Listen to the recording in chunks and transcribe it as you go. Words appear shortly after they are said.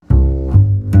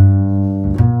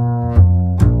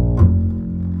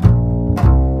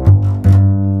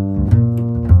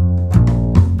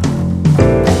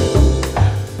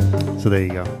there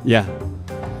you go. Yeah.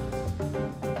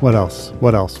 What else?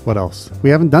 We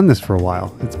haven't done this for a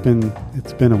while. It's been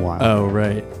a while. Oh,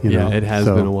 right. You know, it has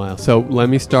so- been a while. So let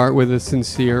me start with a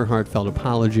sincere, heartfelt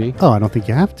apology. Oh, I don't think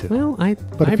you have to. Well,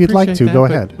 But I if you'd like appreciate to, go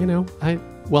but, ahead. You know, I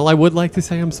would like to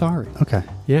say I'm sorry. Okay.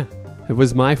 Yeah. It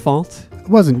was my fault. It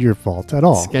wasn't your fault at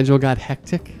all. Schedule got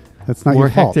hectic. That's not More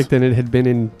your fault. hectic than it had been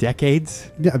in decades.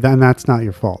 Yeah, then that's not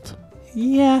your fault.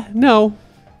 Yeah, no.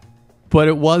 But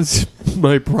it was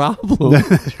my problem.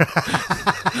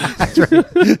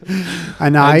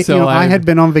 And so I had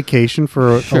been on vacation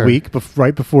for a Sure. week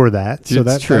right before that. So It's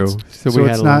that's true. So, So we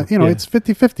had it's a not, little- yeah. it's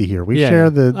 50-50 here. We share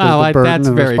the oh, burden that's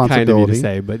and very kind of you responsibility. to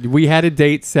say. But we had a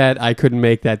date set. I couldn't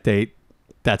make that date.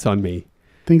 That's on me.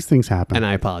 Things happen. And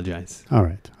I apologize. All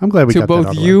right. I'm glad we To got that both out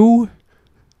of the way. you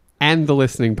and the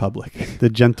listening public. The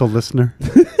gentle listener.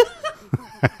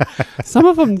 Some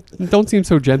of them don't seem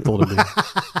so gentle to me,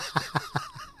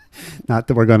 Not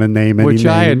that we're going to name any which names.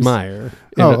 I admire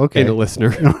in, Oh, a, okay. in a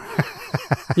listener.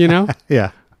 You know?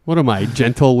 Yeah, What am I,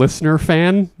 gentle listener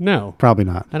fan? No. probably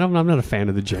not. I'm not a fan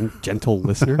of the gentle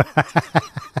listener.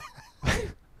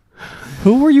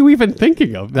 Who were you even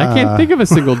thinking of? I can't think of a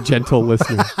single gentle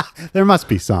listener. There must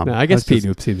be some. No, I guess Let's Pete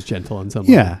just- Noop seems gentle on some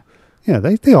level. Yeah. Yeah,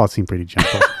 they all seem pretty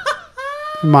gentle.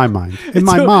 In my mind. In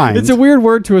my mind. It's a weird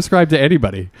word to ascribe to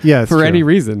anybody. Yeah, it's for true. any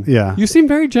reason. Yeah. You seem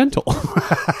very gentle.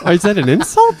 Is that an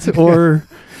insult or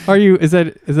is that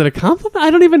a compliment?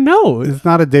 I don't even know. It's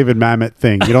not a David Mamet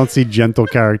thing. You don't see gentle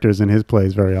characters in his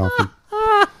plays very often.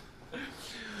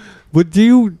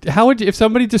 If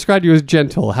somebody described you as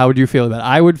gentle, how would you feel about it?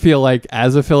 I would feel like,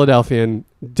 as a Philadelphian,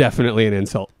 definitely an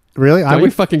insult. Really? Don't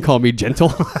you fucking call me gentle?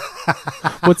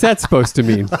 What's that supposed to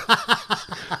mean?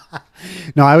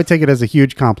 No, I would take it as a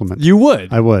huge compliment. You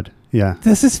would. I would. Yeah.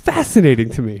 This is fascinating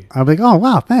to me. I'd be like, oh,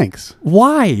 wow, thanks.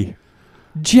 Why?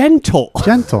 Gentle.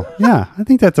 Gentle. Yeah. I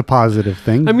think that's a positive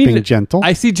thing. I mean, being gentle.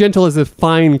 I see gentle as a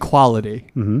fine quality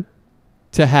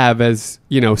to have as,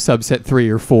 subset 3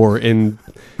 or 4 in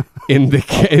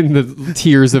the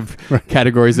tiers of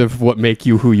categories of what make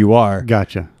you who you are.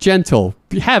 Gotcha. Gentle,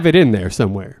 have it in there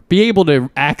somewhere. Be able to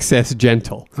access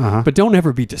gentle, but don't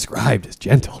ever be described as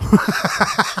gentle.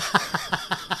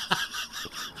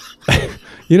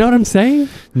 You know what I'm saying?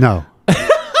 No.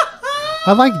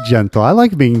 I like gentle. I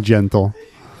like being gentle.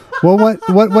 Well,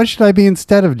 what should I be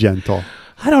instead of gentle?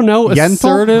 I don't know.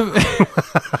 Gentle? Assertive.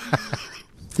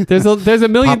 There's a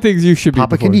million things you should be.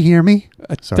 Papa, before. can you hear me?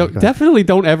 Sorry, go ahead. Definitely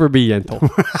don't ever be Yentl.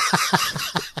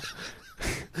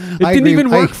 It I didn't agree. even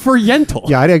work for Yentl.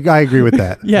 Yeah, I agree with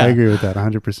that. Yeah. I agree with that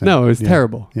 100%. No, it was Yeah.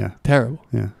 terrible. Yeah. Terrible.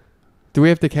 Yeah. Do we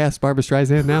have to cast Barbra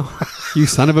Streisand now? You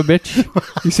son of a bitch.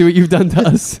 You see what you've done to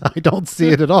us? I don't see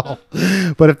it at all.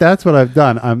 But if that's what I've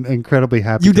done, I'm incredibly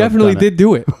happy. You to have definitely done it. did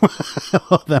do it.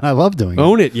 Then I love doing it.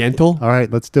 Own it, Yentl. All right,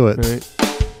 let's do it. All right.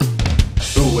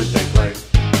 Who would they play?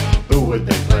 Who would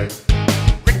they play?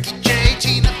 Ricky Jay,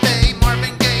 Tina Fey,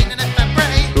 Marvin Gaye, and F.M.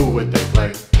 Who would they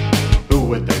play? Who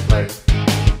would they play?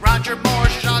 Roger Moore,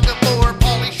 Shah Gabor,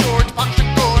 Pauly Shore, Tupac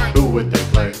Shakur. Who would they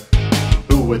play?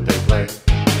 Who would they play?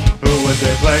 Who would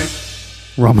they play?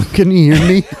 Roman, can you hear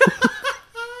me?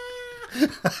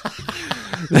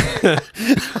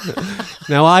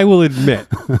 Now, I will admit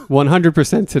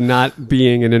 100% to not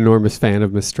being an enormous fan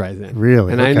of Miss Streisand.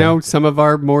 Really? And I Okay. know some of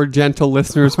our more gentle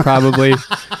listeners probably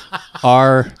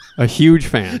are a huge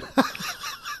fan.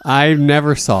 I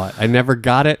never saw it. I never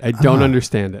got it. I don't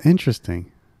understand it. Interesting.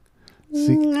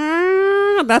 See,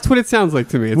 That's what it sounds like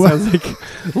to me. It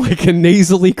sounds like a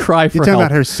nasally cry for you're talking help.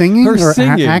 about her singing Her or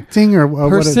singing. acting or Her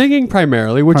what is- singing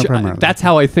primarily, which Primarily. that's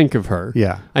how I think of her.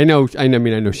 Yeah. I know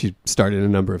she started a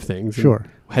number of things. and Sure.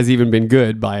 has even been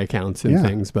good by accounts and Yeah.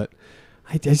 things, but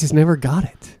I just never got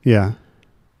it. Yeah.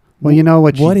 Well, you know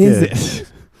what she What is did.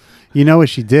 it? You know what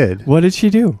she did. What did she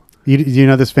do? You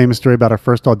know this famous story about her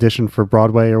first audition for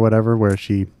Broadway or whatever, where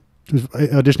she was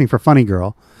auditioning for Funny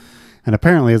Girl. And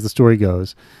apparently, as the story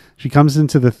goes, she comes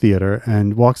into the theater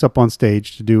and walks up on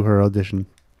stage to do her audition.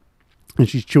 And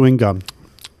she's chewing gum.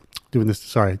 Doing this,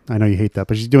 sorry, I know you hate that,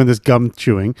 but she's doing this gum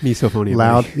chewing. Misophonia.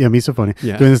 Loud, yeah, misophonia.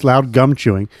 Yeah. Doing this loud gum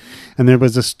chewing. And there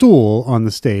was a stool on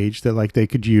the stage that like they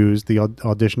could use, the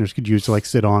auditioners could use to like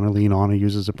sit on or lean on or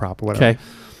use as a prop or whatever. Okay.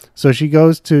 So she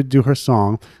goes to do her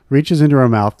song, reaches into her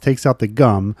mouth, takes out the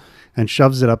gum, and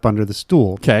shoves it up under the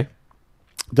stool. Okay.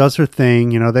 Does her thing,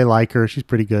 they like her, she's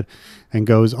pretty good, and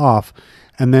goes off.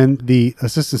 And then the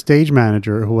assistant stage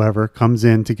manager or whoever comes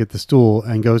in to get the stool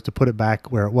and goes to put it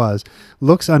back where it was,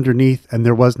 looks underneath, and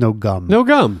there was no gum. No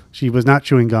gum. She was not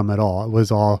chewing gum at all. It was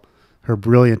all her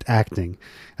brilliant acting.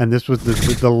 And this was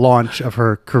the launch of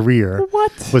her career.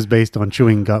 What? Was based on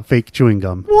chewing gum, fake chewing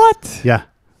gum. What? Yeah.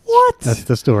 What? That's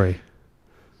the story.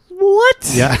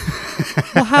 What? Yeah.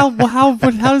 Well, how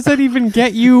does that even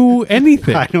get you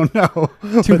anything? I don't know.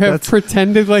 To have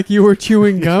pretended like you were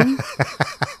chewing gum?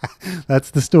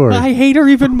 That's the story. I hate her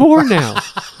even more now.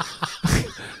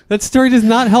 That story does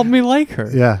not help me like her.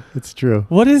 Yeah, it's true.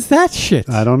 What is that shit?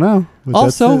 I don't know. But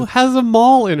Also, that's, has a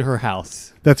mall in her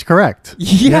house. that's correct.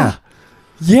 Yeah.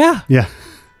 Yeah.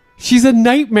 She's a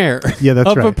nightmare Yeah, that's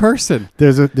of a right. person.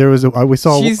 We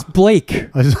saw. She's Blake.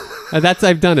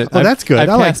 I've done it. Oh, that's good. I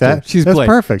like cast her. that. She's That's Blake.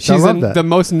 perfect. I She's love that. the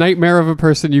most nightmare of a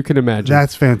person you can imagine.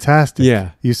 That's fantastic.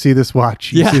 Yeah. You see this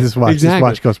watch. You Yeah, see this watch. exactly. This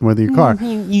watch costs more than your car.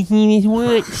 You see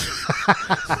what?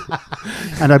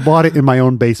 And I bought it in my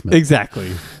own basement.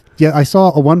 Exactly. Yeah, I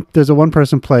saw there's a one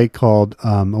person play called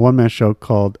a one man show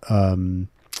called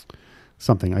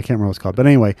something. I can't remember what it's called. But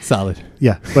anyway, Solid.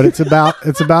 yeah. But it's about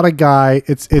a guy.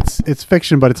 It's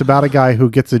fiction, but it's about a guy who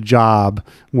gets a job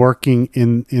working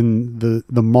in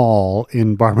the mall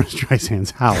in Barbara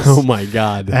Streisand's house. Oh my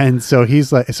God. And so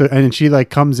he's like, and she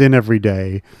like comes in every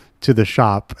day to the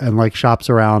shop and like shops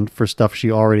around for stuff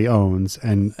she already owns,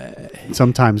 and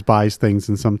sometimes buys things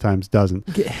and sometimes doesn't.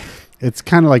 It's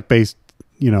kind of like based,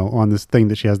 on this thing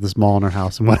that she has this mall in her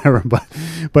house and whatever,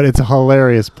 but it's a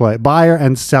hilarious play. Buyer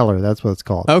and Seller, that's what it's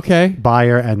called. Okay.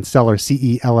 Buyer and Seller,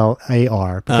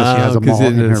 CELLAR, because she has a 'cause mall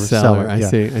in in a her cellar. cellar. I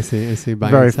Yeah. see.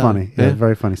 Buy Very and sell. funny. Yeah,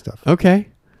 very funny stuff. Okay.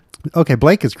 Okay,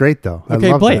 Blake is great though. I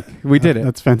Okay, love Blake. that. We did it.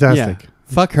 That's fantastic. Yeah.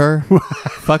 Fuck her.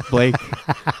 Fuck Blake.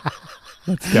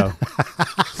 Let's go.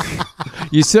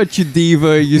 You're such a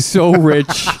diva. You're so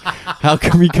rich. How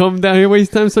come you come down here and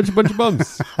waste time with such a bunch of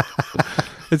bums?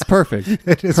 It's perfect.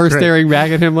 It is Her great. staring back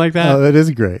at him like that. Oh, that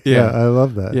is great. Yeah. I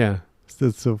love that. Yeah.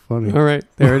 That's so funny. All right.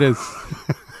 There it is.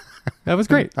 That was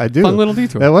great. I do. Fun little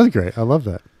detour. That was great. I love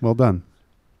that. Well done.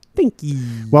 Thank you.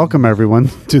 Welcome everyone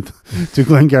to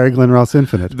Glengarry Glen Ross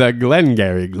Infinite, The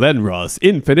Glengarry Glen Ross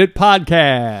Infinite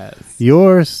Podcast.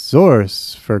 your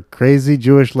source for crazy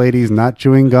Jewish ladies not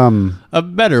chewing gum. A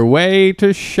better way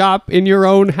to shop in your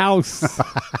own house.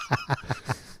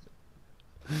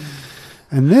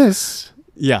 And this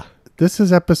Yeah.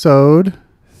 is episode.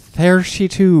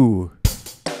 32.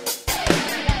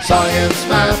 Science,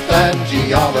 math, and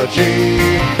geology.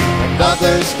 And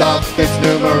other stuff, it's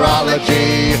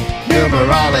numerology.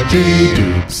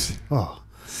 Numerology. Oh,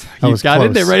 that You was got close.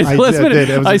 in there right I at the last minute. did.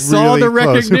 It was I saw really the close.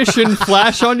 recognition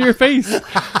flash on your face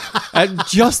at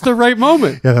just the right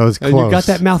moment. Yeah, that was And close. you got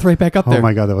that mouth right back up there. Oh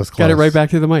my God, that was close. Got it right back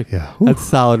to the mic. Yeah. That's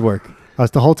solid work.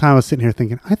 The whole time I was sitting here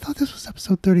thinking, I thought this was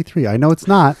episode 33. I know it's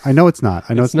not. I know it's not.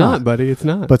 It's not, buddy. It's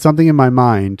not. But something in my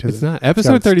mind. It's not. got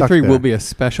Episode it stuck 33 will there. be a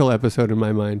special episode in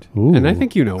my mind. Ooh, And I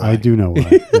think you know why. I do know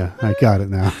why. Yeah, I got it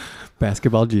now.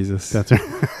 Basketball Jesus. That's right.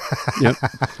 Yep.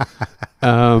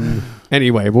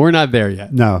 Anyway, we're not there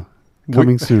yet. No,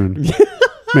 coming soon.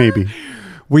 Maybe.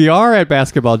 We are at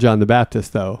Basketball John the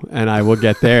Baptist, though, and I will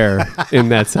get there in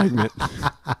that segment.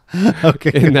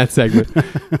 Okay. In that segment.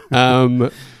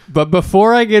 But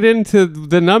before I get into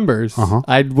the numbers,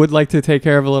 I would like to take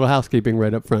care of a little housekeeping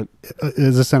right up front.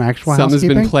 Is this an actual Something's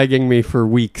housekeeping? been plaguing me for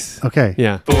weeks. Okay.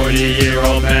 Yeah.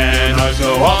 40-year-old men are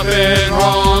so often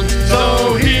wrong.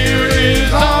 So here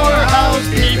is our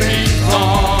housekeeping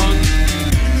song.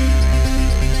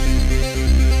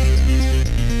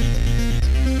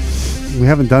 We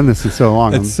haven't done this in so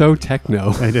long. It's so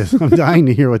techno. It is. I'm dying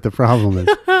to hear what the problem is.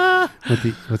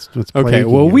 What's Okay,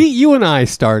 plaguing well, you. you and I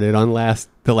started on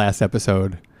the last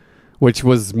episode, which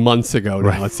was months ago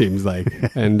now, it seems like.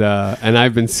 And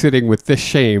I've been sitting with this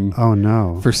shame Oh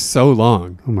no. for so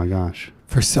long. Oh my gosh.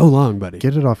 For so long, buddy.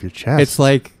 Get it off your chest.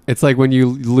 It's like when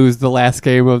you lose the last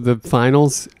game of the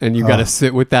finals and you got to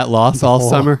sit with that loss all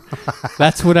summer.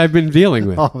 That's what I've been dealing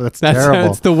with. Oh, that's terrible.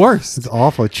 That's the worst. It's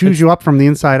awful. It chews you up from the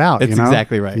inside out. It's you know?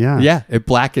 exactly right. Yeah. Yeah. It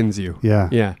blackens you. Yeah.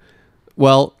 Yeah.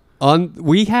 Well,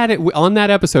 we had it on that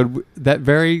episode, that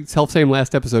very self-same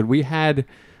last episode, we had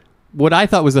what I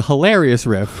thought was a hilarious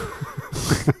riff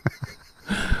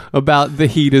about the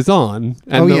heat is on.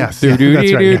 And yes. Yeah,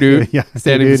 that's right. Yeah.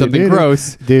 Standing for something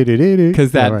gross.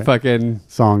 Because that right. fucking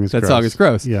song is song is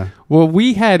gross. Yeah. Well,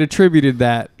 we had attributed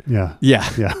that. Yeah. Yeah.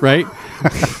 Yeah. Right?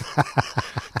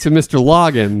 to Mr.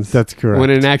 Loggins. That's correct. When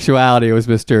in actuality it was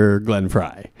Mr. Glenn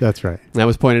Fry. That's right. That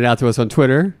was pointed out to us on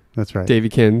Twitter. That's right. Davey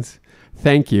Kins.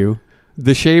 Thank you.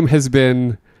 The shame has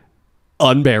been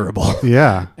unbearable.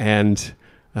 Yeah. And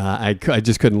I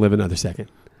just couldn't live another second.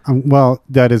 Well,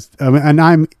 that is, and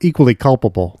I'm equally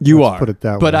culpable. You Let's are. Put it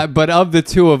that but way. but of the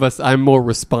two of us, I'm more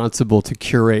responsible to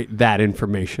curate that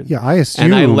information. Yeah, I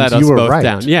assumed and I let us you were both right.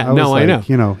 down. Yeah, I no, was I like,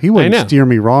 know. He wouldn't I know. steer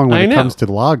me wrong when I it know. comes to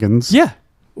Loggins. Yeah.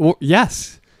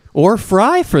 Yes. Or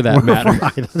Fry, for that matter.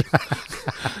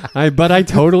 But I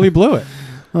totally blew it.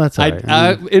 Well, that's all right.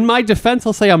 I mean, In my defense,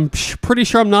 I'll say I'm pretty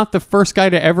sure I'm not the first guy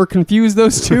to ever confuse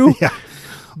those two. yeah.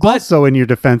 But Also, in your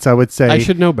defense, I would say I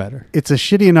should know better. it's a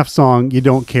shitty enough song. You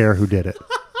don't care who did it.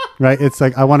 Right? It's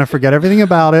like, I want to forget everything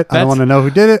about it. I don't That's- want to know who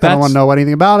did it. I don't that's- want to know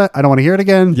anything about it. I don't want to hear it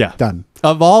again. Yeah. Done.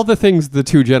 Of all the things the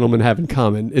two gentlemen have in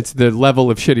common, it's the level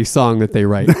of shitty song that they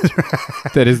write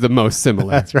that is the most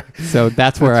similar. That's right. So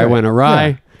that's where I right. went awry.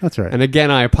 Yeah, that's right. And again,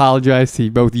 I apologize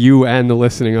to both you and the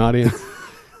listening audience.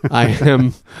 I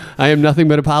am nothing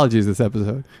but apologies this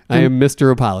episode. I am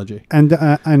Mr. Apology. And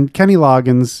Kenny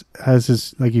Loggins has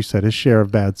his, like you said, his share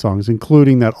of bad songs,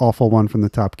 including that awful one from the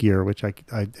Top Gear, which I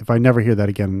if I never hear that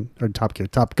again, or Top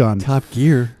Gun. Top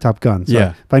Gear. Top Gun. Sorry.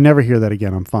 Yeah. If I never hear that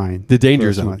again, I'm fine. The Danger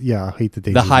Personally. Zone. Yeah, I hate the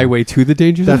Danger The Zone. highway to the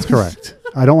danger zone? That's correct.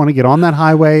 I don't want to get on that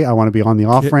highway. I want to be on the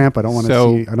off ramp. I don't want to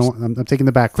So- see. I'm taking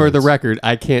the back For the roads. record,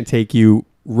 I can't take you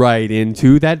right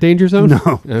into that danger zone? No,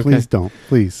 Okay. please don't.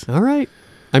 Please. All right.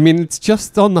 I mean, it's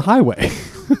just on the highway.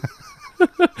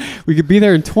 We could be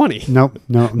there in 20. Nope.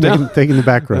 No, I'm No. taking the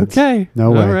back roads. Okay.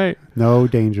 No way. All right. No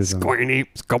danger zone.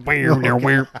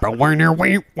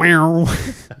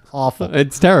 Awful.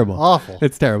 It's terrible. Awful.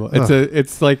 It's terrible.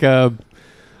 It's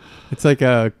like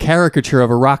a caricature of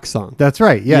a rock song. That's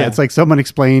right. Yeah, Yeah. it's like someone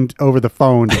explained over the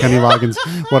phone to Kenny Loggins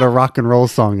what a rock and roll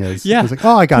song is. Yeah. It's like,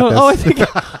 oh, I got this. Oh, I think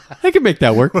I can make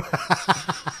that work.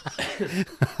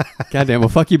 Goddamn. Well,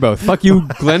 fuck you both. Fuck you,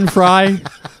 Glenn Fry.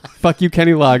 Fuck you,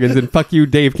 Kenny Loggins, and fuck you,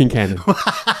 Dave Kincannon,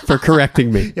 for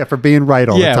correcting me. Yeah, for being right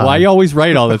all the Yeah, time. why you always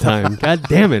right all the time? God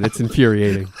damn it, it's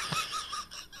infuriating.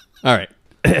 All right.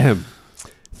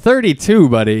 32,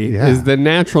 buddy, Yeah. is the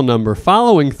natural number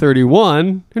following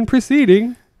 31 and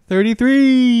preceding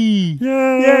 33.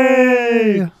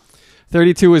 Yay!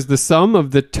 32 is the sum of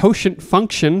the totient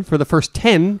function for the first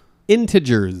 10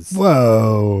 integers.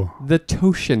 Whoa. The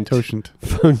totient Totient.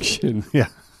 function. Yeah.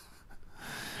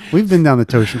 We've been down the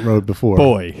Totient Road before.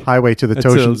 Boy. Highway to the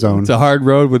Totient Zone. It's a hard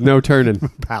road with no turning.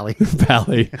 Pally.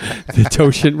 Valley. The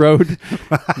Totient Road.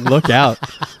 Look out.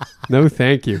 No,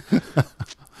 thank you.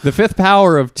 The fifth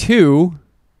power of 2,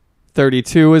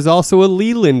 32, is also a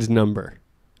Leland number.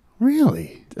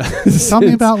 Really? Tell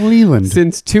me about Leland.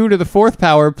 Since 2 to the fourth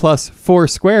power plus 4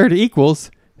 squared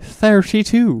equals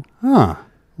 32. Huh.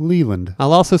 Leland.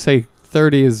 I'll also say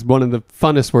 30 is one of the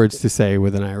funnest words to say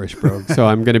with an Irish brogue, so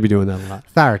I'm going to be doing that a lot.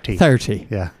 30. 30.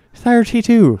 Yeah.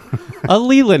 32. A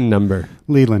Leland number.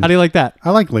 Leland. How do you like that? I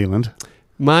like Leland.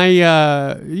 My,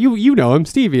 you know him,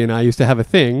 Stevie and I used to have a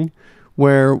thing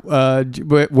where when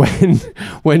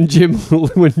Jim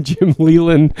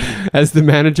Leland, as the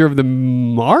manager of the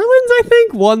Marlins, I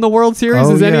think, won the World Series.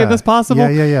 Oh, Is any yeah. of this possible?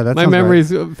 Yeah. That My sounds memory's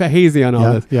hazy on all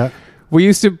right. this. Yeah. We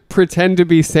used to pretend to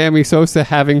be Sammy Sosa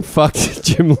having fucked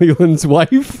Jim Leland's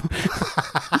wife.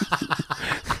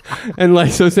 And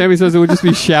like, so Sammy Sosa would just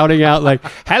be shouting out like,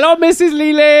 "Hello, Mrs.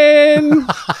 Leland.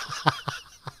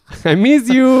 I miss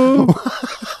you.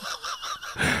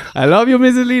 I love you,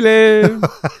 Mrs. Leland."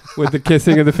 With the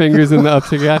kissing of the fingers and the up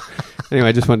to. Anyway,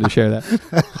 I just wanted to share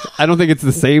that. I don't think it's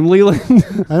the same Leland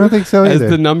I don't think so as either.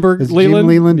 the number Is Leland. Jim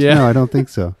Leland? Yeah. No, I don't think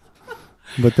so.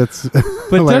 But that's But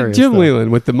hilarious, Jim though.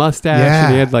 Leland with the mustache,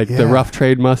 and he had like the Yeah. rough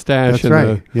trade mustache That's and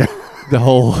right. Yeah, the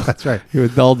whole that's right.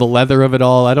 with all the leather of it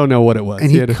all. I don't know what it was. And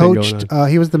he had a thing going coached. on.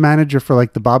 He was the manager for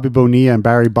like the Bobby Bonilla and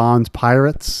Barry Bonds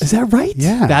Pirates. Is that right?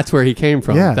 Yeah. That's where he came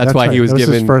from. Yeah, that's why right. he was That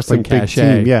given his first some like big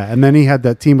cachet. team. Yeah, and then he had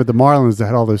that team with the Marlins that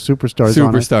had all those superstars.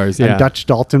 on it. Superstars, yeah. And Dutch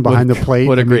Dalton behind the plate.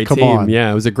 What a I mean, great come team. on. Yeah,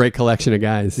 it was a great collection of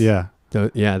guys. Yeah, So,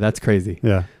 yeah, that's crazy.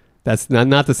 yeah. That's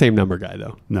not the same number guy,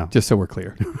 though. No. Just so we're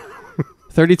clear.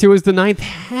 32 is the ninth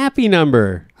happy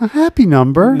number. A happy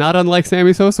number. Not unlike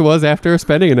Sammy Sosa was after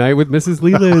spending a night with Mrs.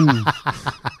 Leland.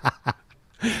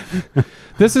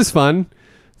 This is fun.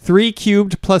 3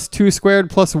 cubed plus 2 squared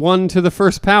plus 1 to the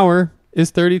first power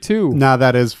is 32. Now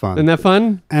that is fun. Isn't that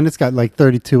fun? And it's got like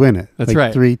 32 in it. That's like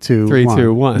right. 3, 2, 3, 1.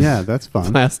 2, 1. Yeah, that's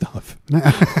fun. Blast off.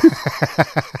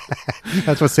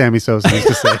 That's what Sammy Sosa used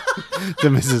to say to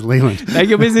Mrs. Leland. Thank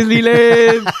you, Mrs.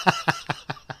 Leland.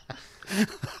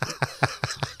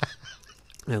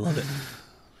 I love it.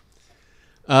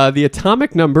 The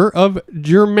atomic number of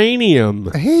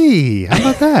germanium. Hey, how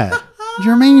about that?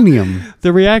 Germanium.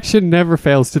 The reaction never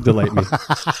fails to delight me.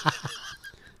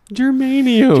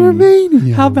 Germanium.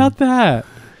 Germanium. How about that?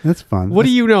 That's fun. What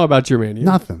do you know about germanium?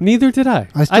 Nothing. Neither did I.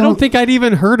 I still I don't don't- think I'd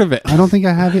even heard of it. I don't think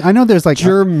I have it. I know there's like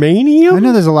Germanium? I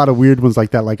know there's a lot of weird ones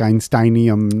like that, like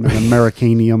Einsteinium and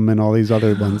Americanium and all these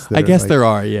other ones. That I are guess like, there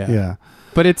are, yeah. Yeah.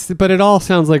 But it all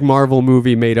sounds like Marvel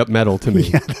movie made up metal to me.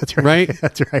 Yeah, that's right. Right?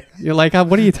 That's right. You're like,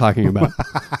 what are you talking about?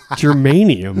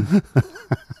 Germanium.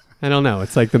 I don't know.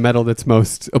 It's like the metal that's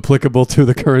most applicable to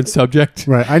the current subject.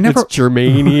 Right. I never. It's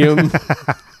germanium.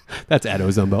 That's Edo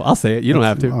Zumbo. I'll say it. You don't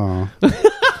have to. Oh.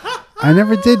 I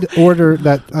never did order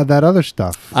that other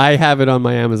stuff. I have it on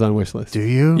my Amazon wish list. Do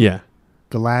you? Yeah.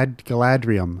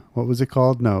 Galadrium. What was it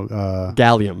called? No.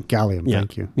 Gallium. Gallium. Yeah.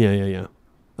 Thank you. Yeah.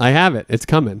 I have it. It's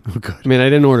coming. Oh, good. I mean, I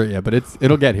didn't order it yet, but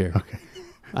it'll get here. Okay.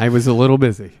 I was a little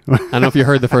busy. I don't know if you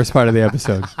heard the first part of the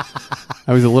episode.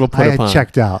 I was a little put I upon. had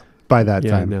checked out by that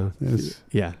Yeah, time. no. It was-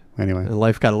 Yeah. anyway.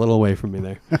 Life got a little away from me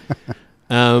there.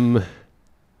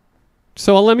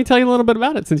 So let me tell you a little bit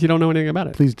about it since you don't know anything about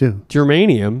it. Please do.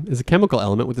 Germanium is a chemical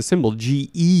element with the symbol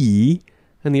Ge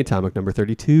and the atomic number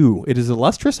 32. It is a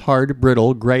lustrous, hard,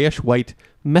 brittle, grayish-white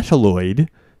metalloid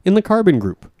in the carbon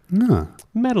group. No.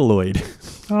 Metalloid.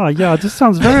 Ah, yeah, this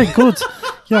sounds very good.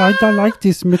 Yeah, I like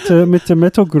this with the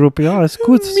metal group. Yeah, it's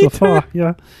good so far.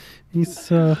 Yeah,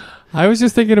 it's I was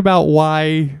just thinking about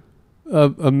why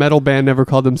a metal band never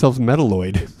called themselves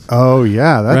Metalloid. Oh,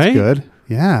 yeah. That's Right? good.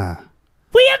 Yeah.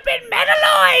 we have been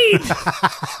Metalloid.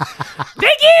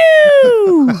 Thank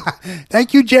you.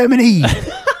 Thank you, Germany.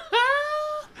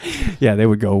 Yeah, they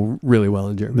would go really well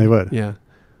in Germany. They would. Yeah.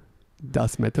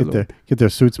 Das Metalloid. Get their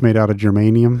suits made out of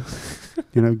germanium.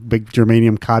 Big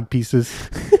germanium cod pieces.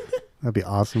 That'd be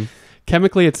awesome.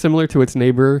 Chemically, it's similar to its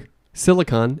neighbor,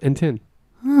 silicon and tin.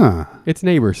 Huh. It's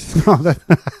neighbors.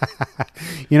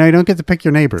 You don't get to pick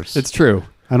your neighbors. It's true.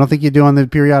 I don't think you do on the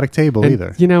periodic table And,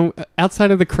 either.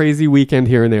 outside of the crazy weekend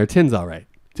here and there, tin's all right.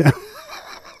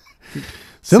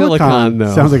 Silicon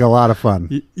though. sounds like a lot of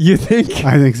fun. You think?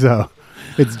 I think so.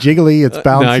 It's jiggly. It's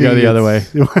bouncy. No, I go the other way.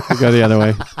 it's- I go the other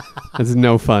way. There's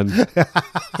no fun.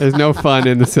 There's no fun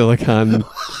in the silicon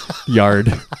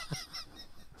yard.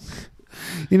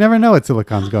 You never know what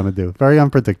silicon's going to do. Very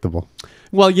unpredictable.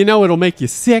 Well, it'll make you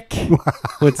sick,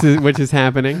 which is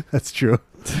happening. That's true.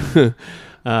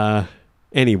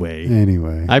 Anyway,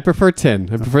 Anyway. I prefer tin.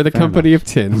 I prefer the fair company of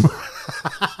tin.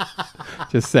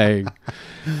 Just saying.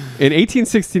 In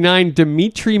 1869,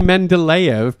 Dmitry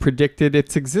Mendeleev predicted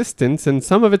its existence and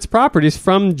some of its properties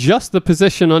from just the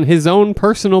position on his own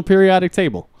personal periodic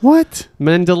table. What?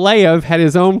 Mendeleev had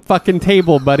his own fucking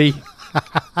table, buddy.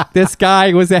 This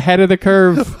guy was ahead of the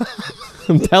curve.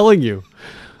 I'm telling you.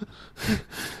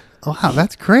 Oh, wow,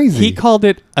 that's crazy. He called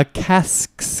it a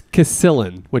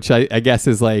cascicillin, which I guess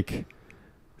is like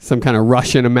some kind of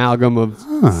Russian amalgam of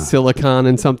silicon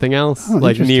and something else, Oh,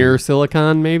 like interesting. near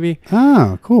silicon, maybe.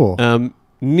 Oh, cool.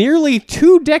 Nearly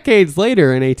 2 decades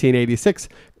later, in 1886,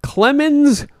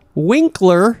 Clemens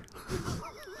Winkler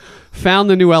found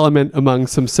the new element among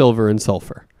some silver and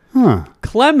sulfur. Huh.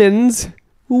 Clemens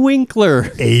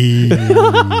Winkler.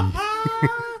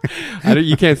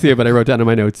 You can't see it, but I wrote down in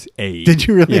my notes A. Did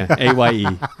you really? Yeah, A-Y-E.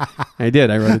 I did.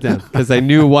 I wrote it down because I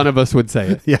knew one of us would say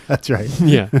it. Yeah, that's right.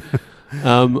 Yeah.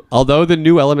 Although the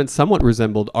new element somewhat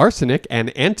resembled arsenic and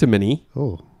antimony.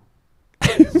 Oh.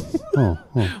 Oh.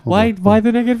 Why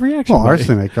the negative reaction? Well, buddy?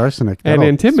 arsenic. And that'll-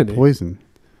 antimony. it's poison.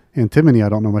 Antimony, I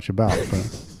don't know much about.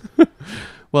 But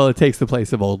Well, it takes the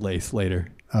place of old lace later.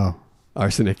 oh,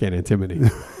 Arsenic and antimony.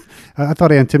 I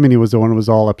thought Antimony was the one who was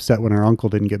all upset when her uncle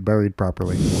didn't get buried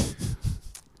properly.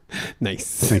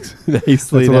 Nice. Thanks. Nicely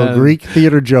That's a little done. Greek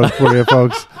theater joke for you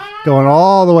folks, going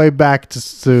all the way back to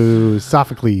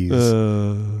Sophocles.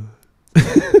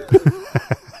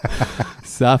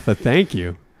 Safa, thank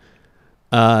you.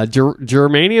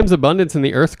 Germanium's abundance in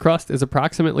the Earth's crust is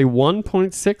approximately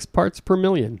 1.6 parts per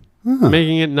million,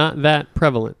 making it not that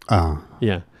prevalent. Oh,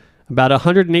 Yeah. About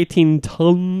 118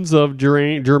 tons of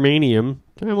germanium.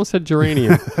 I almost said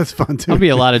geranium. that's fun too. That'll be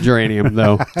a lot of geranium,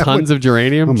 though. Tons of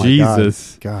geranium? Oh my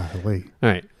Jesus. God. Golly. All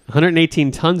right.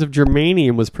 118 tons of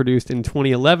germanium was produced in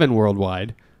 2011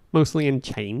 worldwide, mostly in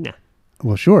China.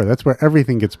 Well, sure. That's where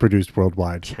everything gets produced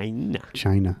worldwide. China.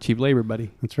 Cheap labor,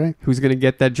 buddy. That's right. Who's going to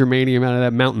get that germanium out of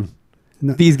that mountain?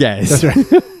 No, These guys. that's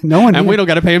right. No one. And we don't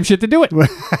got to pay them shit to do it.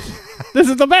 This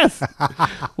is the best.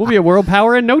 We'll be a world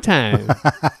power in no time.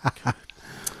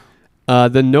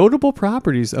 The notable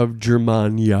properties of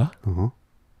Germania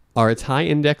are its high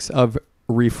index of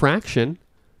refraction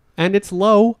and its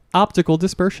low optical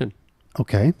dispersion.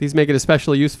 Okay. These make it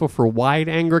especially useful for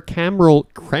wide-angle camera.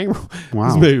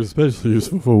 Wow. These make it especially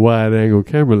useful for wide-angle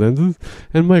camera lenses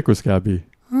and microscopy.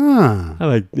 Ah, I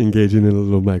like engaging in a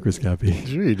little microscopy.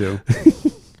 sure you do.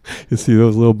 You see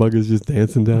those little buggers just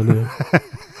dancing down there?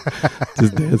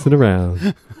 Just dancing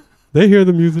around. They hear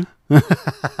the music.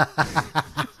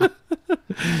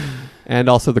 And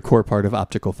also the core part of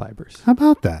optical fibers. How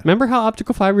about that? Remember how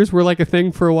optical fibers were like a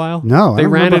thing for a while? No, They I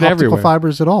don't ran remember it optical everywhere.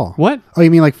 fibers at all. What? Oh,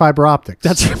 you mean like fiber optics?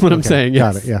 That's what I'm Okay, saying,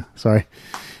 Got yes. it. Yeah. Sorry.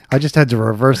 I just had to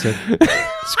reverse it.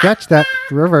 Scratch that.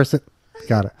 Reverse it.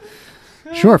 Got it.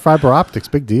 Sure, fiber optics,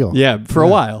 big deal. Yeah, for a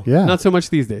while. Yeah. Not so much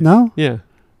these days. No? Yeah.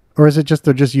 Or is it just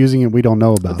they're just using it we don't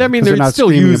know about? I mean, 'Cause they're not still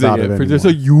screaming using about it. They're anymore.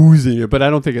 still using it, but I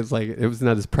don't think it's like it was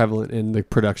not as prevalent in the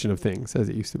production of things as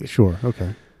it used to be. Sure,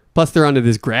 okay. Plus, they're onto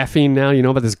this graphene now. You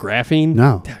know about this graphene?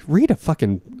 No. Read a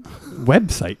fucking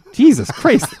website. Jesus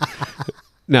Christ.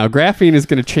 Now, graphene is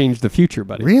going to change the future,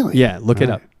 buddy. Really? Yeah, look it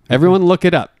All up. Everyone look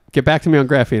it up. Get back to me on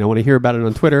graphene. I want to hear about it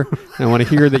on Twitter, and I want to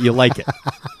hear that you like it.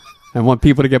 I want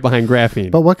people to get behind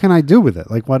graphene. But what can I do with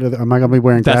it? Like, what am I going to be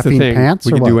wearing That's the graphene thing. pants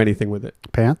We or can what? do anything with it.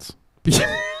 Pants?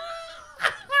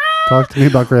 Talk to me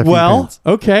about graphene Well, pants.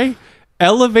 okay.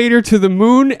 Elevator to the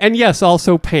moon, and yes,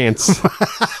 also pants.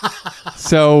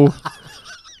 So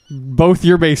both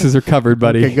your bases are covered,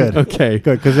 buddy. Okay, good. Okay.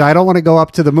 Good, because I don't want to go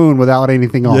up to the moon without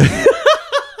anything on.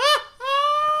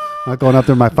 Not going up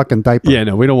there in my fucking diaper. Yeah,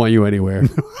 no, we don't want you anywhere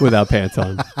without pants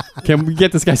on. Can we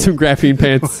get this guy some graphene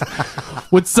pants?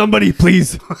 Would somebody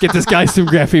please get this guy some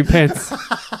graphene pants?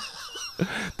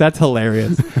 That's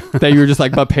hilarious. That you were just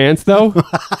like, but pants though?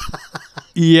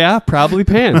 Yeah, probably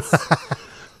pants.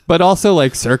 But also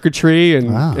like circuitry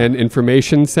and, Wow. and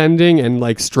information sending and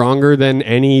like stronger than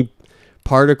any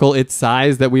particle its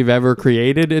size that we've ever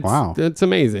created. Wow. It's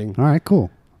amazing. All right, cool.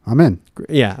 I'm in.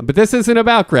 Yeah, but this isn't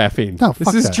about graphene. No, this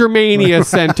fuck is that. Germania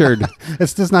centered.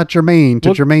 It's just not germane to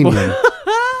Well- germanium.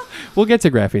 We'll get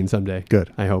to graphene someday.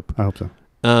 Good. I hope. I hope so.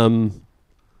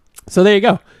 So there you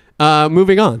go.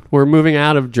 Moving on. We're moving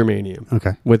out of germanium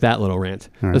Okay. with that little rant.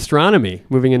 All right. Astronomy.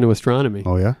 Moving into astronomy.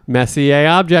 Oh, yeah? Messier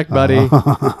object, buddy.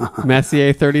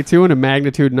 Messier 32 in a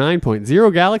magnitude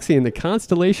 9.0 galaxy in the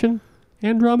constellation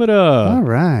Andromeda. All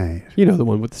right. You know the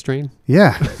one with the strain.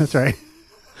 Yeah, that's right.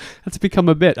 That's become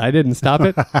a bit. I didn't stop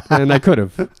it, and I could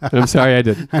have. And I'm sorry I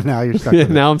didn't. And now you're stuck Yeah,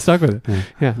 with it. now I'm stuck with it.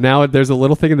 Yeah. Now there's a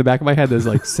little thing in the back of my head that's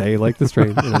like, say like the strain.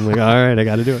 And I'm like, all right, I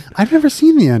got to do it. I've never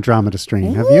seen the Andromeda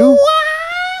strain. Have you?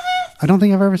 I don't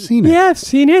think I've ever seen it. Yeah, I've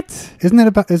seen it. Isn't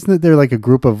it there like a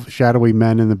group of shadowy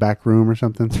men in the back room or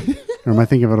something? Or am I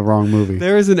thinking of the wrong movie?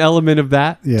 There is an element of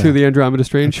that Yeah. to the Andromeda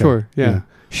strain. Okay. Sure. Yeah. Yeah.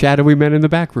 Shadowy men in the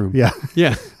back room. Yeah.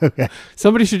 Yeah. Okay.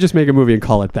 Somebody should just make a movie and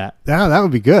call it that. That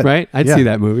would be good. Right? I'd Yeah. see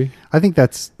that movie. I think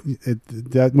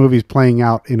that movie's playing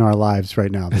out in our lives right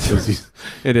now. Because these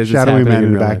It is. It's shadowy happening men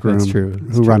in the real back life. room That's true. It's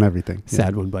who true. run everything. Yeah.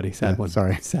 Sad one, buddy. Sad Yeah, one.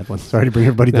 sorry. Sad one. Sorry to bring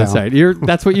everybody That's down. right.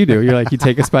 That's what you do. You're like, you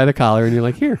take us by the collar and you're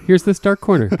like, here's this dark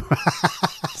corner.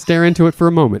 Stare into it for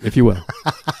a moment, if you will.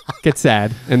 Get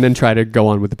sad and then try to go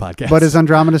on with the podcast. But is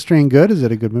Andromeda Strain good? Is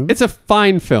it a good movie? It's a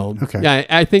fine film. Okay. Yeah,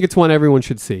 I think it's one everyone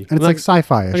should see. And it's like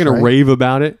sci-fi. I'm gonna rave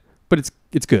about it, but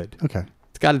it's good. Okay.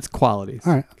 It's got its qualities.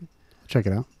 All right. Check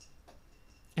it out.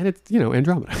 And it's,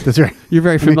 Andromeda. That's right. You're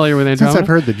very familiar with Since Andromeda. I've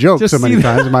heard the joke Just so many see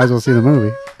that. times, I might as well see the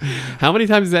movie. How many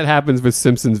times that happens with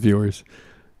Simpsons viewers?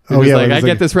 It Oh, was yeah, like, when I it's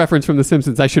get like- this reference from The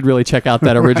Simpsons. I should really check out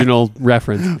that original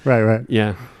reference. Right.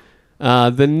 Yeah.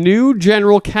 The new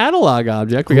general catalog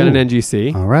object. We got an Ooh.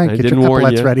 NGC. All right, I get your didn't warn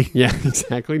epaulets you. ready. Yeah,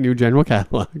 exactly. New general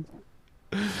catalog.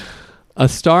 A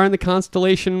star in the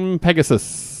constellation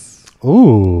Pegasus.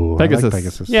 Ooh, Pegasus. I like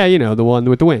Pegasus. Yeah, the one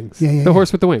with the wings. Yeah, the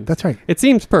horse with the wings. That's right. It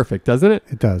seems perfect, doesn't it?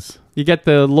 It does. You get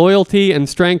the loyalty and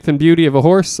strength and beauty of a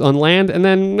horse on land, and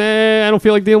then I don't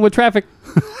feel like dealing with traffic.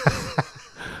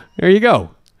 There you go.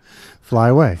 Fly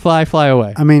away. Fly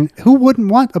away. I mean, who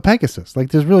wouldn't want a Pegasus? Like,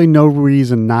 there's really no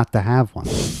reason not to have one.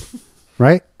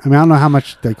 Right? I mean, I don't know how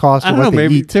much they cost I or don't what know. they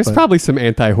Maybe eat. there's but probably some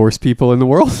anti-horse people in the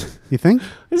world. You think?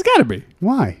 There's got to be.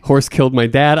 Why? Horse killed my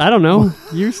dad. I don't know.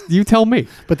 You tell me.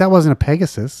 But that wasn't a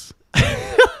Pegasus.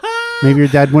 Maybe your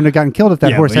dad wouldn't have gotten killed if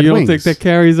that horse but had you wings. don't think that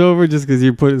carries over just because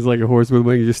you put it as like a horse with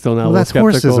wings? You're still not. Well, a that's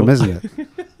little skeptical. horsism, isn't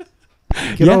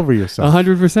it? Get over yourself.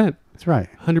 100%. That's right.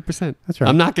 100%. That's right.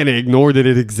 I'm not going to ignore that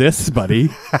it exists, buddy.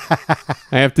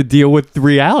 I have to deal with the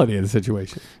reality of the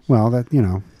situation. Well, that,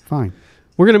 fine.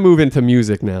 We're going to move into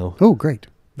music now. Oh, great.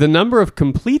 The number of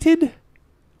completed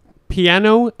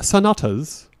piano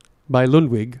sonatas by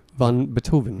Ludwig van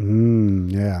Beethoven.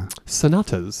 Yeah.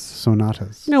 Sonatas.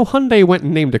 Sonatas. Hyundai went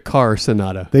and named a car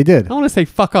Sonata. They did. I want to say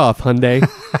fuck off, Hyundai.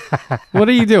 What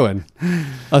are you doing?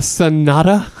 A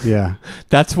Sonata? Yeah.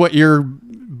 That's what your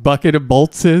bucket of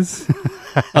bolts is?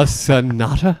 A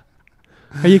Sonata?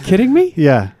 Are you kidding me?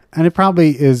 Yeah. And it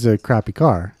probably is a crappy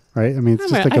car, right? I mean, it's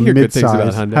just like I a hear good things about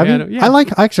mid-size. Hyundai. Have I you? don't-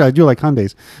 yeah. I do like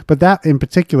Hyundais, but that in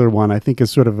particular one I think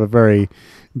is sort of a very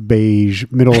beige,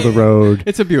 middle of the road.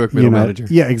 It's a Buick middle manager.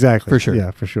 Yeah, exactly. For sure.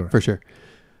 Yeah, for sure. For sure.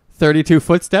 32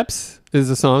 Footsteps is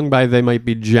a song by They Might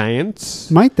Be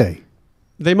Giants. Might they?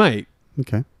 They might.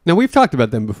 Okay. Now, we've talked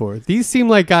about them before. These seem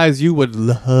like guys you would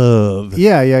love.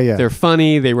 Yeah. They're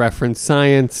funny. They reference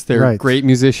science. They're Right. great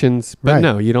musicians. But Right.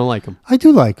 no, you don't like them. I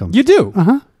do like them. You do. Uh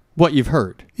huh. What you've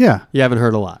heard. Yeah. You haven't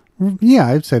heard a lot. Yeah.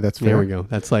 I'd say that's fair. There we go.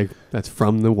 That's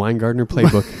from the Weingartner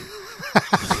playbook.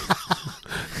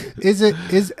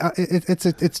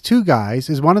 It's two guys.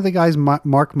 Is one of the guys Mark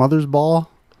Mothersbaugh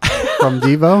from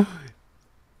Devo?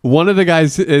 One of the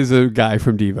guys is a guy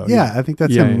from Devo. Yeah, I think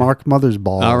that's Yeah, him. yeah. Mark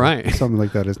Mothersbaugh. All right. or something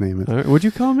like that. His name is All right. What'd you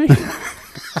call me?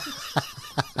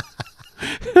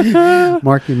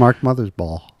 Mark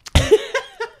Mothersbaugh.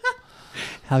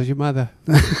 How's your mother?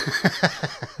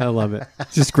 I love it.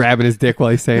 Just grabbing his dick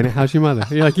while he's saying it. How's your mother?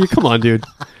 You're like, come on, dude.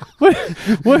 What?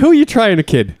 Who are you trying to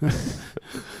kid?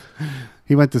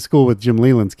 He went to school with Jim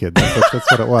Leland's kid. That's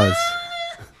what it was.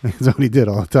 That's what he did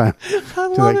all the time to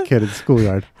that kid in the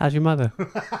schoolyard. How's your mother?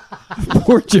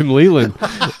 Poor Jim Leland.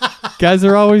 Guys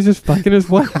are always just fucking his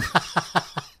wife.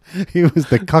 He was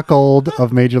the cuckold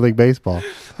of Major League Baseball.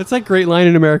 That's that great line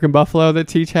in American Buffalo that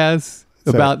Teach has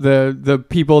about the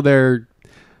people they're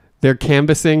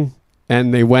canvassing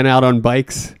and they went out on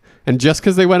bikes. And just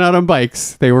because they went out on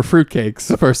bikes, they were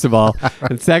fruitcakes, first of all.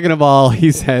 And second of all,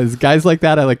 he says, guys like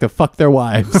that, I like to fuck their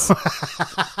wives.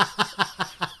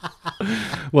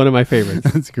 One of my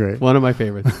favorites. That's great. One of my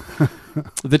favorites.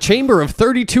 The Chamber of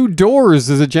 32 Doors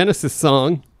is a Genesis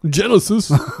song. Genesis,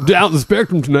 down the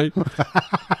spectrum tonight.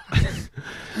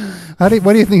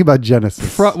 What do you think about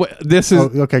Genesis? This is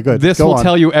okay. Good. This Go will on.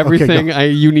 tell you Okay, everything go.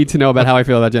 you need to know about how I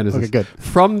feel about Genesis. Okay, good.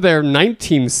 From their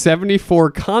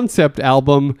 1974 concept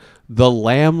album, "The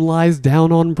Lamb Lies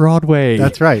Down on Broadway."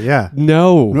 That's right. Yeah.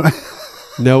 No,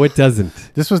 no, it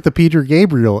doesn't. This was the Peter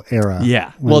Gabriel era.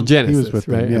 Yeah. when Well, he Genesis, was with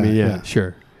right? them. I mean, yeah,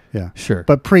 sure, Yeah. sure.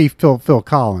 But pre Phil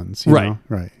Collins. you Right. know?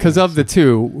 Right. Because of the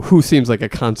two, who seems like a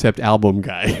concept album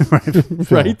guy?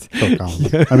 Right? Phil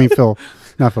Collins. I mean,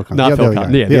 not Phil Collins. Not the Phil other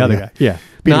Collins. guy. Yeah, the other guy. Yeah.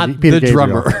 Not Peter the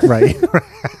Gabriel. drummer. Right.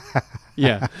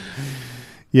 Yeah.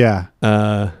 Yeah.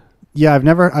 Uh, Yeah.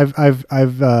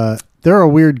 They're a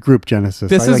weird group, Genesis.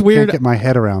 This I is weird. Can't get my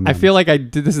head around them. I feel like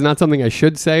this is not something I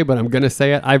should say, but I'm going to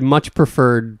say it. I've much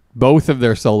preferred both of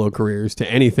their solo careers to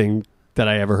anything that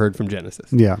I ever heard from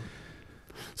Genesis. Yeah.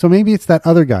 So maybe it's that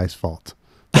other guy's fault.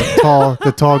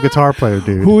 The tall guitar player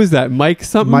dude. Who is that? Mike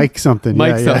something? Mike something.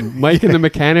 Mike yeah, something. Mike and the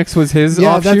Mechanics was his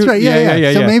Yeah, offshoot? that's right.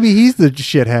 Yeah. So maybe he's the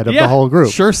shithead of the whole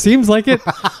group. Sure seems like it,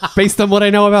 based on what I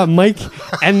know about Mike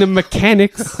and the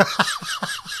Mechanics.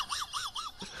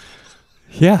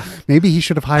 Yeah. Maybe he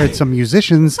should have hired some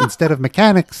musicians instead of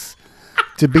mechanics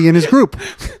to be in his group.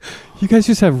 You guys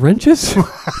just have wrenches?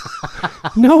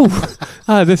 No.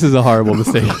 This is a horrible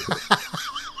mistake.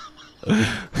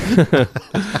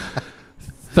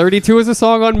 32 is a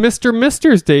song on Mr.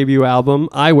 Mister's debut album,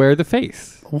 I Wear the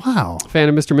Face. Wow. Fan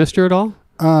of Mr. Mister at all?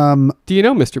 Do you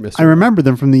know Mr. Mister? I remember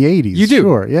them from the 80s. You do?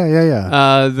 Sure.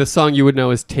 Yeah. The song you would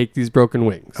know is Take These Broken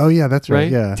Wings. Oh, yeah, that's right.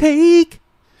 Right? Yeah. Take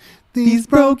these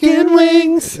broken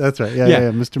wings. That's right. Yeah.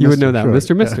 Mr. You would know that. Sure.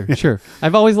 Mr. Mister. Yeah. Sure.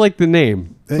 I've always liked the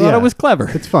name. Thought Yeah. it was clever.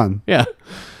 It's fun. Yeah.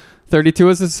 32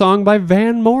 is a song by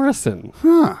Van Morrison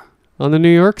Huh. on the New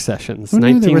York sessions. Who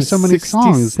knew there were so many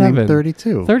songs 1967. named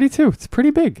 32? 32. It's pretty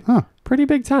big. Huh. Pretty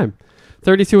big time.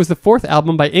 32 is the fourth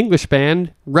album by English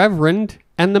band Reverend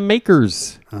and the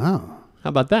Makers. Oh. How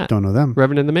about that? Don't know them.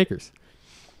 Reverend and the Makers.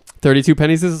 32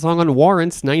 Pennies is a song on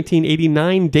Warrant's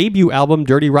 1989 debut album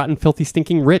Dirty Rotten Filthy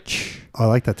Stinking Rich. Oh, I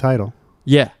like that title.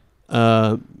 Yeah.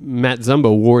 Matt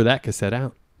Zumbo wore that cassette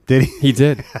out. Did he? He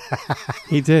did.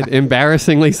 He did.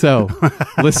 Embarrassingly so.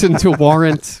 Listened to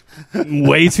Warrant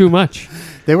way too much.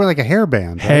 They were like a hair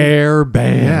band. Right? Hair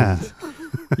band. Yeah.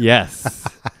 Yes.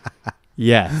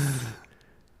 Yes.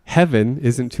 Heaven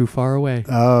Isn't Too Far Away.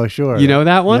 Oh, sure. You know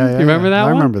that one? Yeah, You remember that I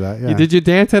one? remember that, yeah. Did you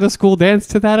dance at a school dance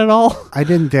to that at all? I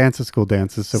didn't dance at school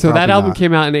dances, so So that probably album not.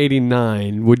 came out in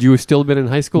 89. Would you have still been in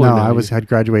high school? No, or I had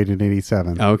graduated in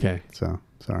 87. Okay. So,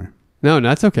 sorry. No,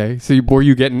 that's okay. So were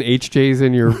you getting HJs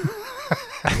in your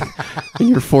in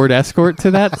your Ford Escort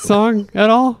to that song at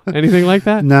all? Anything like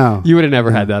that? No. You would have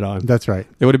never had that on. That's right.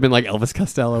 It would have been like Elvis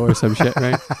Costello or some shit,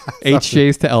 right?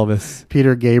 HJs to Elvis.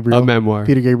 Peter Gabriel. A memoir.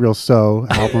 Peter Gabriel's So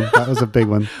album. That was a big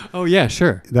one. Oh, yeah,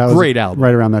 sure. That was Great album.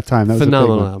 Right around that time. That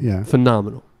Phenomenal was a big album. one. Yeah.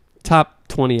 Phenomenal. Top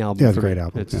 20 album. Yeah, it's a for me. great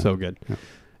album. It's Yeah. so good. Yeah.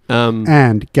 Um,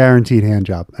 And guaranteed hand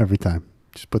job every time.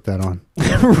 Just put that on.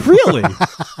 really?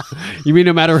 You mean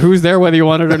no matter who's there, whether you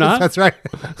want it or not? That's right.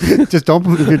 Just don't,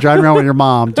 if you're driving around with your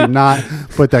mom, do not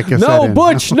put that cassette No, in.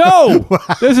 Butch, no!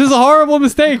 This is a horrible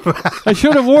mistake. I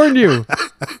should have warned you.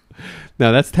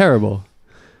 No, that's terrible.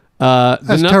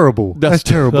 That's terrible. That's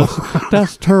terrible.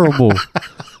 That's terrible.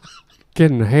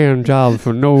 Getting a hand job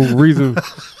for no reason.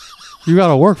 You got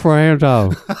to work for a hand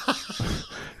job.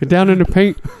 Get down in the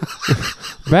paint.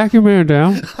 Vacuum man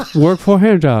down. Work for a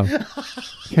hand job.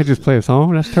 Can't just play a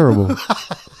song. That's terrible.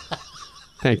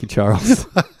 Thank you, Charles.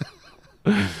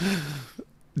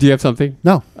 Do you have something?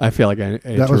 No, I feel like I that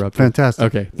was interrupted. fantastic.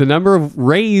 Okay. The number of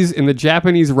rays in the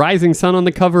Japanese rising sun on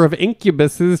the cover of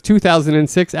Incubus's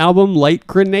 2006 album Light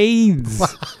Grenades.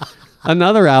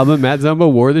 Another album Matt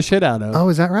Zumba wore the shit out of. Oh,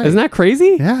 is that right? Isn't that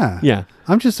crazy? Yeah. Yeah.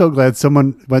 I'm just so glad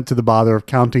someone went to the bother of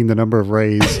counting the number of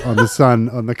rays on the sun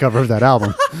on the cover of that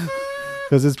album.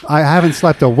 Because I haven't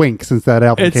slept a wink since that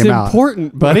album It's came out.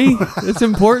 important, buddy. It's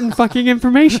important fucking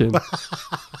information.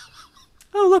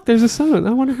 Oh, look, there's a sun.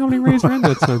 I wonder how many rays are in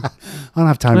that sun. I don't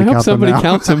have time I to hope count somebody them now.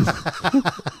 counts them.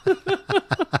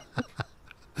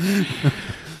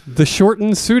 The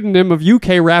shortened pseudonym of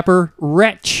UK rapper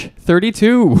Wretch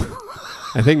 32.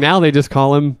 I think now they just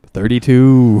call him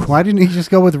 32. Why didn't he just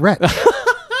go with Wretch?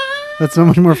 That's so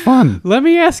much more fun. Let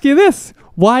me ask you this.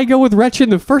 Why go with Wretch in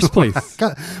the first place?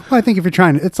 God, well, I think if you're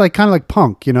trying, it's like kind of like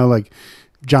punk, like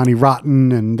Johnny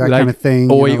Rotten and that Like, kind of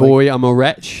thing. Oi, oi, I'm a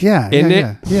wretch. Yeah, Isn't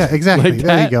yeah, it? yeah, exactly. Like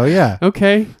there you that? go. Yeah,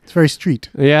 Okay. it's very street.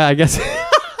 Yeah, I guess.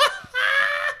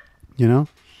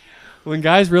 When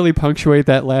guys really punctuate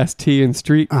that last T in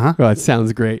street, Uh-huh. oh, it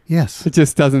sounds great. Yes. It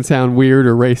just doesn't sound weird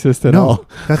or racist at No, all.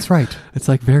 that's right. It's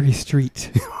like very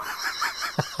street.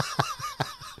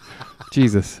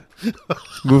 Jesus.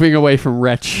 Moving away from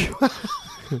Wretch.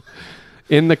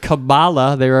 In the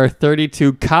Kabbalah, there are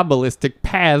 32 Kabbalistic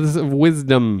paths of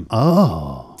wisdom.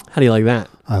 Oh, How do you like that?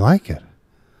 I like it.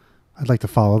 I'd like to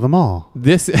follow them all.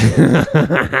 This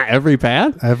every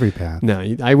path? Every path.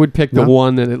 No, I would pick the No?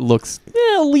 one that it looks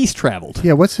least traveled.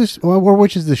 Yeah, what's this? Or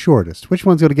which is the shortest? Which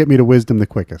one's going to get me to wisdom the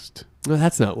quickest? Well,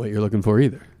 that's not what you're looking for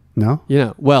either. No?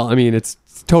 Yeah. Well, I mean, it's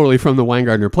totally from the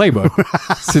Weingartner playbook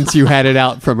since you had it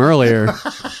out from earlier.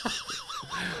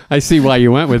 I see why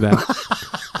you went with that.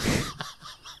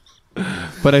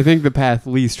 But I think the path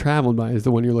least traveled by is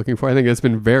the one you're looking for. I think it's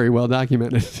been very well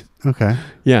documented. Okay.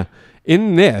 Yeah.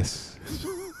 In this,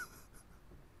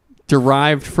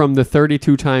 derived from the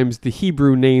 32 times the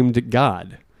Hebrew named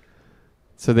God.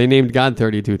 So they named God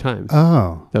 32 times.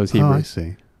 Oh. Those Oh, I Hebrews. see.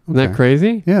 Isn't that Okay.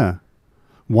 crazy? Yeah.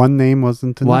 One name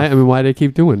wasn't enough. Why? I mean, why do they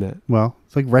keep doing that? Well,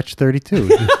 it's like Wretch 32.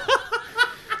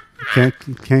 can't.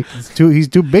 He's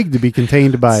too big to be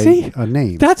contained by See? a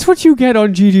name. That's what you get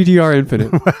on GDDR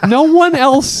Infinite. No one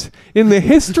else in the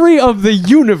history of the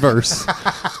universe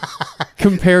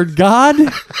compared God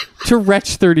to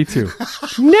Wretch 32.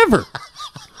 Never.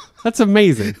 That's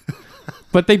amazing.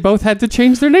 But they both had to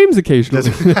change their names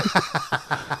occasionally.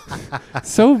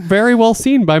 So very well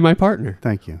seen by my partner.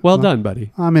 Thank you. Well done,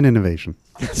 buddy. I'm in innovation.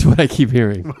 That's what I keep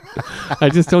hearing. I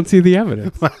just don't see the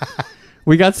evidence.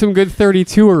 We got some good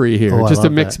 32ery here. Oh, I just a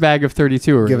love mixed that. bag of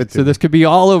 32ery. Give it to so me. this could be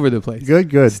all over the place.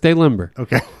 Good. Stay limber.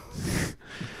 Okay.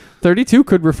 32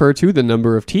 could refer to the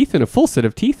number of teeth in a full set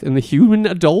of teeth in the human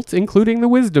adult, including the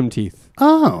wisdom teeth,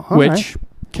 Oh, all which right.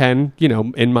 can,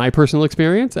 in my personal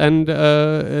experience and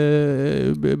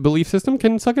belief system,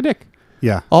 can suck a dick.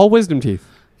 Yeah. All wisdom teeth.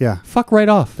 Yeah. Fuck right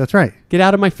off. That's right. Get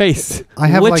out of my face. I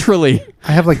have, like- literally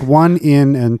I have like one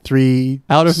in and three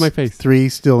out of my face. Three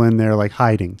still in there, like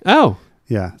hiding. Oh,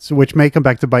 Yeah. So which may come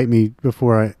back to bite me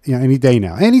before any day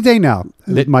now. Any day now.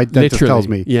 My dentist literally. tells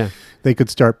me Yeah. they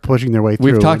could start pushing their way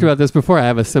through. We've talked and about this before. I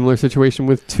have a similar situation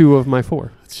with 2 of my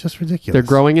 4. It's just ridiculous. They're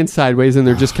growing in sideways and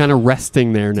they're just kind of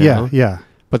resting there now. Yeah. Yeah.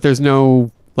 But there's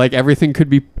no, everything could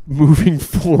be moving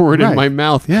forward in Right. my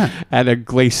mouth Yeah. at a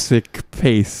glacic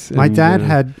pace. My And, dad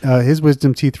had his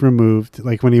wisdom teeth removed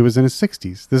like when he was in his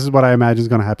 60s. This is what I imagine is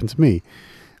going to happen to me.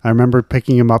 I remember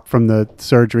picking him up from the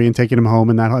surgery and taking him home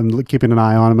and keeping an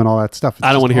eye on him and all that stuff. It's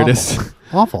I don't just want to hear awful. this.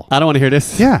 Awful. I don't want to hear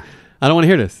this. Yeah. I don't want to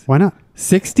hear this. Why not?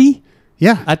 60?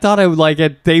 Yeah. I thought I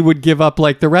would they would give up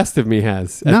like the rest of me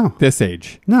has at No. this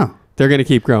age. No. They're going to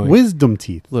keep growing. Wisdom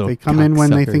teeth. Little They come in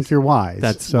when they cocksuckers. think you're wise.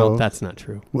 That's not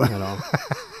true at all.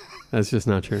 That's just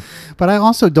not true. But I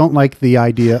also don't like the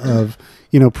idea of,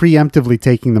 preemptively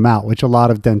taking them out, which a lot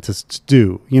of dentists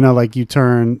do. Like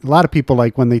a lot of people,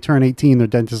 like when they turn 18, their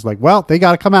dentist's like, well, they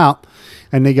got to come out.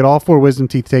 And they get all 4 wisdom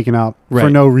teeth taken out for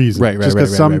Right. no reason. Right, Just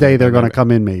because someday they're going to come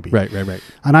in maybe. Right.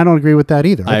 And I don't agree with that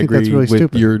either. I I think agree that's really with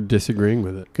stupid. you're disagreeing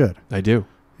with it. Good. I do.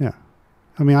 Yeah.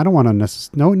 I mean, I don't want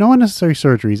no unnecessary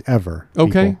surgeries ever.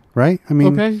 Okay. People, right? I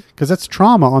mean, Okay. because that's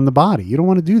trauma on the body. You don't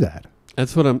want to do that.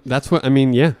 That's what I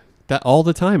mean, yeah. That all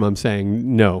the time I'm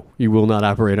saying, no, you will not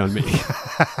operate on me.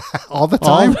 All the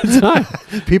all time. the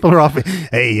time. People are off.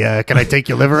 Hey, can I take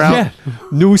your liver out? Yeah.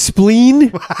 No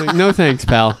spleen? Like, no thanks,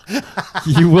 pal.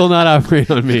 You will not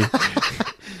operate on me.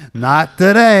 Not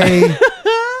today.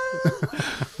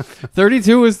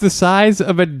 32 is the size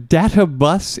of a data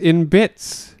bus in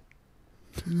bits.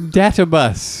 Data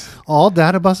bus. All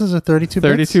data buses are 32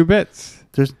 bits? 32 bits.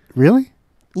 There's really?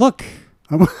 Look,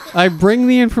 I bring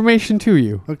the information to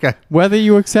you. Okay. Whether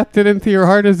you accept it into your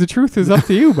heart as the truth is up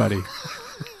to you, buddy.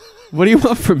 What do you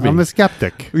want from me? I'm a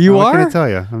skeptic. You What can are? I tell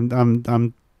you?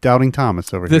 I'm doubting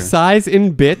Thomas over The here. size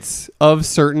in bits of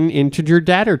certain integer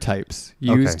data types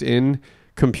used in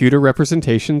computer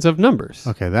representations of numbers.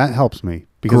 Okay, that helps me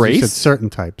because you said Grace? certain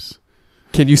types.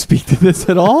 Can you speak to this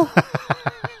at all?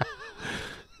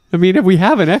 I mean, if we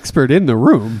have an expert in the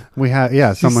room, We have he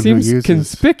someone who seems uses.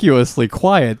 conspicuously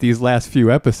quiet these last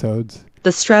few episodes.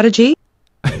 The strategy?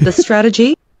 The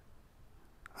strategy?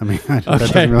 I mean, that Okay.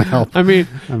 doesn't really help. I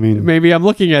mean, maybe I'm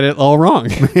looking at it all wrong.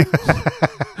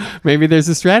 Maybe there's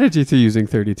a strategy to using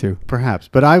 32. Perhaps,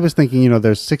 but I was thinking,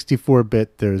 there's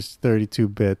 64-bit, there's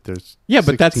 32-bit, there's Yeah,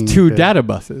 but that's 2 16-bit. data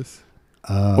buses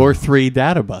or 3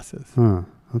 data buses. Huh,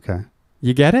 okay.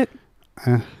 You get it?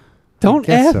 I Don't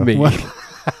guess add so. me. Well-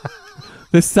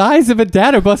 The size of a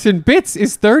data bus in bits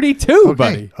is 32,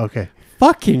 buddy. Okay.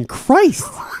 Fucking Christ.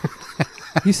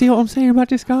 You see what I'm saying about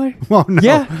this guy? Oh no.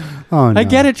 Yeah. Oh no. I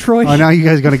get it, Troy. Oh, now you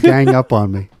guys gonna gang up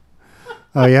on me.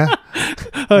 Oh yeah.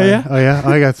 Oh, yeah? Oh yeah.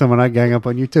 I got someone I gang up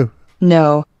on you too.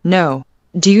 No, no.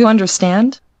 Do you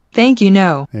understand? Thank you,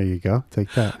 no. There you go.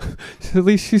 Take that. At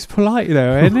least she's polite,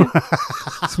 though, isn't it?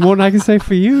 It's more than I can say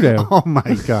for you, though. Oh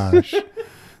my gosh.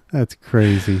 That's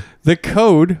crazy. The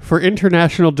code for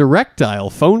international direct dial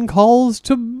phone calls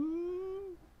to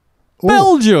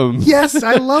Belgium. Yes,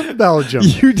 I love Belgium.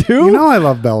 You do? You know I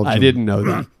love Belgium. I didn't know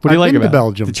that. What do you I've like been to about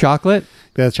Belgium. The chocolate?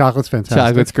 Yeah, the chocolate's fantastic.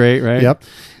 Chocolate's great, right? Yep.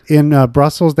 In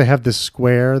Brussels, they have this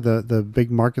square, the big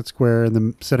market square in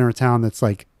the center of town that's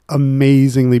like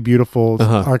amazingly beautiful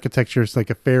architecture. It's like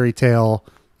a fairy tale.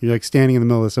 You're like standing in the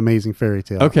middle of this amazing fairy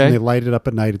tale. Okay. And they light it up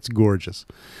at night. It's gorgeous.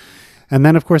 And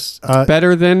then, of course...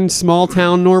 Better than small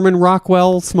town Norman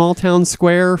Rockwell, small town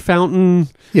square, fountain.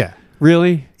 yeah.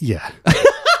 Really? Yeah.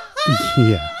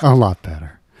 Yeah. A lot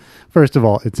better. First of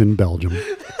all, it's in Belgium.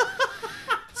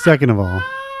 Second of all,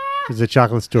 there's a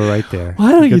chocolate store right there.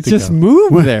 Why don't Good you to just go.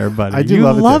 move there, buddy? I do you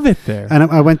love it there. it there.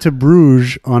 And I went to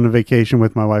Bruges on a vacation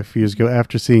with my wife a few years ago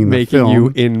after seeing the Making film. you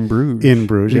in Bruges. In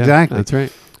Bruges, Yeah, exactly. That's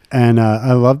right.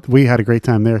 And we had a great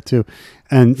time there too.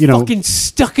 And, Fucking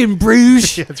stuck in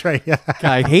Bruges. Yeah, that's right. Yeah.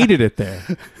 I hated it there.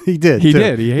 He did. He too.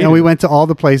 did. He hated and we it. went to all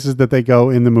the places that they go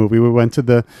in the movie. We went to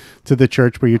the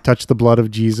church where you touch the blood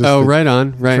of Jesus. Oh, The right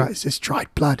on. Right. It's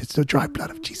dried blood. It's the dried blood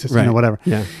of Jesus. Right. Whatever.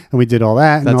 Yeah. And we did all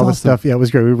that and That's all this awesome. stuff. Yeah, it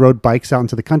was great. We rode bikes out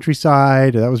into the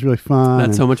countryside. That was really fun. That's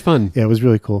And- so much fun. Yeah, it was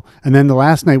really cool. And then the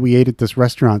last night we ate at this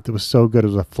restaurant that was so good. It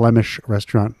was a Flemish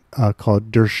restaurant called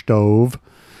Der Stove.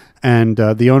 And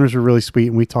the owners were really sweet,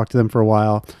 and we talked to them for a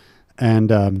while.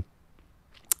 And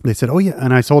they said, oh, yeah.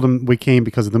 And I told them we came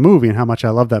because of the movie and how much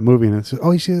I love that movie. And I said, oh,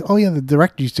 yeah, the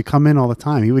director used to come in all the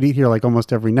time. He would eat here like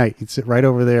almost every night. He'd sit right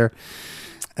over there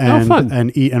and, fun.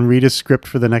 and eat and read his script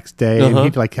for the next day. And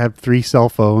he'd like have 3 cell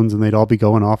phones, and they'd all be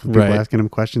going off and people Right. asking him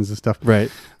questions and stuff. Right.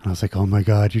 And I was like, oh, my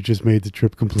God, you just made the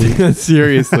trip complete.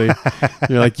 Seriously.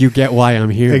 You're like, you get why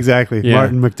I'm here. Exactly. Yeah.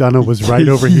 Martin McDonough was right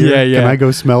over here. Yeah, yeah. Can I go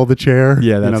smell the chair?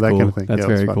 Yeah, that's that cool. kind of thing. That's Yeah, it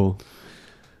was very fun. cool.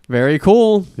 Very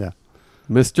cool. Yeah.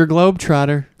 Mr.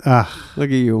 Globetrotter. Ah, Look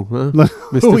at you, huh? Look-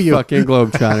 who are Mr. you? fucking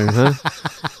Globetrotter, huh?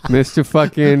 Mr.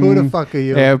 fucking who the fuck are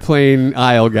you? airplane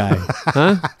aisle guy,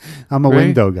 huh? I'm a Right?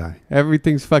 window guy.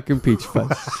 Everything's fucking peach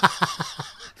fuzz.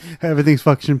 Everything's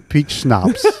fucking peach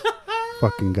schnapps.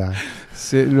 Fucking guy.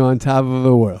 Sitting on top of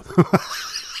the world.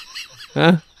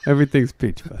 Huh? Everything's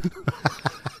peach fuzz.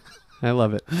 I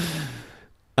love it.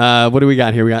 What do we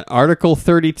got here? We got Article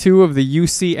 32 of the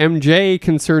UCMJ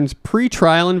concerns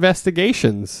pretrial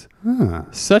investigations. Huh.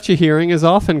 Such a hearing is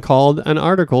often called an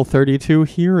Article 32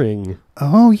 hearing.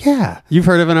 Oh, yeah. You've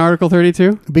heard of an Article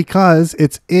 32? Because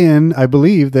it's in, I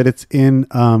believe that it's in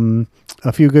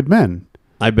A Few Good Men.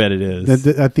 I bet it is.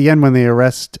 At the end when they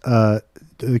arrest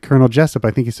Colonel Jessup, I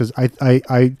think he says,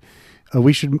 I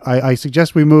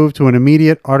suggest we move to an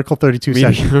immediate Article 32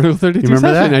 session. Article 32 You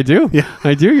remember session. that? I do. Yeah.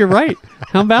 I do. You're right.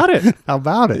 How about it? How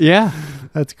about it? Yeah.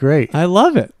 That's great. I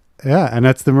love it. Yeah, and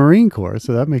that's the Marine Corps,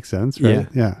 so that makes sense, right?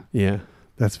 Yeah. Yeah. Yeah.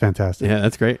 That's fantastic. Yeah,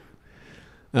 that's great.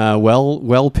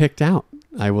 Well picked out,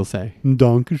 I will say.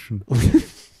 Dankeschön.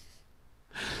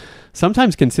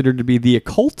 Sometimes considered to be the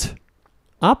occult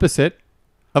opposite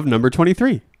of number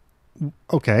 23.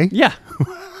 Okay. Yeah.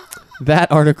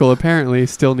 That article apparently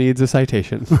still needs a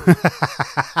citation.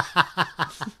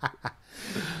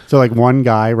 So like one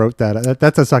guy wrote that.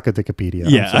 That's a Suckaticopedia.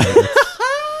 I'm Yeah. sorry.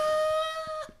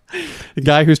 The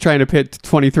guy who's trying to pit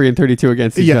 23 and 32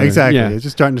 against each other. Exactly. Yeah. It's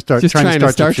just trying to start. Just trying to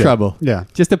some start shit. trouble. Yeah,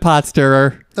 Just a pot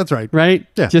stirrer, that's right. right?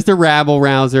 Yeah. Just a rabble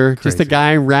rouser. Just a Crazy.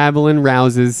 guy rousing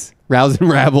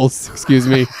rabbles. Excuse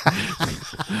me.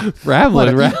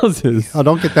 Rabbling rouses. Oh,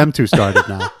 don't get them two started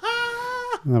now.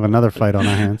 We'll have another fight on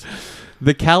our hands.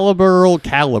 The caliber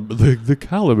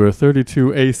 32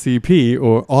 ACP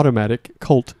or automatic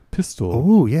Colt pistol.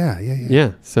 Oh, yeah.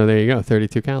 Yeah. So there you go.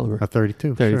 32 caliber. A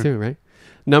 32. 32, sure. right?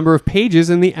 Number of pages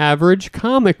in the average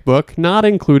comic book, not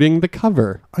including the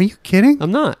cover. Are you kidding?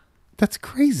 I'm not. That's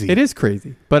crazy. It is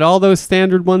crazy. But all those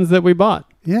standard ones that we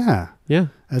bought. Yeah. Yeah.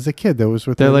 As a kid, those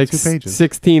were They're 32 like pages.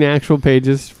 16 actual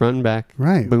pages, front and back.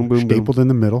 Right. Boom, boom, boom. Stapled in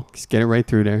the middle. Just get it right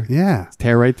through there. Yeah.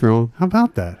 Tear right through them. How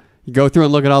about that? You go through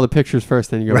and look at all the pictures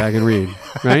first, then you go back and read.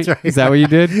 Right? right. Is that what you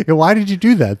did? Yeah, why did you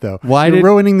do that, though? Why You're did-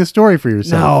 ruining the story for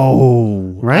yourself.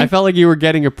 No. Right? I felt like you were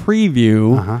getting a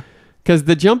preview Uh-huh. because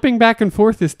the jumping back and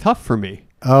forth is tough for me.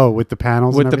 Oh, with the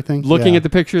panels With and the everything? looking Yeah. at the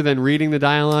picture, then reading the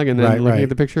dialogue, and then Right, looking right. at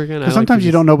the picture again. I 'Cause like sometimes to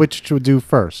you just- don't know which to do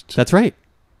first. That's right.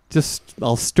 Just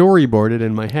I'll storyboard it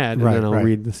in my head, and Right, then I'll right.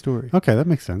 read the story. Okay, that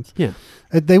makes sense. Yeah.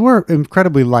 They were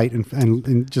incredibly light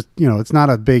and just, it's not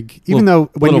a big, even Little- though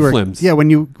when you little were, flims. when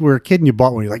you were a kid and you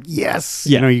bought one, you're like, yes,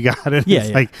 Yeah. you got it. Yeah, It's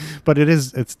yeah. like, but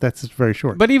that's very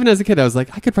short. But even as a kid, I was like,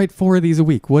 I could write 4 of these a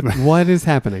week. What is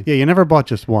happening? yeah, you never bought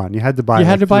just one. You had to buy You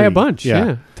had like to buy a 3. bunch.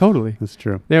 Yeah, totally. That's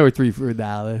true. They were 3 for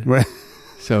 $1. Right.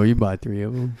 So you bought 3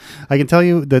 of them. I can tell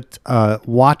you that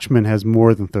Watchmen has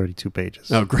more than 32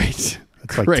 pages. Oh, great.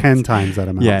 It's like Great. 10 times that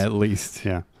amount. Yeah, at least.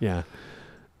 Yeah. Yeah.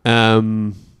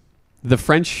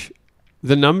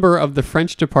 The number of the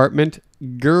French department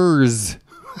GERS.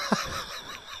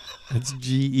 That's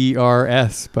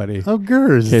GERS, buddy. Oh, In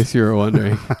GERS. case you were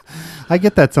wondering. I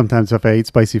get that sometimes if I eat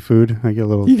spicy food. I get a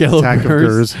little You get a little attack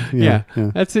GERS. of GERS. Yeah.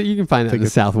 yeah. That's it. You can find that in Take the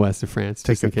southwest of France.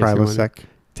 Take just in a case you're wondering.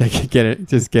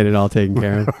 Prilosec. Get it all taken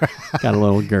care of. Got a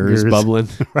little GERS GERS. bubbling.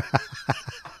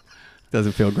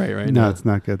 Doesn't feel great right No, now. it's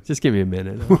not good. Just give me a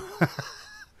minute.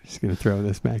 Just going to throw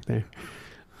this back there.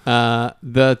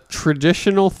 The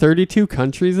traditional 32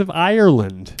 countries of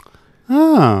Ireland.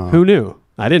 Oh. Who knew?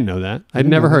 I didn't know that. I'd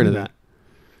didn't never know heard of either. that.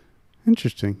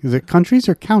 Interesting. Is it countries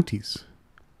or counties?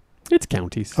 It's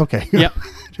counties. Okay. Yep.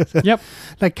 Yep.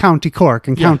 Like County Cork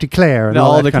and Yeah. County Clare and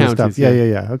All all that the kind of counties, stuff. Yeah, yeah.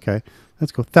 yeah, yeah. Okay.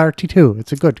 Let's go. 32.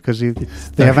 It's a good because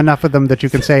they have enough of them that you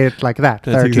can say it like that.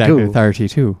 That's 32. exactly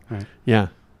 32. Right. Yeah.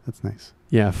 That's nice.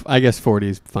 Yeah. I guess 40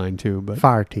 is fine too, but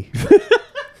Farty.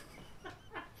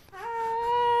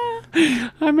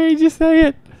 I made you say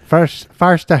it.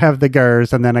 First I have the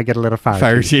GERS and then I get a little farty.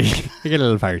 Farty. I get a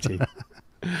little farty.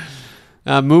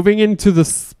 Moving into the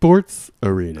sports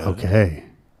arena. Okay.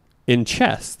 In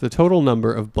chess, the total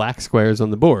number of black squares on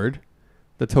the board,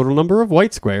 the total number of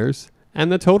white squares, and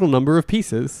the total number of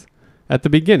pieces at the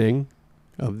beginning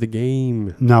of the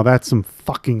game. Now that's some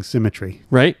fucking symmetry.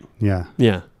 Right? Yeah.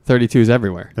 Yeah. 32 is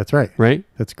everywhere. That's right. Right?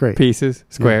 That's great. Pieces,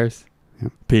 squares, Yeah.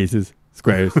 pieces,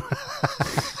 squares.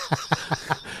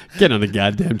 Get on the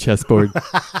goddamn chessboard.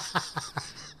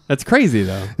 That's crazy,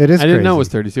 though. It is I didn't know it crazy. was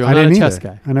 32. I I'm not a didn't chess either.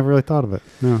 guy. I never really thought of it.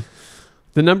 No.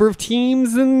 The number of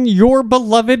teams in your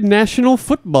beloved National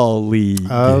Football League.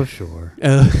 Oh, sure.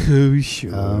 Oh,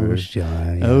 sure. Oh, sure.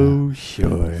 Yeah. Oh,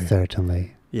 sure.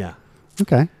 Certainly. Yeah.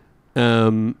 Okay.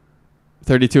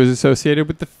 32 is associated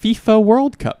with the FIFA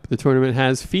World Cup. The tournament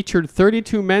has featured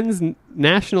 32 men's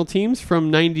national teams from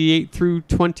 98 through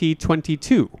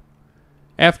 2022,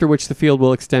 after which the field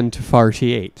will extend to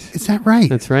 48. Is that right?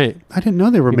 That's right. I didn't know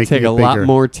they were You making take it a bigger. lot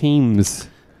more teams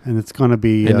And it's going to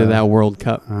be into that World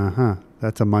Cup. Uh-huh.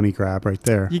 That's a money grab right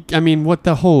there. I mean, what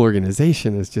the whole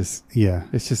organization is just, Yeah.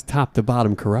 it's just top to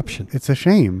bottom corruption. It's a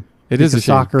shame. It is a Because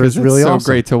shame, soccer 'cause is really it's so awesome.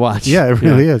 great to watch. Yeah, it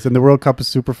really is. And the World Cup is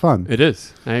super fun. It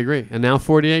is. I agree. And now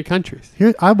 48 countries.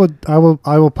 Here I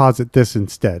will posit this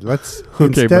instead. Let's Okay,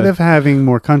 instead bud. of having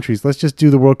more countries, let's just do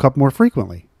the World Cup more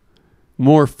frequently.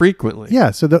 More frequently.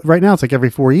 Yeah, so right now it's like every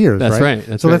 4 years, That's right? right,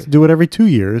 that's so let's right. do it every 2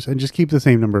 years and just keep the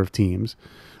same number of teams.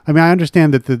 I mean, I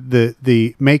understand that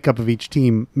the makeup of each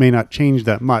team may not change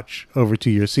that much over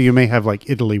 2 years. So you may have like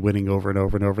Italy winning over and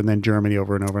over and over, and then Germany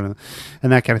over and over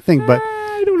and that kind of thing. But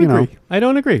I don't you know, agree. I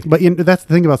don't agree. but that's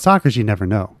the thing about soccer is you never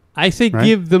know. I say Right?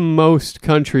 give the most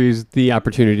countries the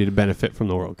opportunity to benefit from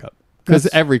the World Cup. Because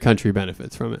That's- every country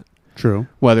benefits from it. True.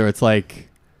 Whether it's like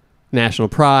national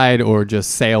pride or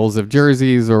just sales of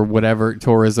jerseys or whatever,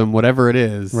 tourism, whatever it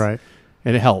is. Right.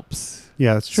 It helps.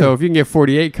 Yeah, that's true. So if you can get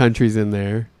 48 countries in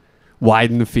there,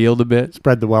 widen the field a bit,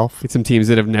 Spread the wealth. get some teams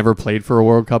that have never played for a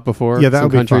World Cup before. Yeah, that some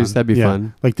would be countries, fun. That'd be Yeah.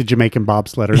 fun. Like the Jamaican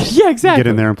bobsledders. Yeah, exactly. Get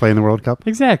in there and play in the World Cup.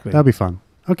 Exactly. That'd be fun.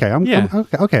 Okay, I'm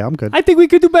good. I think we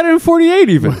could do better than 48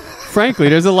 even. Frankly,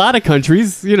 there's a lot of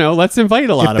countries, let's invite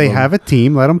a lot if of they them. have a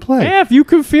team, let them play. Yeah, if you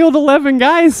can field 11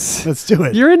 guys, Let's do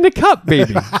it. you're in the cup,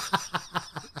 baby.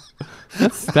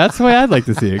 That's the way I'd like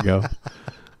to see it go.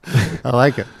 I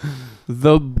like it.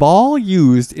 The ball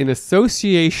used in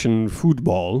association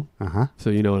football, Uh-huh. so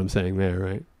you know what I'm saying there,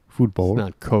 right? Football. It's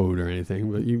not code or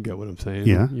anything, but you get what I'm saying.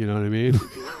 Yeah. You know what I mean?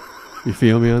 You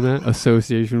feel me on that?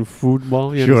 Association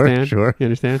football, you Sure, understand? sure. You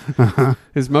understand?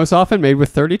 Is most often made with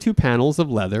 32 panels of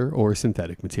leather or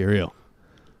synthetic material.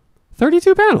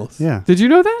 32 panels? Yeah. Did you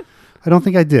know that? I don't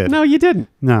think I did. No, you didn't.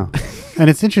 No. And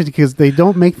it's interesting because they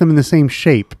don't make them in the same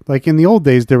shape. Like in the old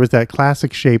days, there was that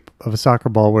classic shape of a soccer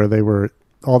ball where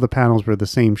all the panels were the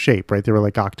same shape, right? They were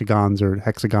like octagons or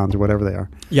hexagons or whatever they are.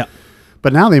 Yeah.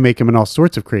 But now they make them in all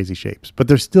sorts of crazy shapes. But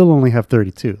they still only have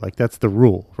 32. Like that's the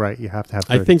rule, right? You have to have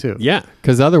 32. I think, yeah,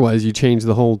 because otherwise you change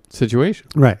the whole situation.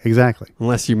 Right, exactly.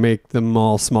 Unless you make them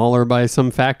all smaller by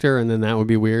some factor, and then that would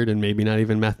be weird and maybe not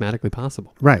even mathematically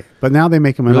possible. Right. But now they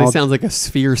make them in Really all... sounds like a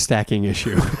sphere stacking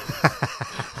issue.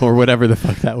 Or whatever the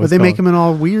fuck that was But they make called. them in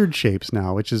all weird shapes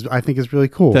now, which I think is really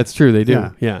cool. That's true, they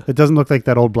do. Yeah. It doesn't look like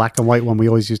that old black and white one we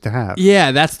always used to have.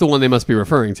 Yeah, that's the one they must be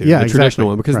referring to. Yeah, the exactly. traditional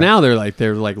one. Because Right. now they're like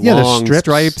Yeah, long there's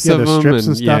stripes yeah, of there's them. strips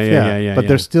and stuff, yeah. But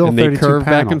they're still and they 32 curve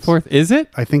back and panels. forth. Is it?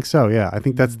 I think so, yeah. I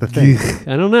think that's the thing.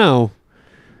 I don't know.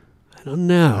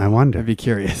 I wonder. I'd be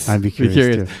curious. I'd be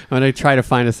curious, too. When I try to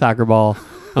find a soccer ball,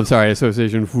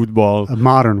 association football A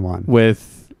modern one.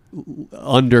 with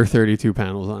under 32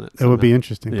 panels on it. It would be somehow.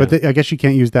 interesting. Yeah. But I guess you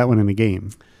can't use that one in a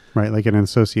game, right? Like in an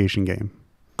association game.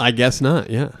 I guess not.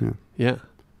 Yeah. Yeah.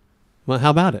 Well, how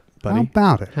about it, buddy? How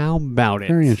about it? How about it?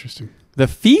 Very interesting. The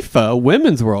FIFA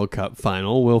Women's World Cup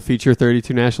final will feature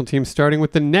 32 national teams starting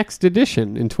with the next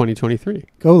edition in 2023.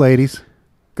 Go, ladies.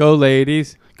 Go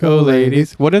ladies. Go Go ladies.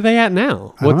 ladies. What are they at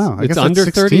now? I don't know. I It's guess under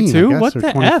that's 16, 32? I guess, What or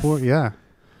the 24. F? Yeah.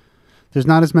 There's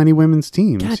not as many women's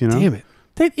teams, God you know? damn it.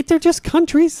 They're just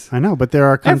countries. I know, but there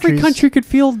are countries... Every country could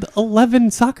field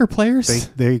 11 soccer players.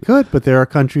 They could, but there are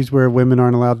countries where women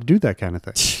aren't allowed to do that kind of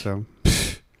thing. So,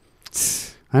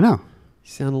 I know. You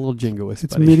sound a little jingoist,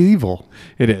 It's buddy. medieval.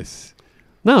 It is.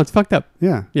 No, it's fucked up.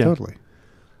 Yeah, Yeah. totally.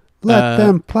 Let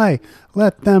them play.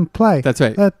 Let them play. That's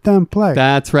right. Let them play.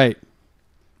 That's right.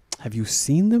 Have you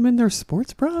seen them in their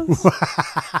sports bras?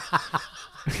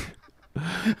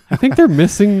 I think they're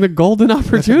missing the golden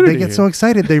opportunity. They get so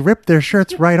excited they rip their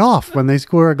shirts right off when they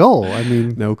score a goal. I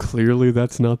mean, No, clearly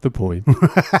that's not the point.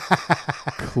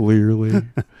 Clearly.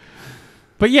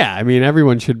 But yeah, I mean,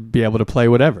 everyone should be able to play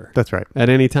whatever that's right. at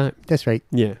any time. That's right.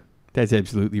 Yeah, that's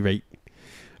absolutely right.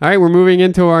 All right, we're moving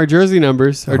into our jersey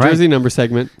numbers, our All right. jersey number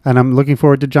segment. And I'm looking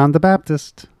forward to John the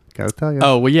Baptist. Gotta tell you.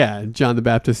 Oh, well, yeah, John the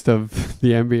Baptist of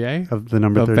the NBA, Of the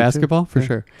number of 32. basketball, for Yeah.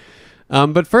 sure.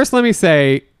 But first, let me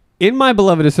say, in my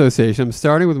beloved association, I'm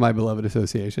starting with my beloved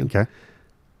association. Okay.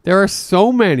 There are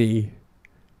so many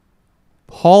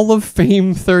Hall of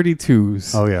Fame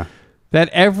 32s Oh, yeah. that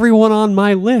everyone on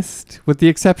my list, with the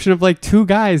exception of like 2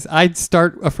 guys, I'd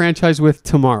start a franchise with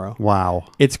tomorrow. Wow.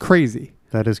 It's crazy.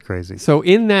 That is crazy. So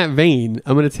in that vein,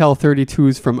 I'm going to tell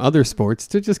 32s from other sports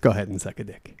to just go ahead and suck a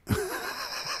dick.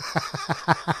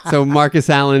 So Marcus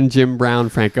Allen, Jim Brown,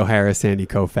 Franco Harris, Sandy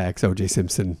Koufax, O.J.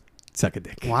 Simpson, suck a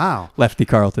dick. Wow. Lefty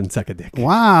Carlton, suck a dick.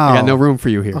 Wow. I got no room for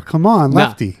you here. Oh, come on,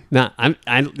 Lefty. No,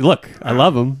 look, I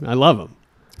love him. I love him.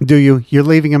 Do you? You're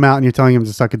leaving him out and you're telling him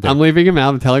to suck a dick. I'm leaving him out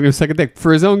and telling him to suck a dick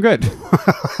for his own good.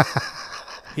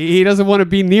 He doesn't want to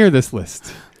be near this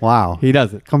list. Wow. He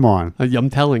doesn't. Come on. I'm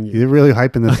telling you. You're really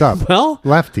hyping this up. Well,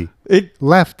 Lefty. it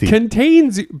Lefty.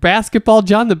 contains basketball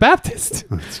John the Baptist,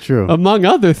 That's true. among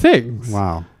other things.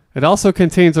 Wow. It also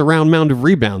contains a round mound of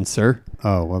rebounds, sir.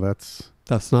 Oh, well, that's...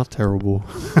 That's not terrible.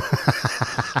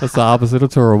 That's the opposite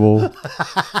of terrible.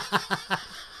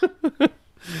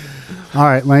 All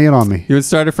right, lay it on me. You would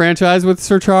start a franchise with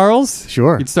Sir Charles?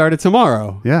 Sure. You'd start it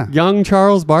tomorrow. Yeah. Young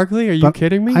Charles Barkley? Are you But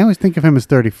kidding me? I always think of him as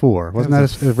 34. Wasn't that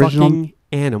was his a original? fucking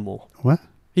animal. What?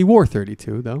 He wore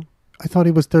 32, though. I thought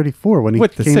he was 34 when he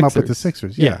With the came up with the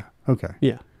Sixers. Sixers. Yeah. Okay.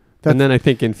 Yeah. That's- And then I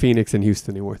think in Phoenix and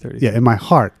Houston, he wore 32. Yeah, in my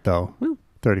heart, though, Well,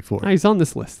 34. Ah, he's on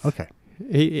this list. Okay.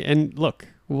 And look,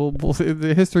 we'll see,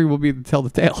 the history will be to tell the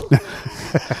tale.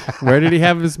 Where did he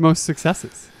have his most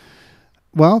successes?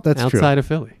 Well, that's Outside of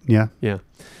Philly. true. Yeah.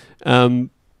 Yeah.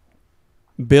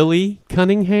 Billy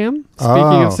Cunningham, speaking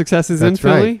Oh, of successes in that's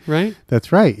Philly, right?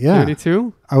 That's right. Yeah.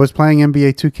 32. I was playing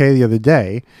NBA 2K the other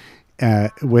day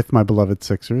with my beloved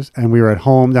Sixers, and we were at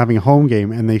home having a home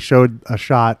game, and they showed a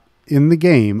shot in the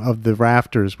game of the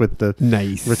rafters with the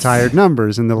Nice. retired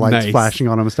numbers and the lights Nice. flashing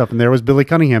on them and stuff. And there was Billy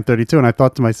Cunningham, 32. And I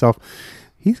thought to myself,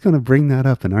 He's going to bring that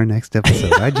up in our next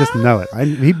episode. I just know it.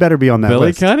 He better be on that Billy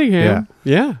list. Cunningham.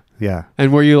 Yeah. Yeah.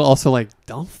 And were you also like,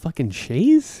 Dolph fucking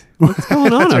Shays? What's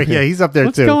going on That's up right. here? Yeah, he's up there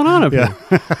What's too. going on up Yeah.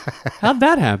 here? How'd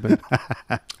that happen?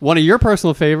 One of your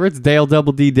personal favorites, Dale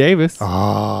Double D Davis.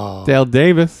 Oh, Dale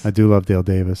Davis. I do love Dale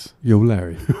Davis. Yo,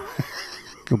 Larry.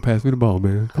 Don't pass me the ball,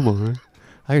 man. Come on, man.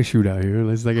 I can shoot out here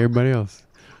just like everybody else.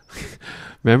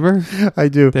 Remember? I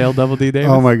do. Dale Double D Davis?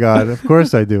 Oh my God! Of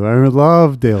course I do. I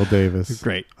love Dale Davis.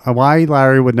 Great. Why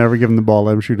Larry would never give him the ball,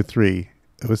 let him shoot a three?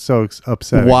 It was so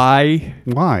upsetting. Why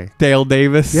Why? Dale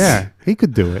Davis? Yeah, he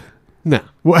could do it. No.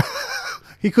 What?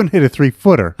 He couldn't hit a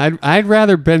 3-footer. I'd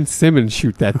rather Ben Simmons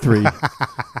shoot that three.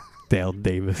 Dale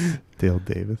Davis. Dale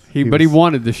Davis. But he was-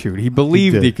 wanted to shoot. He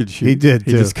believed did. he could shoot. He did,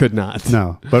 He too. just could not.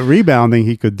 No, but rebounding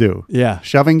he could do. Yeah.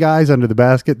 Shoving guys under the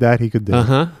basket, that he could do.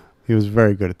 Uh-huh. He was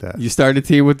very good at that. You started a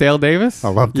team with Dale Davis? I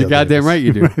love You're Dale goddamn Davis. right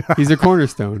you do. He's a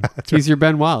cornerstone. He's your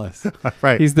Ben Wallace.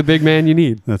 Right. He's the big man you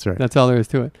need. That's right. That's all there is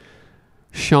to it.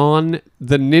 Sean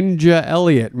the Ninja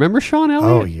Elliott. Remember Sean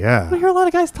Elliott? Oh, I yeah. don't hear a lot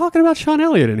of guys talking about Sean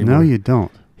Elliott anymore. No, you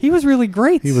don't. He was really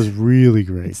great. He was really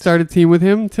great. Start a team with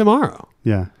him tomorrow.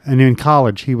 Yeah. And in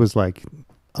college, he was like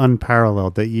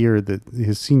unparalleled. That year,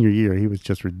 his senior year, he was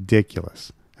just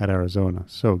ridiculous at Arizona.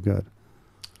 So good.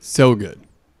 So good.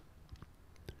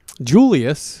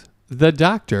 Julius the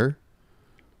Doctor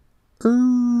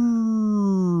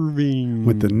Irving.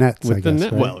 With the Nets, With I the guess,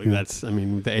 net. right? Well, Yeah. that's, I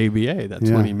mean, the ABA. That's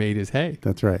Yeah. when he made his hay.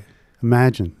 That's right.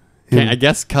 Imagine. him- I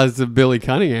guess because of Billy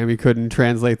Cunningham, he couldn't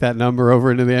translate that number over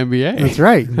into the NBA. That's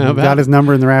right. He How about got his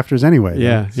number in the rafters anyway.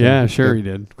 Yeah, right? So, yeah, sure but he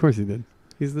did. Of course he did.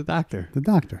 He's the doctor. The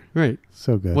doctor. Right.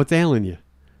 So good. What's ailing you?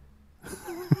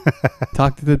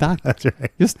 Talk to the doctor. That's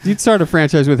right. You'd start a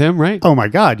franchise with him, right? Oh, my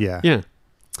God. Yeah. Yeah.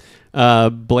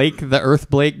 Blake, the Earth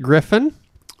Blake Griffin,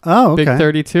 Oh, okay. Big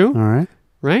 32, All right.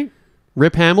 right?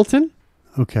 Rip Hamilton.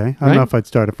 Okay. I Right? don't know if I'd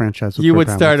start a franchise with You Rip would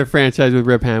start Hamilton. a franchise with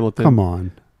Rip Hamilton. Come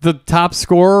on. The top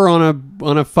scorer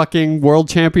on a fucking world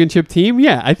championship team?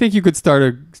 Yeah, I think you could start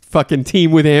a fucking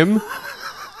team with him.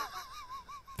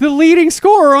 The leading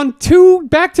scorer on 2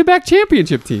 back-to-back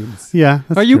championship teams. Yeah.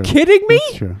 That's Are you true. kidding me?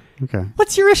 That's true. Okay.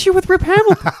 What's your issue with Rip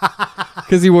Hamilton?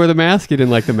 Because he wore the mask. You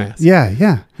didn't like the mask. Yeah.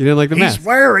 Yeah. You didn't like the mask.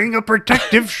 wearing a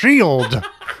protective shield.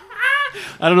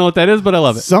 I don't know what that is, but I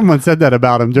love it. Someone said that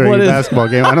about him during What a is- basketball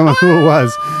game. I don't know who it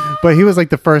was, but he was like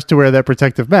the first to wear that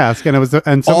protective mask, and it was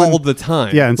and someone, All the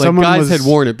time. Yeah, and like someone guys was- had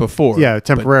worn it before. Yeah, but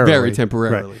temporarily. very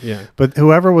temporarily. Right. Yeah. But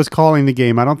whoever was calling the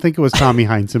game, I don't think it was Tommy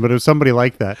Heinsohn, but it was somebody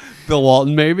like that. Bill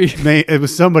Walton, maybe. It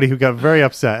was somebody who got very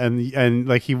upset, and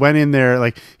like he went in there,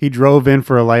 like he drove in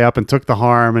for a layup and took the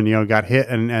harm, and got hit,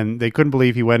 and they couldn't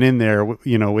believe he went in there,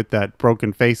 with that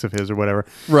broken face of his or whatever.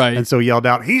 Right. And so he yelled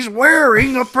out, "He's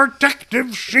wearing a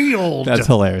protective shield." That's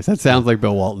hilarious. That sounds like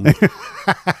Bill Walton.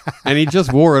 And he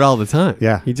just wore it all the time.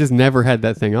 Yeah. He just never had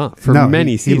that thing off for No,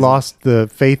 many he seasons. lost the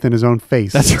faith in his own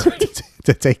face. That's right.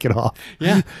 to take it off.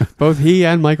 Yeah. Both he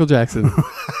and Michael Jackson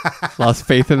lost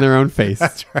faith in their own face.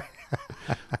 That's right.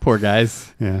 Poor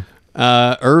guys. Yeah.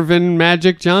 Irvin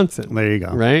Magic Johnson. There you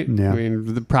go. Right? Yeah. I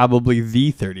mean, probably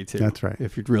the 32. That's right.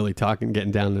 If you're really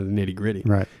getting down to the nitty gritty.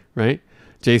 Right. Right?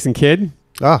 Jason Kidd.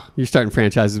 Oh, You're starting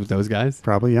franchises with those guys.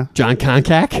 probably, yeah. John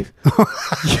Koncak.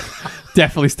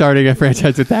 Definitely starting a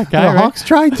franchise with that guy, The right? Hawks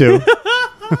tried to.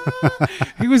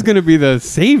 He was going to be the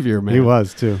savior, man. He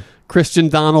was, too. Christian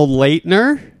Donald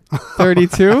Leitner,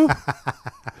 32.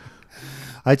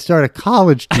 I'd start a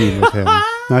college team with him.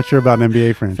 Not sure about an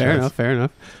NBA franchise. Fair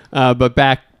enough. But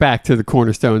back to the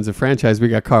cornerstones of franchise, we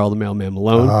got Carl the Mailman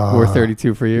Malone, wore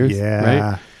 32 for years. Yeah.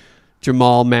 Right?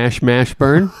 Jamal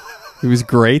Mashburn. He was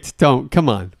great. Come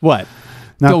on. What?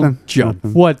 Nothing. Don't jump.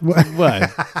 Nothing.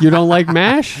 What? You don't like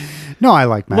MASH? No, I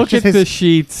like Mash. Look Just at the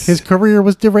sheets. his career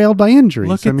was derailed by injuries.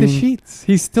 Look at the sheets.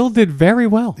 He still did very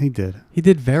well. He did. He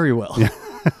did very well.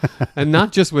 And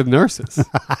not just with nurses.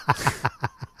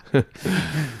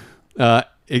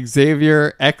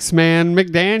 Xavier X-Man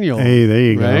McDaniel. Hey, there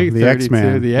you go. Right? The 32,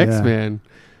 X-Man. The Yeah. X-Man.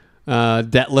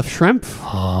 Detlef Schrempf.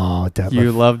 Oh, Detlef.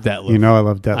 You love Detlef. You know I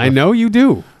love Detlef. I know you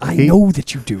do. I know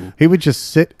that you do. He would just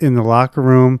sit in the locker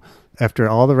room after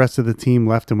all the rest of the team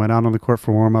left and went out on the court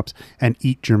for warm-ups and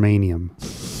eat germanium.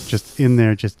 Just in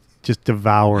there, just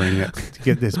devouring it to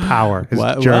get his power, his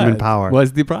German power.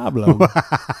 What's the problem?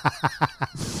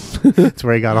 That's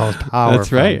where he got all his power That's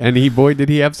from. right. And did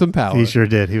he have some power? He sure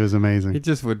did. He was He amazing.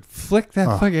 just would flick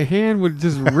that fucking hand, would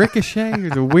just ricochet. It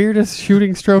was the weirdest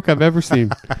shooting stroke I've ever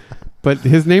seen. But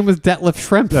his name was Detlef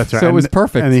Schrempf. That's right. So it was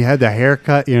perfect. And he had the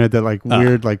haircut, the like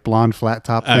weird, like blonde flat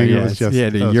top thing. yeah, It was just he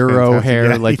had that a was Euro fantastic. hair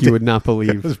Yeah, like he you did. would not It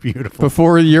believe. was beautiful.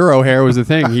 Before Euro hair was a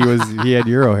thing, he had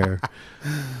Euro hair.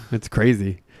 That's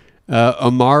crazy.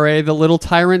 Amare, the little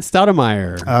tyrant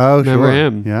Stoudemire. Oh, Remember sure.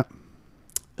 him?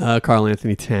 Yeah. Carl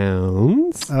Anthony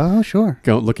Towns. Oh, sure.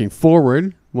 Looking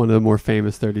forward, one of the more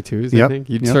famous 32s, I Yep, think.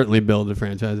 You'd yep. certainly build a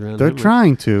franchise around They're him.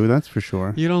 trying to, that's for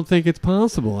sure. You don't think it's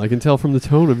possible. I can tell from the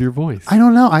tone of your voice. I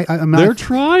don't know. I'm They're not.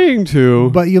 trying to.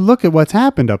 But you look at what's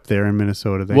happened up there in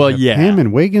Minnesota. They Well, have yeah. him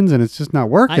and Wiggins, and it's just not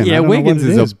working. I yeah, don't know Wiggins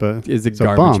what it is but a it's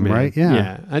garbage bum, man. right?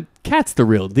 Yeah. Cat's the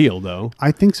real deal, though.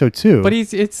 I think so too. But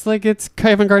it's like it's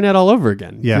Kevin Garnett all over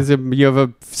again. Yeah. You have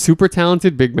a super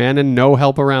talented big man and no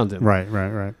help around him.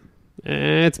 right.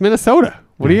 It's Minnesota.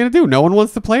 What are you going to do? No one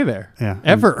wants to play there. Yeah.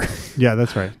 Ever. Yeah,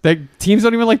 that's right. Teams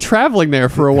don't even like traveling there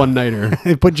for a one-nighter.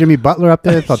 They put Jimmy Butler up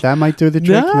there. Thought that might do the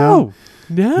trick. No.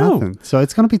 Nothing. So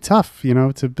it's going to be tough,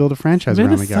 to build a franchise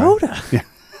around the guy. Minnesota. Yeah.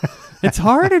 It's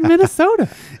hard in Minnesota.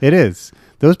 It is.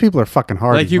 Those people are fucking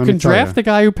hard. Like you can draft the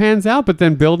guy who pans out, but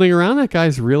then building around that guy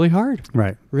is really hard.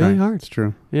 Right. Really right. hard. It's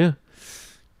true. Yeah.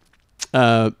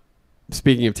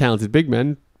 Speaking of talented big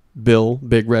men, Bill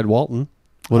Big Red Walton,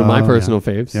 one of my Oh, personal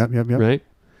faves. Yep. Right?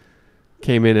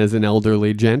 Came in as an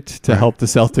elderly gent to help the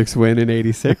Celtics win in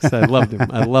 '86. I loved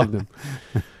him.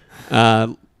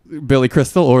 Billy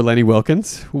Crystal or Lenny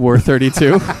Wilkins wore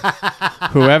 32.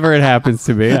 Whoever it happens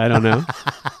to be, I don't know.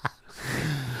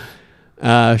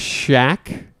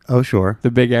 Shaq, Oh, sure.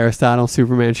 the big Aristotle,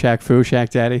 Superman, Shaq Fu, Shaq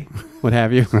Daddy, what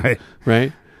have you.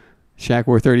 Right. Shaq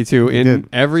wore 32 in did.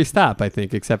 every stop, I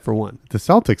think, except for one. The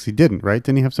Celtics, he didn't, right?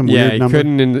 Didn't he have some Yeah, weird he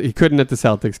number? he couldn't at the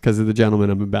Celtics because of the gentleman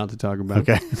I'm about to talk about.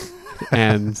 Okay.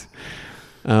 and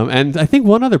I think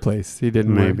one other place he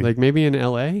didn't wear, Maybe. like maybe in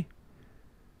L.A.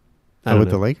 I don't with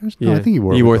know. the Lakers? Yeah, No, I think he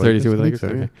wore. He with wore the 32 with the Lakers.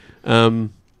 Lakers. I think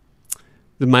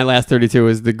so, Okay. My last 32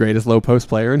 is the greatest low post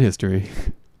player in history.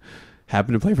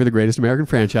 Happened to play for the greatest American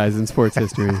franchise in sports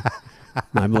history.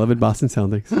 My beloved Boston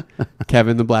Celtics.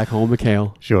 Kevin the Black Hole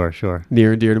McHale. yeah. Sure.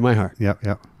 Near and dear to my heart. Yep.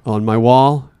 On my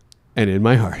wall and in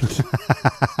my heart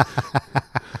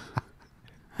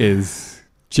is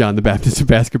John the Baptist of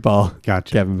basketball.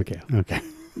 Gotcha. Kevin McHale. Okay.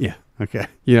 Yeah. Okay.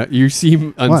 You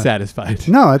seem unsatisfied.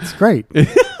 No, it's great.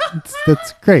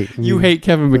 That's great. I You mean, hate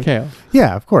Kevin McHale.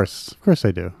 Yeah, of course. Of course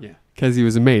I do. Yeah. Because he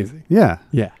was amazing. Yeah,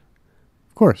 Yeah.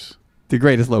 of course. The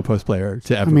greatest low post player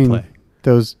to ever I mean, play.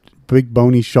 those big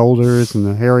bony shoulders and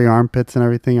the hairy armpits and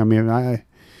everything. I mean,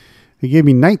 it gave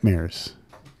me nightmares.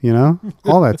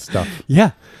 All that stuff.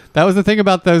 Yeah. That was the thing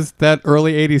about that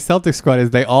early 80s Celtics squad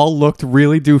is they all looked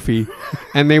really doofy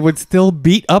and they would still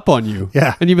beat up on you.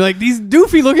 Yeah. And you'd be like, these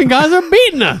doofy looking guys are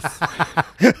beating us.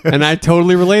 And I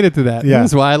totally related to that. Yeah.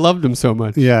 That's why I loved them so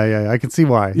much. Yeah. I can see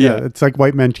why. Yeah. It's like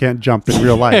white men can't jump in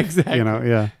real life. Exactly.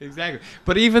 Yeah. Exactly.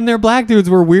 But even their black dudes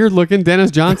were weird looking.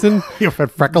 Dennis Johnson, You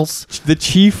had freckles. the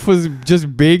chief, was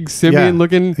just big, simian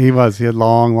looking. He was. He had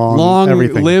long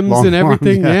everything. limbs Long and arms,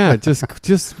 everything. Yeah.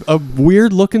 Just a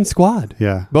weird looking squad.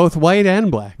 Yeah. Both white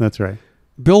and black. That's right.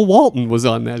 Bill Walton was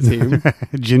on that team.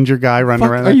 Ginger guy running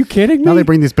Fuck, around. are you kidding me? Now they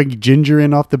bring this big ginger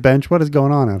in off the bench. What is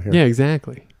going on out here? Yeah,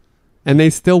 exactly. And they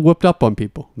still whooped up on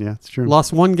people. Yeah, it's true.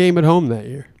 Lost one game at home that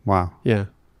year. Wow. Yeah.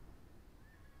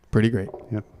 Pretty great.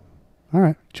 Yep. All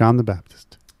right. John the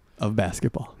Baptist. Of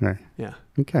basketball. All right. Yeah.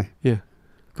 Okay. Yeah.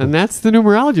 And that's the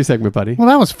numerology segment, buddy. Well,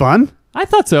 that was fun. I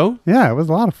thought so. Yeah, it was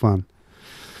a lot of fun.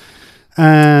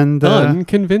 And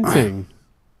Unconvincing.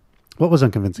 what was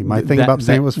unconvincing? My thing That- about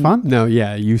saying that- it was fun? No,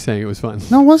 yeah, you saying it was fun.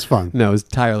 No, it was fun. No, it was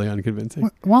entirely unconvincing.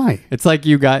 Why? It's like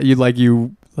you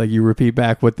repeat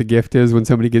back what the gift is when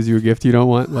somebody gives you a gift you don't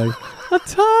want, like a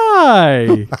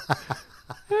tie.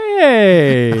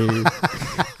 Hey.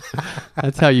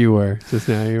 That's how you were just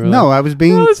now. You were No, like, I was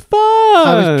being. that was fun.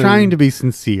 I was trying to be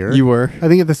sincere. You were. I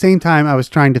think at the same time I was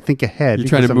trying to think ahead. You're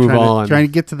trying to because I'm move on. trying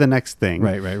to get to the next thing.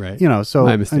 Right. So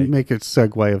My I mistake. make a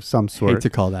segue of some Hate sort. to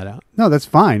call that out. No, that's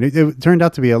fine. It turned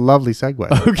out to be a lovely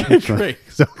segue. Okay, actually. great.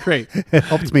 So Great. it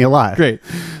helps me a lot. Great.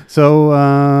 So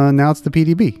now it's the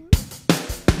PDB.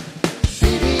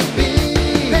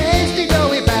 Pasty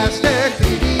doughy bastard.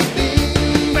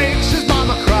 Makes his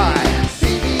mama cry.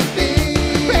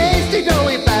 Pasty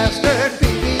doughy bastard.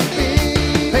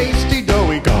 Pasty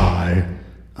doughy guy.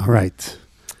 All right.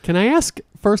 Can I ask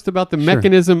first about the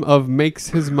mechanism of makes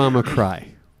his mama cry?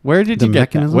 Where did The you get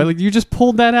mechanism? that? Well, you just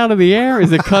pulled that out of the air?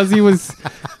 Is it because he was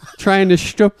trying to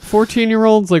strip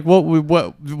 14-year-olds? Like, what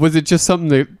was it? Just something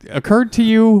that occurred to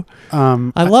you?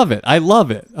 I love it. I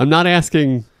love it. I'm not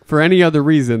asking for any other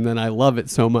reason than I love it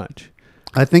so much.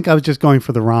 I think I was just going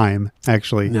for the rhyme,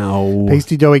 actually. No.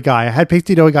 Pasty doughy guy. I had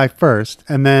pasty doughy guy first,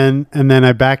 and then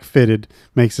I backfitted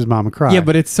makes his mama cry. Yeah,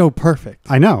 but it's so perfect.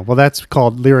 I know. Well, that's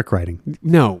called lyric writing.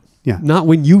 No. Yeah. Not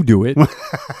when you do it.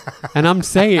 And I'm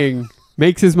saying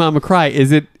makes his mama cry.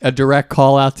 Is it a direct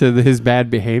call out to his bad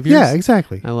behaviors? Yeah,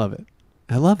 exactly. I love it.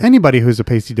 I love it. Anybody who's a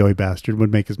pasty doughy bastard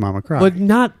would make his mama cry. But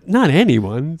not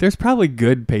anyone. There's probably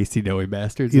good pasty doughy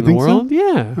bastards You in the think so? world.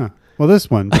 Yeah. Huh. Well, this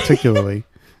one particularly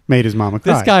made his mama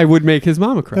cry. This guy would make his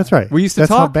mama cry. That's right. We used to That's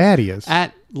how talk bad he is.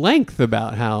 at length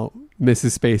about how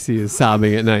Mrs. Spacey is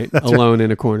sobbing at night alone in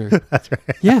a corner. That's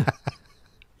right. Yeah.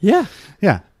 Yeah.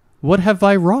 Yeah. What have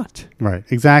I wrought? Right.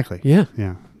 Exactly. Yeah.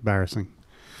 Yeah. Embarrassing.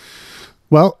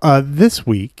 Well, this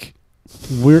week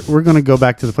we're going to go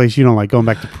back to the place you don't like, going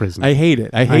back to prison. I hate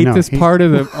it. I hate know. this part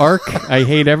of the arc. I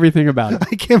hate everything about it.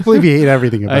 I can't believe you hate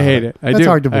everything about it. I hate it. I That's do.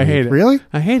 hard to believe. I hate it. Really?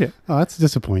 I hate it. Oh, that's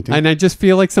disappointing. And I just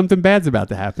feel like something bad's about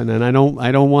to happen, and I don't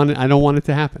want it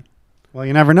to happen. Well,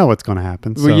 you never know what's going to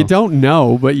happen. Well, you don't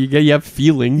know, but you have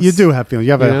feelings. You do have feelings.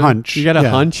 You have You a know? hunch. You got a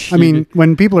hunch. I mean,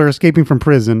 when people are escaping from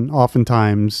prison,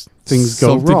 oftentimes things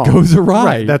go Something wrong. goes awry.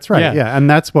 Right. That's right. Yeah. Yeah. And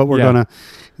that's what we're Yeah. going to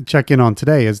check in on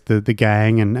today is the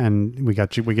gang. And we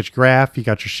got your Graph, you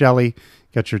got your Shelley, you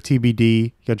got your TBD,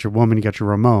 you got your woman, you got your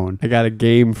Ramon. I got a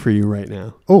game for you right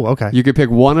now. Oh, okay. You could pick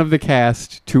one of the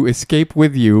cast to escape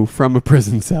with you from a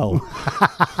prison cell.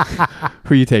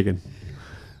 Who are you taking?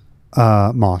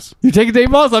 Moss. You're taking Dave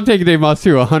Moss? I'm taking Dave Moss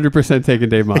too. 100% taking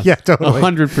Dave Moss. Yeah, totally.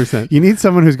 100%. You need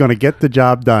someone who's going to get the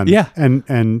job done. Yeah.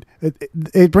 And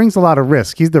it brings a lot of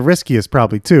risk. He's the riskiest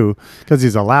probably too because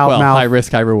he's a loud Well, mouth. high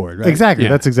risk, high reward, right? Exactly.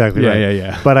 Yeah. That's exactly right.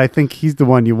 Yeah. But I think he's the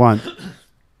one you want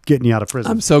getting you out of prison.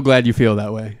 I'm so glad you feel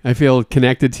that way. I feel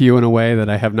connected to you in a way that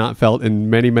I have not felt in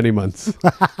many, many months.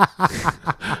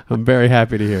 I'm very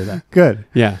happy to hear that. Good.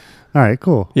 Yeah. All right,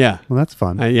 cool. Yeah. Well, that's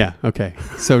fun. Yeah. Okay.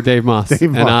 So Dave Moss Dave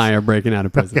and Moss. I are breaking out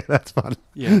of prison. Okay, that's fun.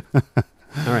 Yeah. All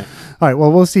right. All right. Well,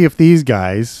 we'll see if these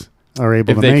guys are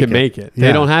able If to they make can it. make it. They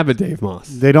Yeah. don't have a Dave Moss.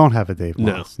 They don't have a Dave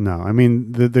No. Moss. No. I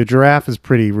mean, the Giraffe is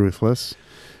pretty ruthless.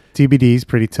 TBD's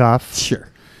pretty tough, Sure.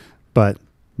 but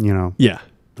you know, Yeah.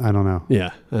 I don't know. Yeah.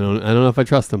 I don't know if I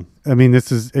trust him. I mean,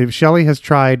 if Shelley has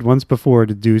tried once before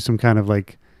to do some kind of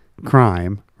like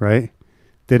crime, right?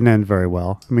 Didn't end very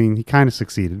well. I mean, he kind of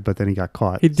succeeded, but then he got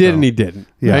caught. He did so- and he didn't.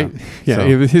 Yeah. Right? Yeah.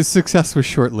 So- His success was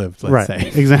short lived, let's right.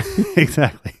 say. Exactly.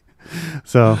 Exactly.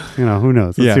 So, who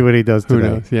knows? Let's Yeah. see what he does Who today.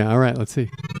 knows? Yeah. All right. Let's see.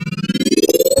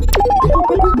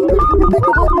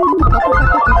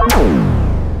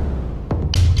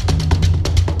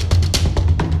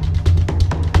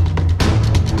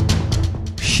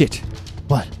 Shit.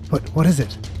 What is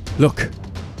it? Look.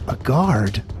 A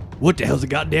guard? What the hell's the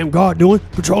goddamn guard doing?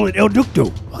 Patrolling El Ducto.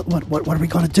 What are we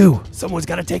gonna do? Someone's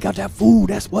got to take out that fool.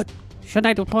 That's what. Should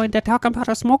I deploy the talcum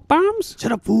powder smoke bombs?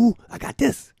 Shut up, fool. I got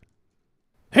this.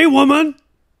 Hey, woman.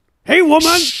 Hey,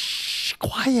 woman. Shh,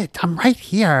 quiet. I'm right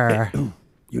here.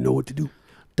 You know what to do.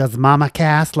 Does Mama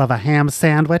Cass love a ham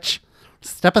sandwich?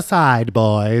 Step aside,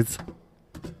 boys.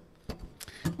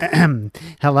 Ahem.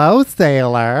 Hello,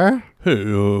 sailor. Hey,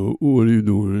 what are you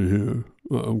doing here?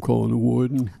 I'm calling the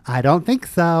warden. I don't think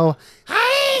so.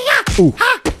 That's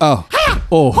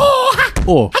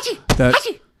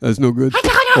no good.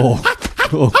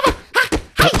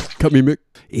 Cut me, Mick.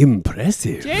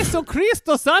 Impressive. Jesu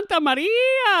Cristo Santa Maria!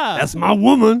 That's my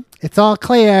woman. It's all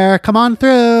clear. Come on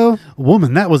through.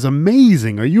 Woman, that was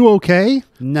amazing. Are you okay?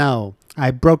 No,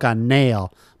 I broke a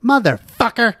nail.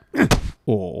 Motherfucker.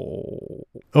 Oh.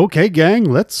 Okay, gang,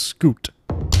 let's scoot.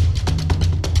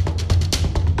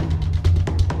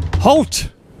 Halt!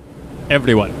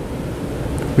 Everyone.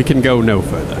 We can go no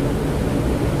further.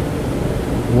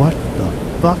 What the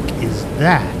fuck is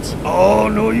that? Oh,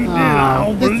 no, you didn't. I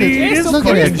don't believe this. Look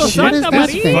at it. What is Santa this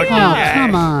Maria. thing? Oh, Yeah.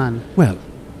 come on. Well,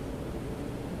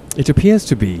 it appears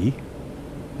to be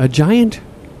a giant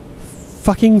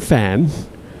fucking fan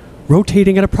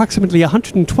rotating at approximately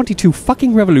 122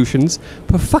 fucking revolutions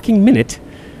per fucking minute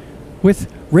with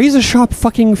razor-sharp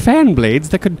fucking fan blades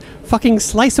that could fucking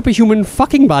slice up a human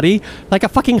fucking body like a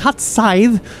fucking hot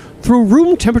scythe through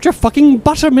room temperature fucking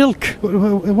buttermilk.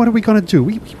 What are we going to do?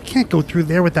 We can't go through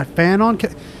there with that fan on.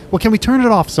 Can we turn it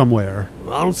off somewhere?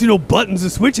 I don't see no buttons or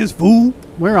switches, fool.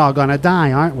 We're all going to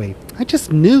die, aren't we? I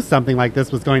just knew something like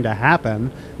this was going to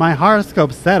happen. My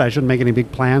horoscope said I shouldn't make any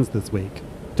big plans this week.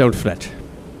 Don't fret.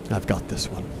 I've got this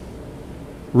one.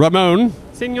 Ramon,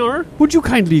 Senor? would you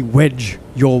kindly wedge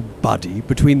your body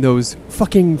between those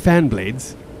fucking fan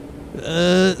blades,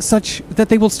 such that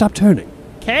they will stop turning?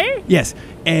 Okay? Yes,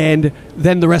 and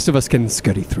then the rest of us can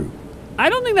scurry through. I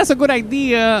don't think that's a good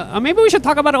idea. Maybe we should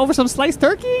talk about it over some sliced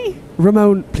turkey?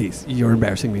 Ramon, please, you're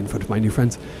embarrassing me in front of my new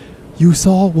friends. You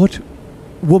saw what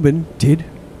woman did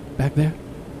back there?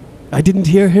 I didn't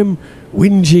hear him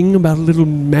whinging about a little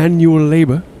manual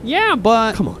labor. Yeah,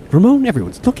 but... Come on, Ramon,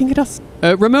 everyone's looking at us.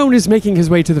 Ramon is making his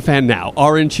way to the fan now.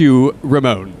 Aren't you,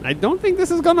 Ramon? I don't think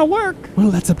this is gonna work. Well,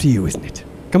 that's up to you, isn't it?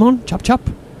 Come on, chop chop.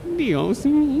 Dios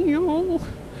mío.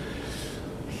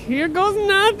 Here goes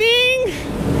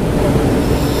nothing.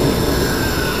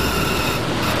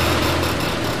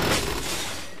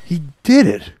 He did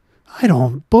it. I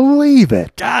don't believe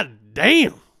it. God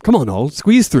damn. Come on, all.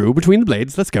 Squeeze through between the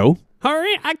blades. Let's go.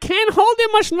 Hurry. I can't hold it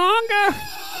much longer.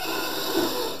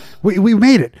 We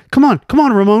made it. Come on,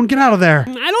 Ramon, get out of there.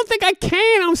 I don't think I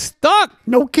can. I'm stuck.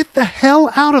 No, get the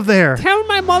hell out of there. Tell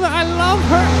my mother I love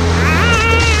her.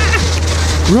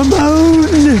 Ah!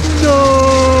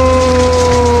 Ramon!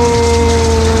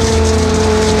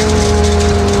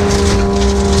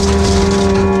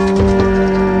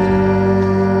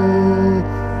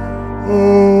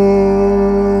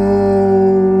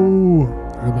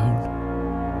 Ramon.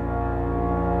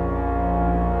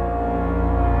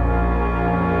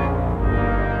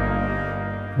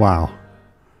 Wow.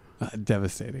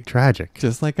 Devastating. Tragic.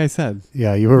 Just like I said.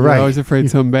 Yeah, you were You're right. always afraid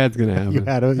something bad's going to happen. You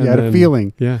had a And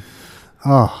feeling. Yeah.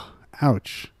 Oh,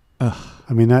 ouch. Ugh.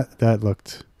 I mean, that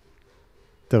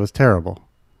was terrible.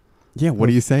 Yeah, what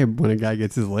do you say when a guy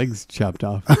gets his legs chopped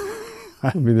off?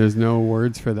 I mean, there's no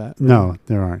words for that. No,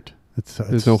 there aren't.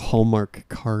 There's no Hallmark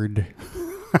card.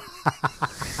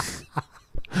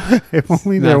 If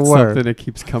only there Not were. something that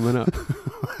keeps coming up.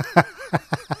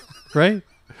 Right?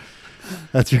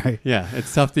 That's right. Yeah,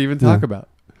 it's tough to even talk Yeah. about.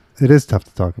 It is tough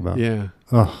to talk about. Yeah.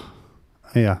 Oh,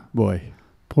 yeah. Boy,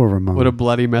 Poor Ramon. what a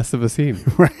bloody mess of a scene.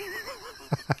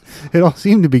 It all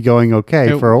seemed to be going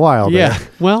okay for a while. Yeah. There.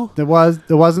 Well, It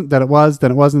wasn't, then it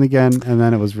wasn't again, and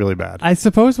then it was really bad. I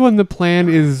suppose when the plan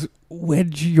is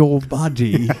wedge your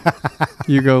body,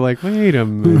 you go like, wait a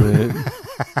minute.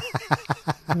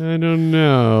 I don't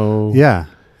know. Yeah,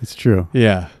 it's true.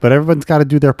 Yeah. But everyone's got to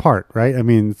do their part, right? I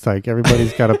mean, it's like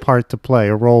everybody's got a part to play,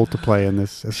 a role to play in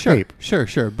this escape. Sure.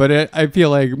 But I feel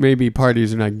like maybe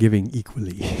parties are not giving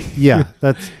equally Yeah,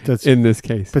 that's in this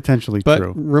case. potentially But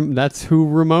true. that's who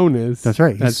Ramon is. That's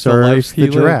right. He That's serves the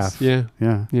lives. giraffe. Yeah.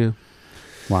 Yeah. Yeah.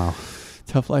 Wow.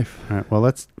 Tough life. All right. Well,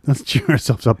 let's cheer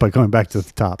ourselves up by going back to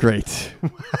the top. Great.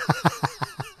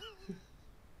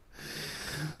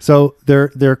 So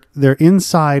they're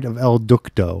inside of El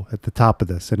Ducto at the top of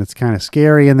this, and it's kind of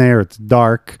scary in there. It's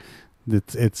dark.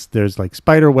 It's there's like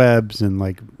spider webs and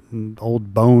like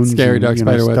old bones. Scary and, dark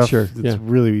spider webs, stuff. sure, It's yeah.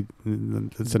 really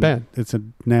It's bad. It's a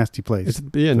nasty place.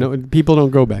 No, people don't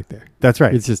go back there. That's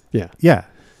right. It's just, yeah. Yeah,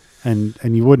 and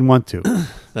you wouldn't want to.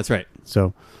 That's right.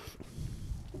 So,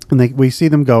 and we see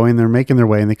them going. They're making their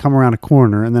way, and they come around a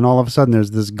corner, and then all of a sudden,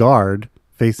 there's this guard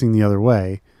facing the other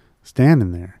way,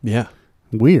 standing there. Yeah.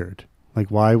 Weird. Like,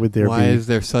 why would there Why be? is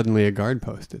there suddenly a guard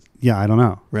posted? Yeah, I don't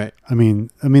know. Right. I mean,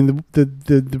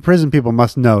 the prison people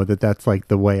must know that that's like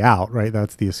the way out, right?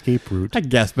 That's the escape route. I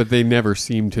guess, but they never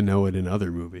seem to know it in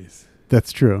other movies.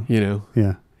 That's true. You know?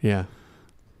 Yeah, Yeah.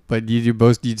 But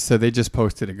so they just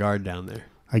posted a guard down there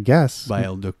I guess. by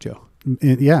El Ducto.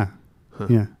 Yeah,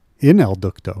 yeah, in El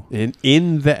Ducto.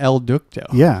 In the El Ducto.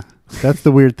 Yeah, that's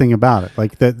the weird thing about it.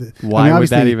 Like that. Why would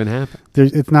that obviously, even happen?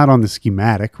 It's not on the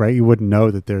schematic, right? You wouldn't know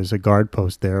that there's a guard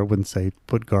post there. It wouldn't say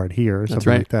put guard here or That's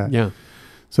something right. like that. Yeah.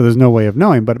 So there's no way of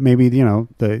knowing. But maybe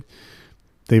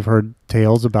they've heard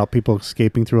tales about people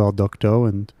escaping through El Ducto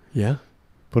and Yeah.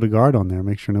 put a guard on there,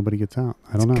 make sure nobody gets out.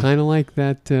 I don't know. Kind of like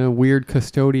that weird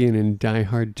custodian in Die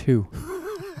Hard 2.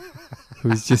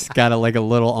 Who's just got a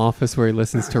little office where he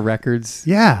listens to records.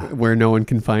 Yeah, Where no one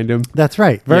can find him. that's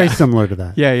right. Very Yeah. similar to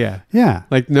that. Yeah. Yeah,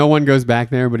 Like no one goes back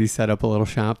there, but he set up a little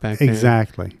shop back there.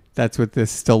 exactly. That's what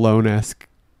this Stallone-esque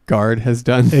guard has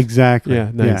done. Exactly. Yeah,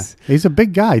 nice. Yeah. He's a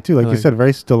big guy too, like you said,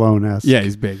 very Stallone-esque. Yeah,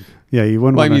 he's big. Yeah, you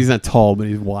wouldn't. Well, I mean, wanna, he's not tall, but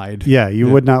he's wide. yeah, you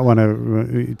Yeah. would not want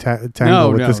to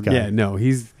tangle with this guy. Yeah, no.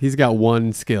 He's got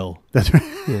one skill, That's right.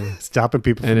 Yeah. Stopping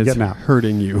people and from it's getting out.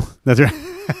 hurting you That's right.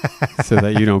 so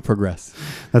that you don't progress.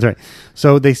 That's right.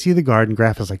 So they see the guard, and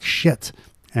Graf is like, "Shit,"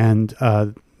 and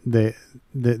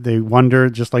they wonder,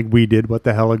 just like we did, what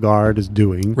the hell a guard is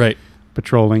doing, Right.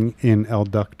 patrolling in El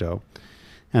Ducto.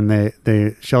 And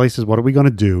Shelley says, "What are we going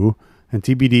to do?" And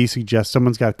TBD suggests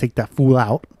someone's got to take that fool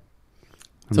out.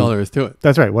 That's all there is to it.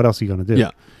 That's right. What else are you going to do?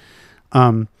 Yeah.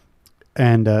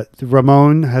 And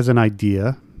Ramon has an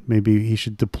idea. Maybe he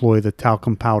should deploy the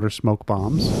talcum powder smoke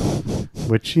bombs,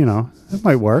 which, it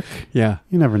might work. Yeah.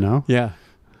 You never know. Yeah.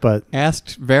 But,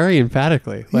 Asked very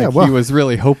emphatically. Like Yeah, well- he was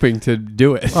really hoping to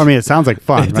do it. I mean, it sounds like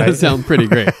fun, It right? does sound pretty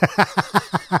great.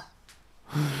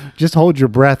 Just hold your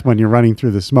breath when you're running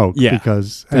through the smoke. Yeah. And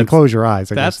That's- close your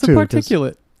eyes, I That's guess, the too. 'cause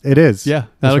particulate. It is. Yeah. That's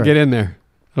That'll right. get in there.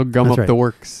 It'll gum That's up right. the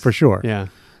works. for sure. Yeah.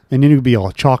 And then you'd be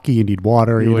all chalky. You need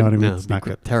water. You know what I wouldn't- mean? no, It's it'd be not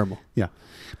good. Terrible. Yeah,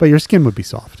 but your skin would be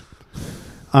soft.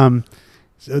 But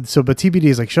TBD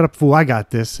is like, shut up, fool! I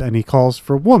got this, and he calls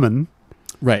for woman,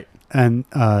 Right. and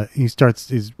he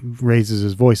raises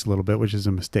his voice a little bit, which is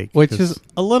a mistake. Which 'cause- is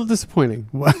a little disappointing,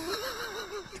 Why-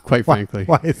 quite frankly.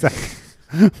 Why is that?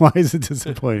 Why is it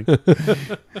disappointing?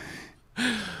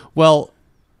 Well,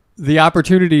 the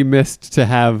opportunity missed to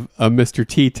have a Mr.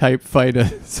 T type fight a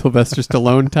Sylvester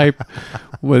Stallone type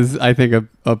was, I think,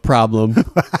 a problem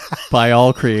by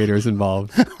all creators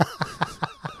involved.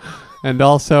 And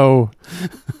also,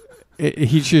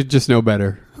 he should just know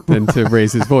better than to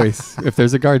raise his voice if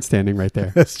there's a guard standing right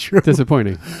there. That's true.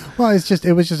 Disappointing. Well,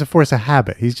 it was just a force of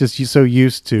habit. He's just so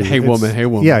used to Hey, woman, hey,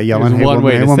 woman. Yeah, yelling. There's Hey, one woman,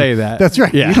 way hey, to woman. say that. That's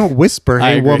right. Yeah. You don't whisper,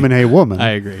 I "Hey, agree. woman, hey, woman." I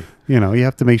agree. You know, you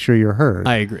have to make sure you're heard.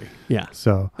 I agree. Yeah.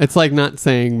 So It's like not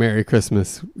saying Merry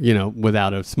Christmas,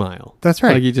 without a smile. that's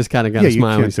right. Like you just kind of got yeah, to you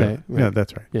smile can't and do say it. it. Right. Yeah,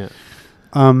 that's right. Yeah.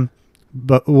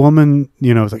 But woman,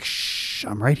 is like, "Shh,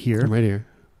 I'm right here." I'm right here.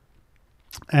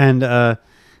 And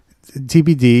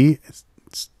TBD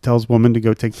tells woman to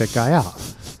go take that guy out.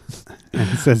 And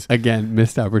he says, Again,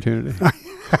 missed opportunity.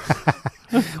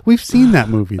 "We've seen that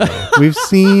movie, though. We've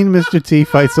seen Mr. T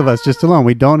fight Sylvester Stallone.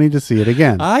 We don't need to see it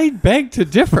again." I beg to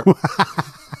differ.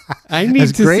 I need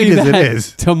As to great see as it that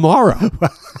is. tomorrow.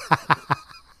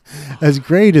 As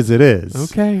great as it is,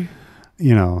 Okay.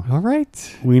 All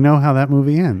right. we know how that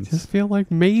movie ends. Just feel like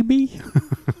maybe.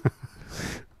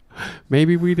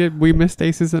 Maybe we missed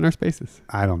aces in our spaces.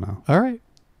 I don't know. All right.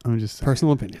 I'm just saying.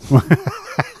 Personal opinion.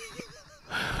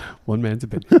 One man's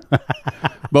opinion.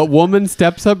 But woman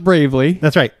steps up bravely.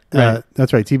 That's right. Right.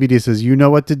 That's right. TBD says, "You know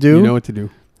what to do." You know what to do.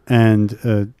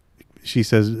 And she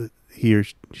says, he or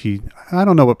she. I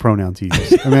don't know what pronoun to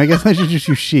use. I mean, I guess I should just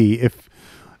use she if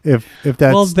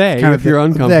that's Well, they, kind if you're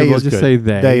uncomfortable, is just good. say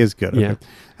they. They is good. Yeah. Okay.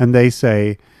 And they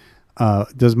say,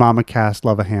 "Does Mama Cass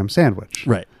love a ham sandwich?"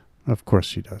 Right. Of course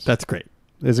she does. That's great.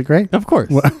 Is it great? Of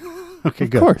course. Okay,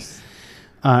 Of good. course.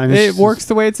 And It she works says-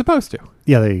 the way it's supposed to.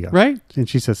 Yeah, there you go. Right? And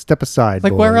she says, "Step aside."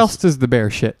 Like, where boys." else does the bear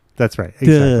shit? That's right.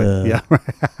 Exactly. Duh. Yeah. Right.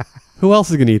 Who else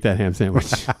is going to eat that ham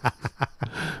sandwich?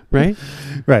 Right?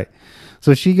 Right.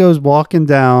 So she goes walking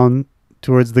down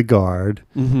towards the guard,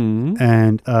 Mm-hmm.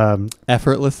 and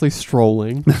Effortlessly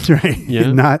strolling. that's right.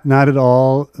 Yeah. Not at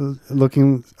all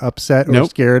looking upset or Nope.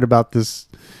 scared about this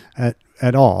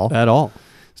at all. At all.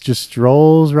 Just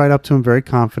strolls right up to him very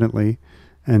confidently,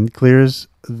 and clears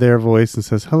their voice and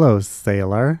says, "Hello,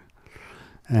 sailor."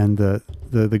 And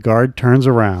the guard turns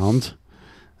around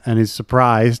and is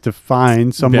surprised to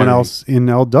find someone Very. else in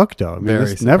El Ducto. I mean, Very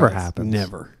this never surprised. happens.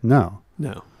 Never. No.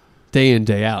 No. Day in,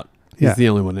 day out. He's Yeah. the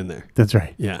only one in there. That's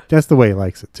right. Yeah. That's the way he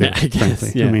likes it too. Yeah, I guess.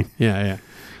 frankly. Yeah. I mean, yeah.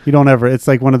 you don't ever. It's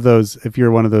like one of those. If you're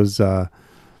one of those,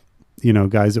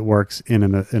 guys that works in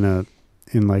a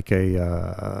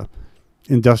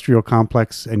industrial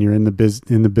complex, and you're in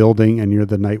the building, and you're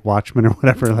the night watchman or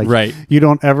whatever. Like, Right. You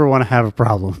don't ever want to have a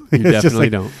problem. You It's just definitely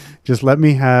like, don't. Just let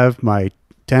me have my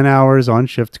 10 hours on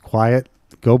shift, quiet,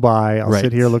 go by. I'll Right.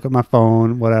 sit here, look at my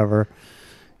phone, whatever.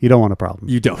 You don't want a problem.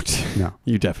 You don't. No.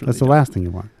 You definitely That's the don't. last thing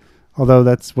you want. Although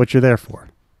that's what you're there for.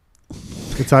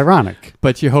 It's ironic.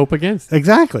 But you hope against it.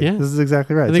 Exactly. Yeah. This is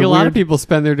exactly right. I think a lot of people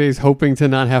spend their days hoping to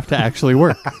not have to actually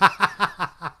work.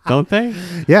 Don't they?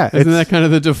 Yeah. Isn't that kind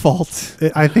of the default?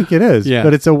 I think it is. Yeah.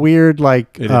 But it's a weird,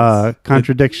 like, It is.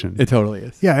 contradiction. It totally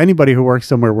is. Yeah. Anybody who works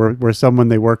somewhere where someone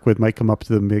they work with might come up to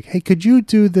them and be like, "Hey, could you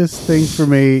do this thing for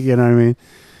me?" You know what I mean?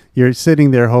 You're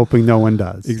sitting there hoping no one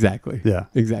does. Exactly. Yeah.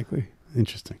 Exactly.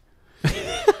 Interesting.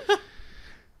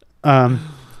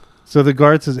 So the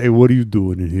guard says, "Hey, what are you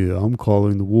doing in here? I'm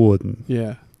calling the warden."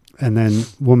 Yeah. And then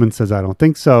woman says, "I don't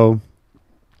think so,"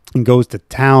 and goes to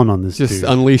town on this Just dude.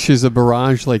 unleashes a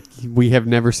barrage like we have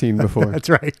never seen before. That's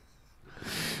right.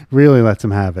 Really lets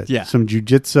him have it. Yeah. Some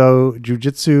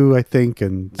jujitsu, I think,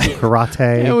 and some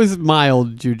karate. It was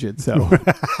mild jujitsu.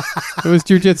 It was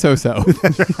jujitsu so.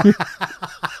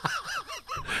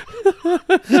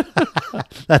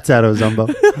 That's Ado Zumbo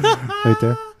right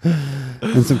there.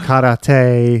 And some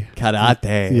karate.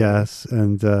 Karate. Yes.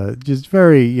 And just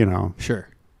very, Sure.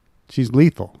 she's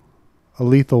lethal. A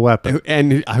lethal weapon.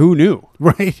 And who knew?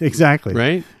 Right. Exactly.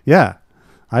 Right? Yeah.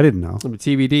 I didn't know. I mean,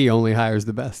 TBD only hires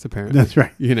the best, apparently. That's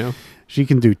right. You know? She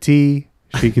can do tea.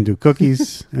 She can do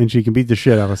cookies. And she can beat the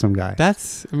shit out of some guy.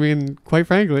 That's, I mean, quite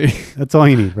frankly, That's all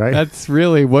you need, right? that's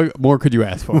really what more could you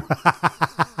ask for?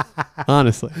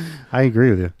 Honestly. I agree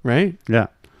with you. Right? Yeah.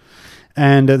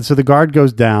 And so the guard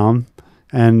goes down,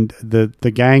 and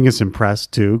the gang is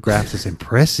impressed too. Graps is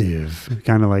impressive. Sounds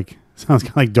kind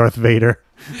of like Darth Vader.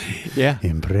 Yeah.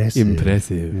 Impressive.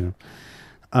 Impressive. You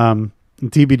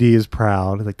TBD is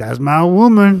proud. Like, that's my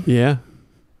woman. Yeah.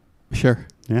 Sure.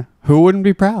 Yeah. Who wouldn't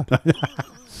be proud?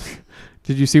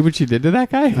 Did you see what she did to that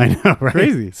guy? I know, right?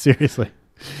 Crazy. Seriously.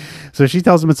 So she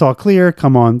tells him it's all clear.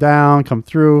 Come on down. Come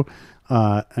through.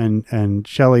 And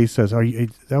Shelley says,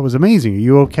 that was amazing. Are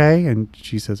you okay? And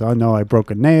she says, oh, no, I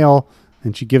broke a nail.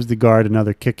 And she gives the guard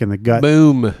another kick in the gut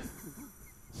Boom.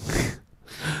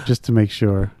 just to make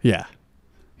sure Yeah.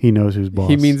 he knows who's boss.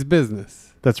 He means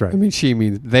business. That's right. I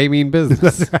mean, they mean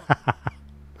business.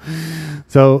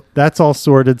 So that's all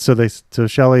sorted. So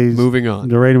Shelley's Moving on.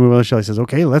 They're ready to move on. Shelley says,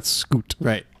 okay, let's scoot.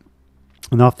 Right.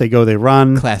 And off they go. They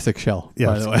run. Classic Shell,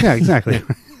 by the way. Yeah, exactly.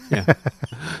 Yeah.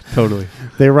 Totally.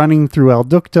 They're running through El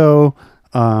Ducto,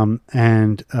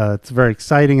 and it's very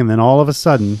exciting. And then all of a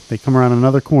sudden, they come around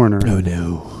another corner. Oh,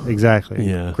 no. Exactly.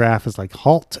 Yeah. Graf is like,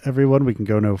 halt, everyone. We can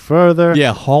go no further.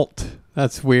 Yeah, halt.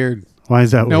 That's weird. Why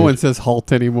is that No weird? one says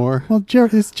halt anymore. Well,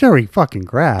 it's Jerry fucking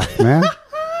Graf, man.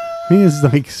 He is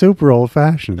like super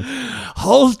old-fashioned.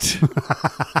 Halt!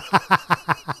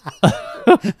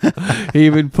 He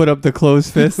even put up the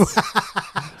closed fists.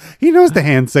 He knows the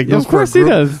hand signals Of course for a he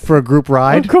group, does. for a group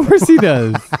ride. Of course he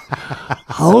does.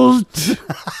 Halt!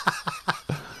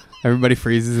 Everybody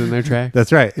freezes in their tracks.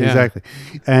 That's right, Yeah. exactly.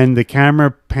 And the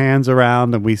camera pans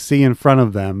around, and we see in front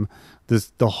of them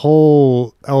the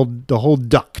whole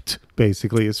duct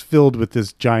basically is filled with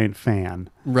this giant fan,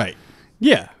 Right.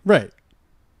 Yeah, right.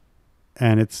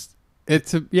 and it's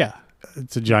It's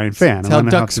a giant fan. It's I how don't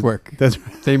know ducts to- work. That's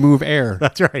They move air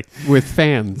that's right. with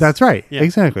fans. That's right. Yeah.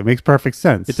 Exactly. It makes perfect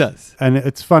sense. It does. And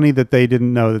it's funny that they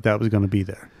didn't know that was going to be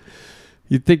there.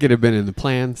 You'd think it'd have been in the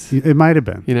plans, It might have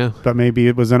been, you know? but maybe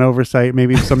it was an oversight.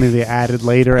 Maybe it's something they added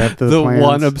later after the The plans.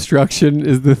 one obstruction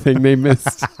is the thing they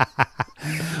missed.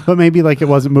 But maybe like it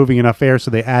wasn't moving enough air, so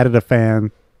they added a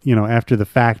fan. After the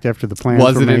fact, after the plans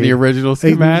Wasn't were in made. the original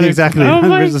schematic. Exactly. Oh The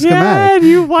my original god! schematic.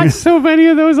 You watched so many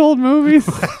of those old movies.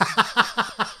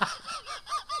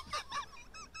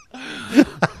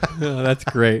 Oh, that's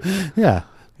great. Yeah, Yeah.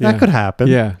 that could happen.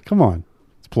 Yeah. Come on,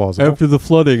 it's plausible. After the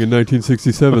flooding in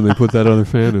 1967, they put that other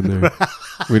fan in there.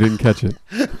 We didn't catch it.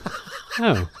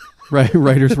 Oh, right.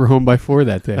 Writers were home by 4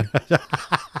 that day.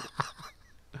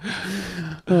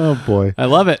 Oh boy. I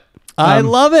love it. I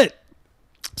love it.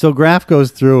 So Graf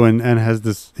goes through and has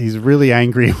this. He's really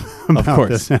angry about course.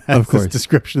 this. And Of has course. This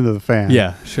description of the fan.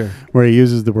 Yeah, sure. where he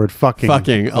uses the word fucking.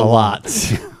 Fucking a lot.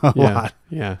 A Yeah, lot.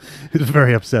 Yeah. He's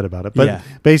very upset about it. But Yeah.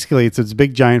 basically, it's this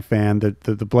big giant fan.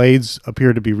 The blades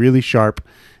appear to be really sharp,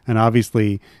 and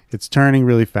obviously, it's turning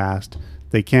really fast.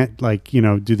 They can't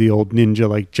do the old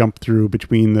ninja jump through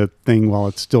between the thing while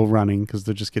it's still running because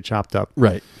they'll just get chopped up.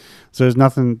 Right. So there's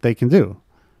nothing they can do.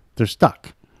 They're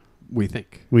stuck. We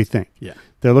think. We think. Yeah.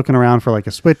 They're looking around for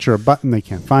a switch or a button. They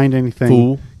can't find anything.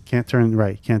 Fool. Can't turn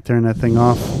that thing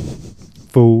off.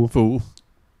 Fool. Fool.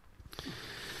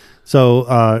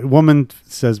 So woman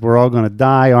says, we're all going to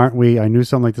die, aren't we? I knew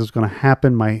something like this was going to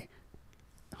happen. My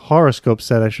horoscope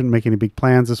said I shouldn't make any big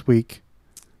plans this week.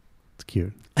 It's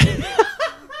cute.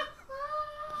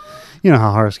 You know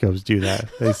how horoscopes do that.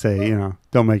 They say,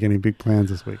 don't make any big plans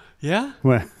this week. Yeah.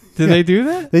 Well, Did they do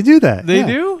that? they do that. They yeah.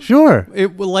 do? Sure.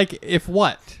 It if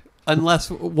what? Unless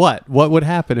what? What would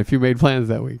happen if you made plans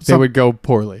that week? They Some- would go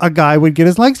poorly. A guy would get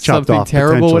his legs chopped Something off.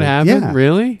 terrible would happen. potentially. Yeah.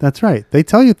 Really? That's right. They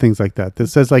tell you things like that. That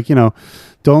says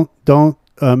don't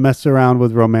mess around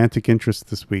with romantic interests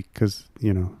this week because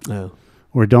No.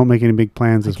 or don't make any big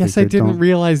plans I this guess week. I or didn't don't-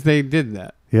 realize they did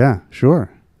that. Yeah, sure.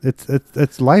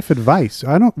 It's life advice.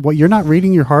 You're not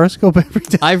reading your horoscope every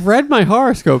day. I've read my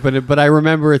horoscope in it, but I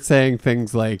remember it saying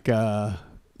things like,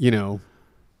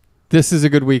 this is a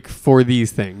good week for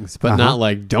these things, but not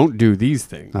like don't do these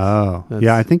things. Oh, That's-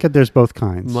 yeah. I think that there's both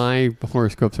kinds. My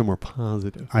horoscopes are more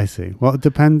positive. I see. Well, it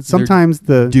depends. Sometimes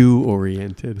the Do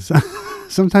oriented,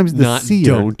 sometimes the not seer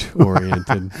don't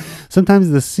oriented. sometimes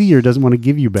the seer doesn't want to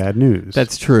give you bad news.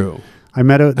 That's true. I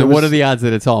met a. there And what was- are the odds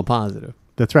that it's all positive?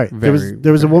 That's right. Very,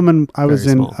 there was a very, woman I was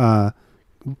very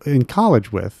in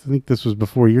college with. I think this was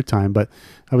before your time, but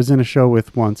I was in a show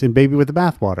with once in Baby with the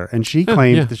Bathwater, and she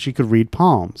claimed yeah. that she could read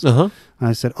palms. Uh huh. And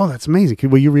I said, "Oh, that's amazing.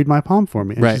 Will you read my palm for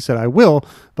me?" And she Right. said, "I will,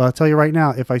 but I'll tell you right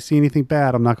now, if I see anything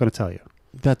bad, I'm not going to tell you."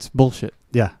 That's bullshit.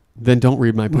 Yeah. Then don't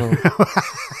read my palm.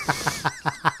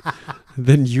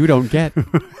 Then you don't get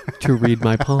to read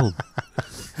my palm.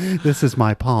 This is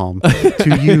my palm.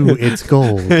 To you, it's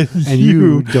gold, and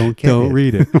you don't get Don't it.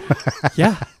 read it.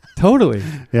 Yeah, totally.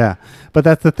 Yeah, but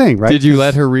that's the thing, right? Did you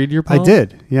let her read your I palm?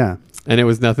 did. Yeah. And it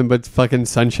was nothing but fucking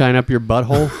sunshine up your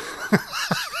butthole?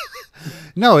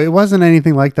 No, it wasn't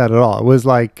anything like that at all. It was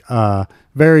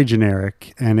very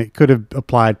generic, and it could have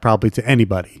applied probably to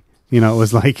anybody. You know, it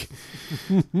was like,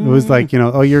 oh,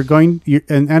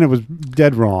 and it was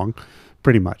dead wrong,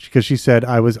 pretty much, because she said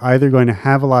I was either going to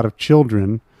have a lot of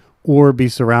children or be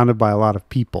surrounded by a lot of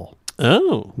people,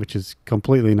 Oh. which is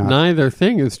completely not. Neither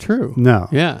thing is true. No.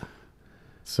 Yeah.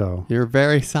 So, You're a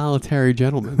very solitary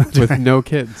gentleman with no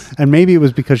kids. and maybe it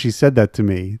was because she said that to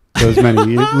me those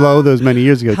many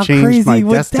years ago, How changed crazy my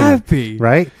would destiny. that be?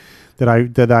 Right? That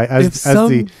I as some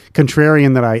the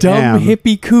contrarian that I Dumb am,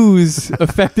 hippie coups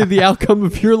affected the outcome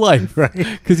of your life. Right.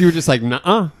 Because you were just like,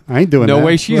 nuh-uh. I ain't doing No that.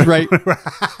 way she's right.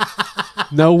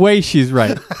 No way she's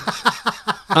right.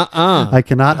 I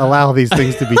cannot allow these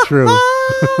things to be true.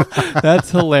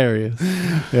 That's hilarious.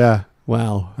 Yeah,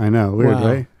 Wow. I know. Weird, Wow.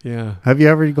 right? Yeah. Have you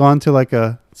ever gone to like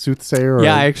a soothsayer? Or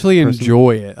Yeah, I actually person?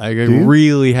 enjoy it. I you?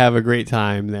 really have a great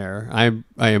time there. I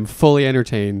am fully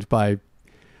entertained by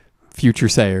future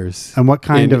sayers. And what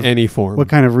kind in of any form? what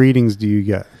kind of readings do you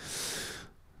get?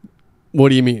 What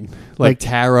do you mean? Like-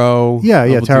 tarot? Yeah,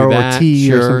 yeah, We'll do tarot or that.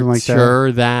 tea or Sure, something like that.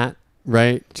 Sure, that.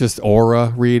 Right? Just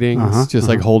aura readings. Uh-huh, just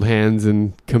like hold hands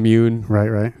and commune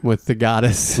Right. with the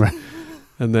goddess. Right.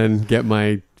 And then get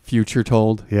my future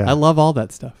told. Yeah. I love all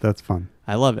that stuff. That's fun.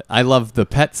 I love it. I love the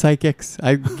pet psychics.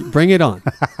 Bring it on.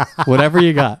 Whatever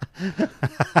you got.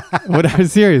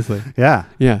 Seriously. Yeah,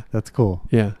 Yeah. that's cool.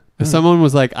 Yeah. If someone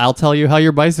was like, I'll tell you how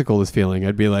your bicycle is feeling,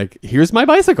 I'd be like, here's my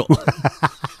bicycle.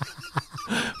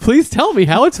 Please tell me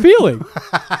how it's feeling.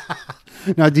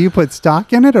 Now, do you put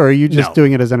stock in it, or are you just No.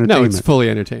 doing it as No, entertainment? it's fully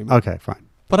entertainment. Okay, fine.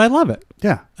 But I love it.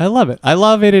 Yeah, I love it. I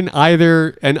love it in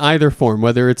either form,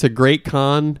 whether it's a great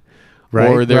con Right,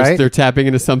 or right. they're tapping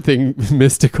into something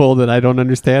mystical that I don't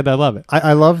understand. I love it.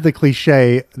 I love the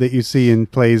cliche that you see in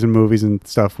plays and movies and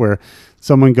stuff where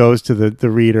someone goes to the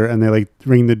reader and they like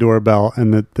ring the doorbell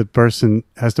and the person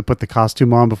has to put the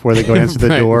costume on before they go answer the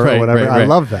Right, door right, or whatever. right, I right.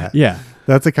 love that. Yeah,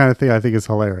 That's the kind of thing I think is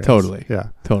hilarious. Totally. Yeah,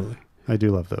 totally. I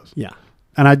do love those. Yeah,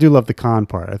 And I do love the con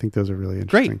part. I think those are really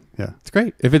interesting. Yeah. it's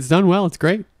great. If it's done well, it's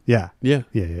great. Yeah. Yeah.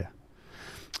 Yeah.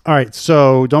 All right.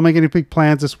 So don't make any big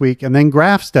plans this week. And then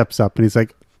Graf steps up and he's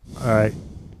like, all right,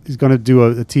 he's going to do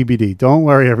a TBD. Don't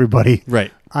worry, everybody.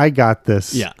 Right. I got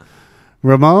this. Yeah.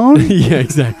 Ramon? Yeah,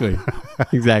 exactly.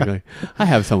 Exactly. I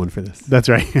have someone for this. That's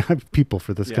right. I have people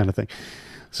for this Yeah. kind of thing.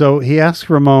 So he asks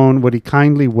Ramon, would he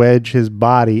kindly wedge his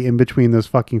body in between those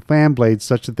fucking fan blades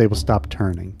such that they will stop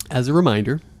turning? As a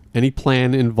reminder, any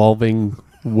plan involving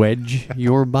wedge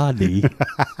your body,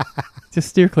 just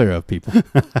steer clear of people.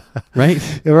 Right?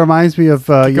 It reminds me of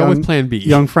Go young, with plan B.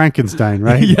 young Frankenstein,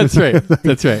 right? Yeah, that's right.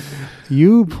 That's right.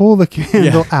 You pull the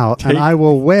candle Yeah. out and Take- I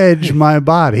will wedge my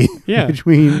body Yeah.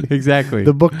 between Exactly.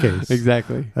 the bookcase.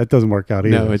 Exactly. That doesn't work out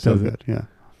either. No, it So doesn't. good. Yeah.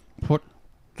 Put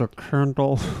the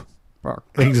candle back.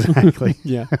 Exactly.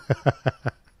 Yeah.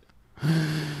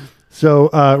 So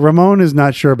Ramon is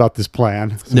not sure about this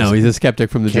plan. No, he's a skeptic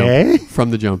from the Okay. jump.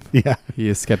 From the jump. Yeah. He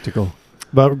is skeptical.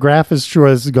 But Graf is sure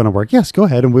this is going to work. Yes, go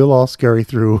ahead and we'll all scurry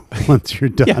through once you're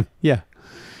done. Yeah. Yeah.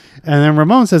 And then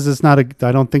Ramon says it's not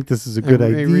I don't think this is a good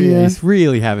idea. He's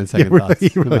really having second really- thoughts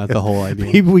he really about the is. whole idea.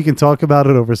 Maybe we can talk about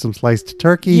it over some sliced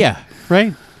turkey. Yeah.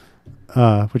 Right?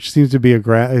 Which seems to be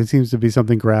it seems to be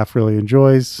something Graf really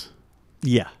enjoys.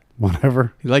 Yeah.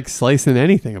 Whatever. He likes slicing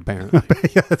anything, apparently.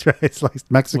 Yeah, that's right.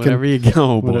 Sliced Mexican. Wherever you go,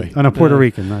 oh boy. And a Puerto No.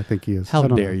 Rican, I think he is. How I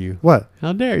don't dare know. you. What?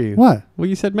 How dare you? What? Well,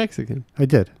 you said Mexican. I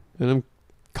did. And I'm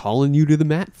calling you to the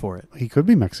mat for it. He could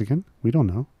be Mexican. We don't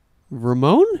know.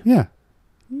 Ramon? Yeah.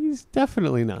 He's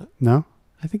definitely not. No?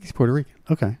 I think he's Puerto Rican.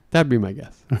 Okay. That'd be my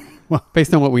guess. Well-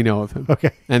 Based on what we know of him.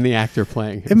 Okay. And the actor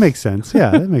playing him. It makes sense.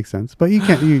 Yeah, it makes sense. But you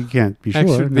can't be sure.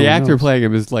 Actually, No the one actor knows. playing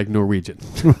him is like Norwegian.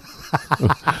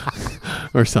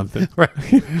 Or something. Right.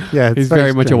 Yeah, it's He's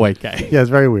very much a strange. white guy. Yeah, it's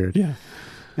very weird. Yeah.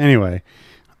 Anyway,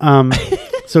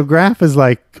 so Graf is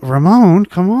like, Ramon,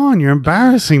 come on, you're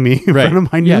embarrassing me in Right. front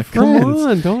of my Yeah, new come friends.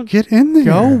 on, don't Get in there.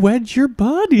 go wedge your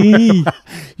body.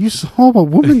 You saw what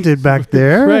woman did back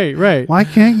there. Right, right. Why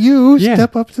can't you Yeah.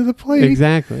 step up to the plate?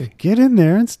 Exactly. Get in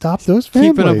there and stop those fan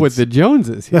Keeping up blades. with the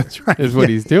Joneses here. That's right. Is what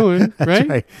Yeah. he's doing, That's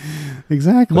right?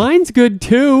 Exactly. Mine's good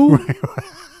too.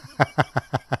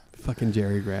 Fucking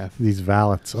Jerry Graff. These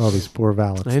valets. Oh, these poor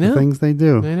valets. I know. The things they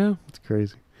do. I know. It's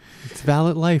crazy. It's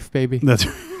valet life, baby. That's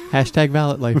Hashtag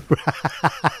valet life.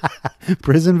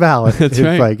 prison valet. That's It's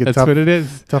right. like a That's tough, what it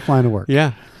is. tough line of work.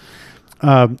 Yeah.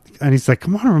 And he's like,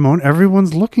 come on, Ramon.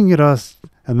 Everyone's looking at us.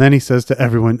 And then he says to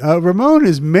everyone, Ramon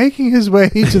is making his way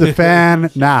to the fan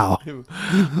now.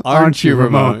 Aren't you,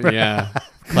 Ramon? Ramon? Yeah.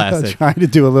 Classic. Trying to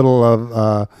do a little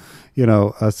of,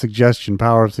 a suggestion,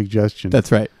 power of suggestion.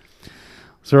 That's right.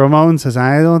 So Ramon says,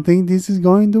 I don't think this is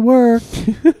going to work.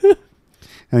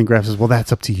 And then Graf says, well,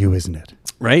 that's up to you, isn't it?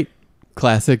 Right.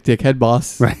 classic dickhead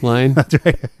boss Right. line. That's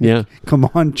right. Yeah. Come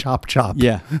on, chop chop.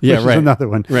 Yeah. Which Yeah. is Right. another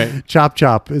one. Right. Chop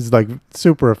chop is like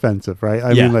super offensive, right?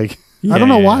 I Yeah. mean, like Yeah, I don't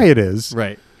know yeah, why yeah. it is,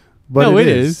 Right. but no, it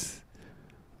is.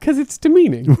 Because it's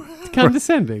demeaning. It's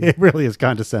condescending. It really is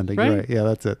condescending, Right? right? Yeah,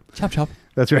 that's it. Chop chop.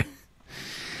 That's right.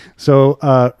 So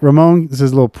Ramon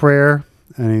says a little prayer,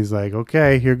 and he's like,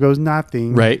 "Okay, here goes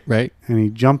nothing." Right. Right. And he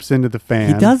jumps into the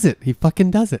fan. He does it. He fucking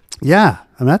does it. Yeah,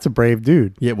 and that's a brave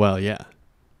dude. Yeah. Well, yeah.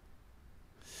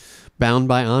 Bound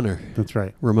by honor. That's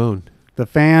right. Ramon. The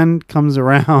fan comes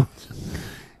around,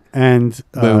 and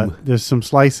Boom. there's some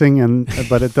slicing,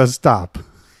 but it does stop.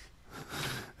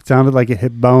 It sounded like it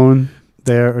hit bone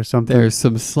there or something. There's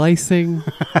some slicing,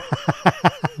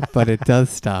 but it does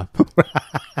stop.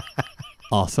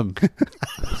 Awesome.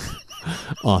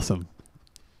 Awesome.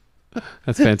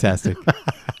 That's fantastic.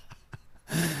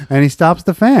 And he stops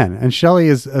the fan, and Shelley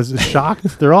is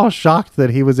shocked. They're all shocked that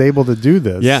he was able to do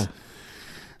this. Yeah.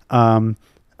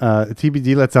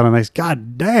 TBD lets out a nice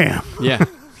 "God damn." Yeah.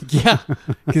 Yeah.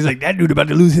 He's like, that dude about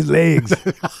to lose his legs.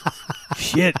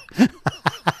 Shit.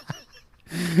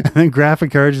 And then Graf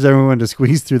encourages everyone to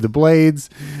squeeze through the blades.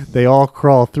 They all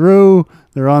crawl through.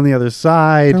 They're on the other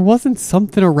side. There wasn't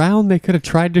something around they could have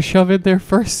tried to shove in there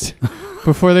first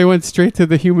before they went straight to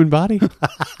the human body?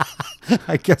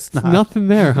 I guess not. Nothing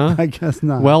there, huh? I guess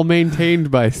not. Well maintained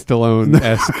by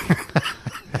Stallone-esque.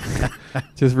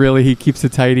 Just really, he keeps a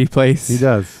tidy place. he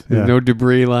does. There's Yeah. no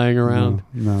debris lying around.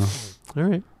 No. All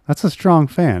right. That's a strong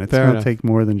fan. It's Fair going to enough. take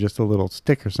more than just a little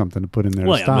stick or something to put in there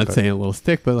Well, to I'm stop not it. saying a little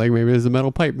stick, but like maybe there's a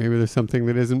metal pipe. Maybe there's something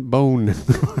that isn't bone.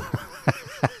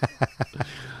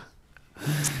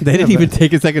 They didn't even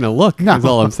take a second to look. No. Is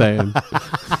all I'm saying.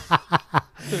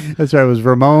 That's right. It was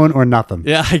Ramon or nothing.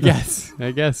 Yeah, I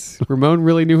guess. Ramon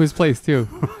really knew his place too.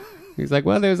 He's like,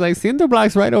 well, there's like cinder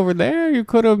blocks right over there. You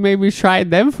could have maybe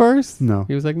tried them first. No.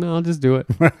 He was like, no, I'll just do it.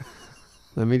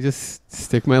 Let me just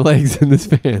stick my legs in this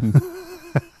fan.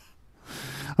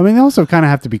 I mean, they also kind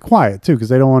of have to be quiet too because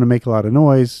they don't want to make a lot of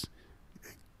noise,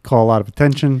 call a lot of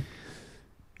attention.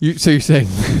 So you're saying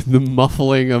the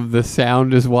muffling of the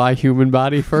sound is why human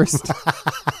body first?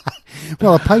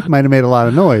 Well, a pipe might have made a lot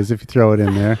of noise if you throw it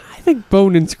in there. I think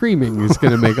bone and screaming is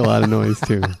going to make a lot of noise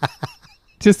too.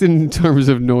 Just in terms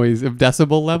of noise, of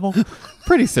decibel level,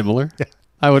 pretty similar,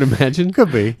 I would imagine.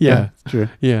 Could be. Yeah. True.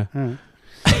 Yeah.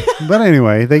 But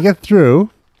anyway, they get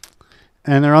through,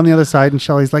 and they're on the other side, and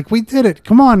Shelley's like, "We did it!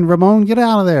 Come on, Ramon, get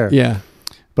out of there!" Yeah.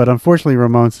 But unfortunately,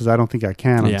 Ramon says, "I don't think I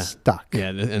can. I'm Yeah. stuck." Yeah.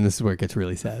 And this is where it gets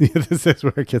really sad. This is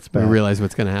where it gets I bad. realize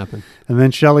what's going to happen. And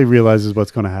then Shelley realizes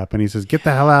what's going to happen. He says, "Get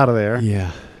the hell out of there!"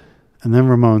 Yeah. And then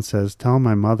Ramon says, "Tell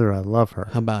my mother I love her."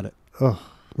 How about it? Ugh,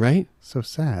 Right? so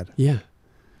sad. Yeah.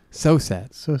 So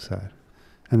sad. So sad.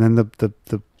 And then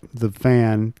the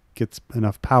fan gets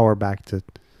enough power back to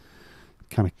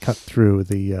kind of cut through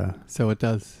the So it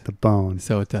does. bone,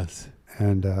 So it does.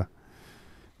 and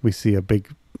we see a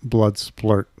big blood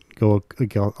splurt go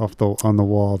on the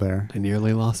wall there. I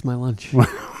nearly lost my lunch.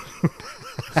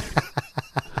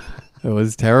 It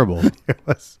was terrible.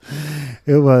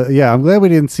 It was yeah. I'm glad we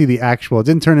didn't see the actual. It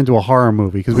didn't turn into a horror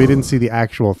movie because we didn't see the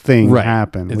actual thing Right.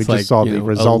 happen. It's we like, just saw you the know,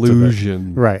 result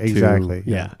illusion of it. Right. to- Exactly.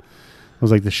 yeah. It was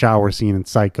like the shower scene in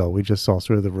Psycho. We just saw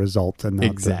sort of the result and not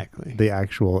Exactly. the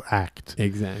actual act.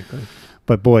 Exactly.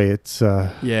 But boy, it's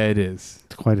Yeah, it is.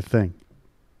 quite a thing.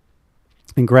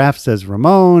 And Graf says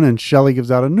Ramon, and Shelley gives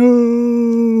out a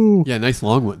no. Yeah, nice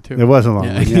long one too. It was a long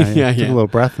Yeah. one. Yeah, Yeah, Took yeah. a little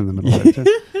breath in the middle of it. Too.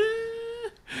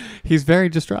 He's very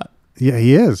distraught. Yeah,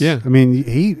 he is. Yeah. I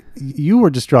mean, you were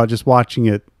distraught just watching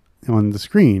it on the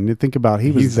screen. You think about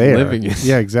he was He's there. living it.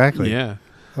 Yeah, exactly. Yeah.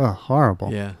 Oh,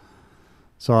 horrible. Yeah.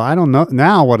 So I don't know.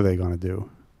 Now what are they going to do?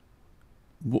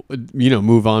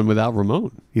 Move on without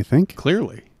Ramon, You think?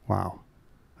 clearly. Wow.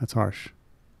 That's harsh.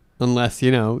 Unless,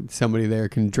 somebody there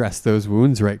can dress those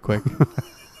wounds right quick.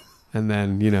 And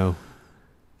then,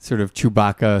 sort of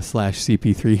Chewbacca /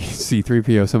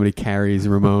 C3PO, somebody carries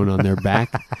Ramon on their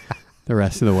back the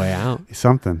rest of the way out,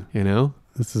 Something.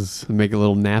 This is Make a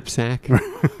little knapsack.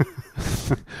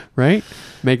 Right?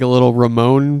 Make a little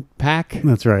Ramon pack.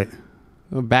 that's right.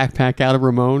 A backpack out of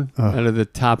Ramon, out of the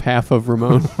top half of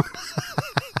Ramon.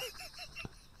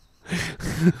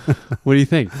 What do you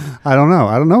think? I don't know.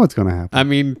 I don't know what's going to happen. I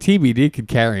mean, TBD could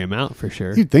carry him out for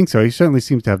sure. You'd think so. He certainly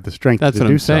seems to have the strength That's to what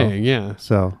do I'm so. saying. Yeah.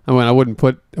 So I mean, I wouldn't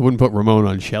put Ramon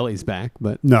on Shelley's back,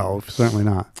 but no, certainly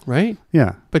not. right.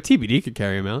 Yeah, But TBD could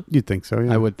carry him out. you'd think so.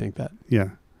 Yeah, I would think that. Yeah.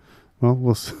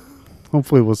 Well,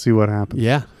 hopefully we'll see what happens.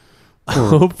 Yeah.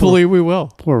 Poor- Hopefully we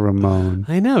will. Poor Ramon.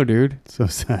 I know, dude. So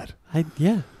sad.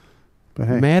 Yeah. But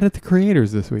hey, Mad at the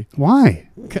creators this week. why?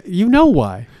 You know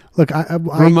why? Look,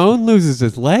 Ramon loses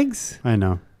his legs. I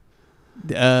know.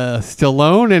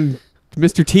 Stallone and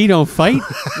Mr. T don't fight.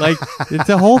 Like, it's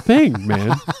a whole thing,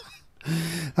 man.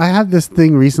 I have this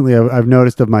thing recently I've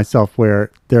noticed of myself where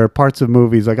there are parts of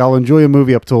movies, like I'll enjoy a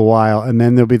movie up to a while, and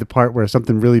then there'll be the part where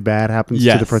something really bad happens to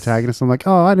the Yes. protagonist. I'm like,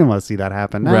 oh, I didn't want to see that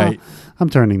happen. No, Right. I'm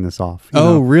turning this off. you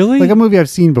Oh, know? really? Like a movie I've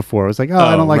seen before. It's like, oh,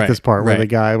 I Oh, don't like right, this part where the right.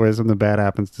 guy, where something bad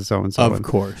happens to so-and-so. Of and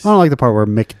course. I don't like the part where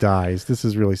Mick dies. This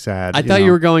is really sad. I thought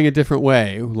you were going a different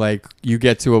way. Like, you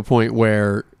get to a point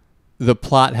where the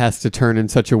plot has to turn in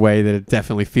such a way that it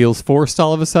definitely feels forced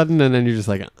all of a sudden, and then you're just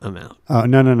like, I'm out. Oh,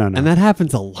 no. And that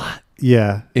happens a lot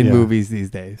yeah. in yeah, movies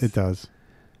these days. It does.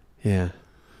 Yeah.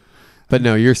 But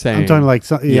no, you're saying... I'm talking like,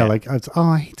 Yeah. like,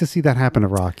 I hate to see that happen to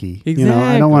Rocky. You know,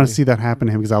 I don't want to Exactly. see that happen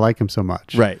to him because I like him so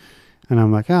much. Right. And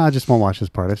I'm like, I just won't watch this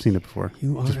part. I've seen it before.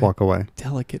 You Just are walk away.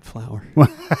 Delicate flower.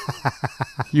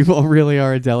 You all really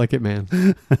are a delicate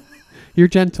man. You're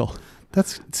gentle.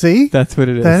 See? That's what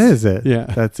it is. That is it. Yeah.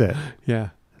 That's it. Yeah.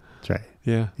 That's right.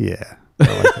 Yeah. Yeah.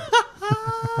 I like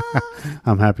it.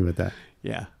 I'm happy with that.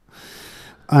 Yeah.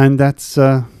 And that's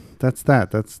that. That's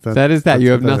That is that. that's You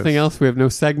what have that nothing is. else? We have no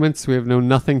segments? We have no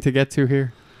nothing to get to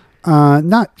here?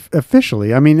 Not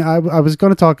officially. I mean, I was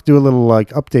going to do a little like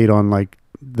update on like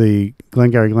the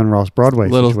Glengarry Glen Ross Broadway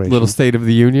situation. Little State of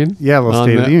the Union? Yeah, a little On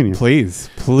State of the Union. Please.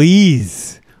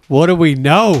 Please. What do we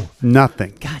know?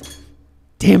 Nothing. God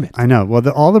damn it. I know. Well,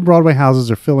 all the Broadway houses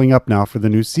are filling up now for the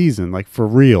new season, like for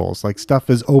reals. Like stuff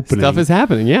is opening. Stuff is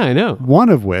happening. Yeah, I know. One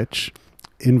of which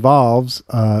involves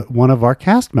one of our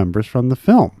cast members from the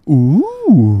film.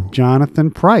 Ooh.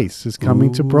 Jonathan Pryce is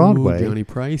coming to Broadway Johnny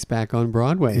Price back on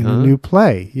Broadway, in huh? a new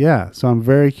play. Yeah, so I'm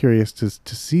very curious to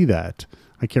see that.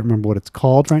 I can't remember what it's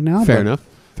called right now. Fair but enough.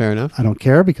 Fair enough. I don't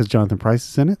care because Jonathan Price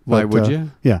is in it. Why but, would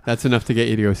you? Yeah, That's enough to get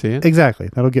you to go see it. exactly.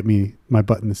 That'll get me my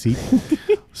butt in the seat.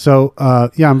 So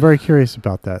yeah, I'm very curious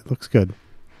about that. Looks good.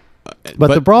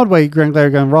 But the Broadway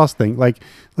Glengarry Glen Ross thing, like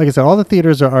I said, all the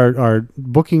theaters are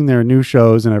booking their new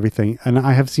shows and everything, and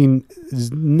I have seen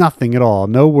nothing at all,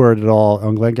 no word at all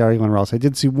on Glengarry Glen Ross. I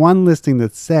did see one listing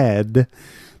that said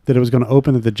that it was going to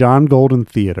open at the John Golden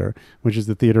Theater, which is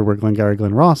the theater where Glengarry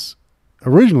Glen Ross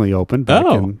originally opened back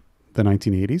in the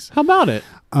 1980s. How about it?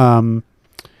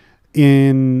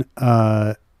 In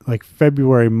like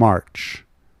February, March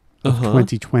of Uh-huh.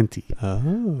 2020.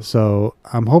 Oh. So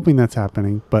I'm hoping that's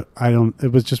happening, but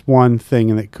it was just one thing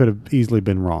and it could have easily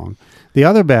been wrong. The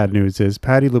other bad news is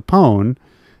Patti LuPone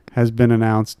has been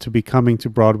announced to be coming to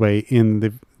Broadway in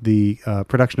the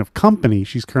production of Company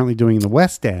she's currently doing in the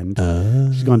West End.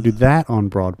 She's going to do that on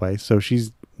Broadway, so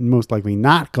she's most likely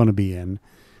not going to be in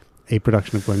a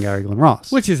production of Glengarry Glen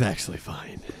Ross. Which is actually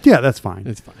fine. Yeah, that's fine.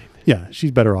 It's fine. Yeah,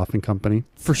 she's better off in Company.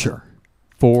 For sure.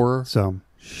 For So,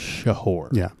 sure.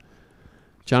 yeah.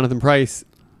 Jonathan Pryce,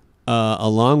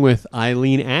 along with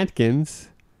Eileen Atkins,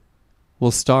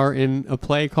 will star in a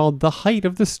play called The Height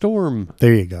of the Storm.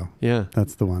 There you go. Yeah.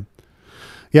 That's the one.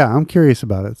 Yeah, I'm curious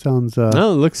about it. Sounds No,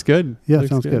 it looks good. yeah, Looks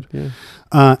sounds good. Yeah.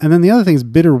 And then the other thing is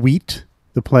Bitter Wheat,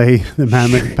 the play, the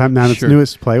Mammoth's Sure.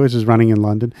 newest play, which is running in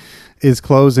London, is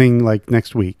closing like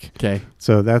next week. Okay.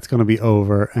 So that's going to be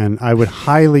over, and I would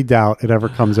highly doubt it ever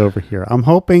comes over here. I'm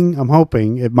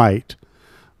hoping it might,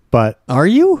 but Are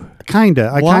you?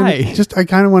 kinda. Why? I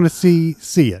kind of want to see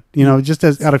it. You know, just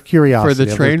as out of curiosity. For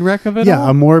the train wreck of it Yeah, all?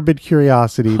 a morbid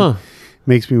curiosity Huh.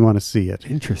 makes me want to see it.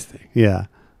 Interesting. Yeah.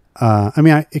 I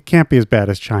mean, it can't be as bad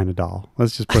as China Doll.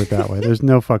 Let's just put it that way. There's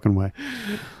no fucking way.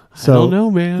 So I don't know,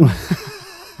 man.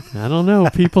 I don't know.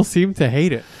 People seem to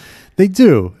hate it. they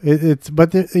do.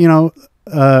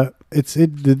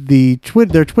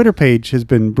 Their Twitter page has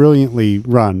been brilliantly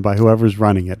run by whoever's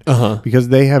running it because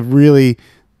they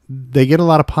get a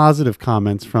lot of positive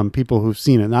comments from people who've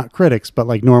seen it, not critics, but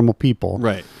like normal people.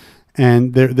 Right.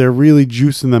 And they're really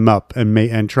juicing them up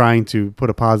and trying to put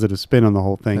a positive spin on the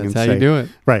whole thing. That's and how you do it.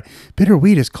 Right. Bitter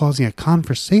Wheat is causing a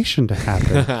conversation to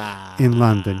happen in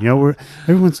London. You know,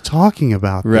 everyone's talking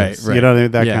about Right, this. right. You know,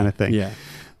 that Yeah, kind of thing. Yeah.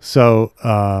 So,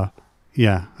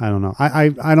 yeah, I don't know.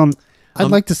 I'd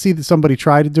like to see somebody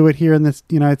try to do it here in the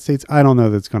United States. I don't know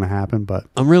that's going to happen, but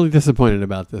I'm really disappointed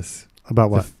about this. about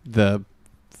what? The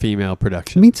female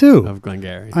production. Me too. Of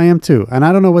Glengarry. I am too. And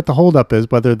I don't know what the holdup is,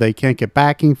 whether they can't get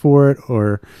backing for it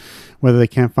or whether they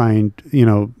can't find,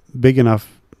 big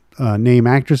enough name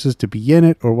actresses to be in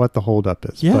it or what the holdup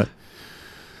is. Yeah. But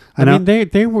I mean,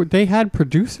 they had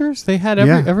producers. They had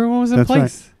Yeah, everyone was in that's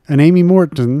place. right. And Amy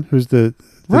Morton, who's the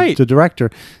Right. the director.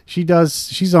 She's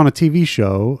on a TV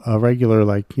show, a regular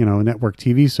network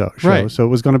TV show. Right. So it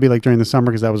was going to be like during the summer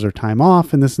because that was her time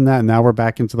off and this and that. And now we're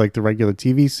back into like the regular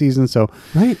TV season. So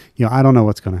Right. I don't know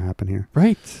what's going to happen here.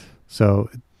 Right. So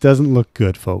it doesn't look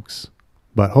good, folks.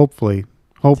 But hopefully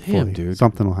Damn, dude.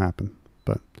 something will happen.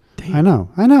 But Damn.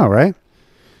 I know, right?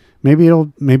 Maybe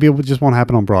it just won't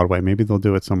happen on Broadway. Maybe they'll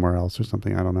do it somewhere else or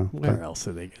something. I don't know. Where But else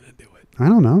are they going to do it? I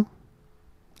don't know.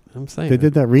 I'm saying They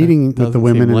did that reading with the doesn't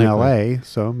women seem in likely. LA,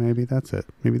 so maybe that's it.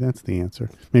 Maybe that's the answer.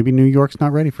 Maybe New York's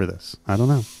not ready for this. I don't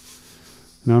know.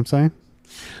 You know what I'm saying?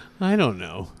 I don't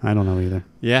know. I don't know either.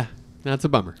 Yeah, that's a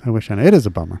bummer. I wish I knew. It is a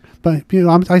bummer. But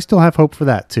I still have hope for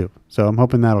that too. So I'm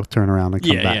hoping that'll turn around and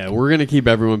come back. Yeah, we're going to keep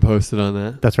everyone posted on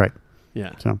that. That's right.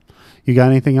 Yeah. So you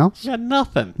got anything else? Got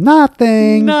nothing.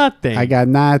 Nothing. Nothing. I got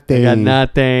nothing. I got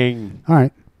nothing. All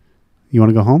right. You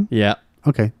want to go home? Yeah.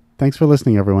 Okay. Thanks for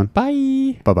listening, everyone.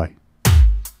 Bye. Bye-bye.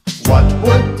 What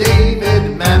would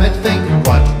David Mamet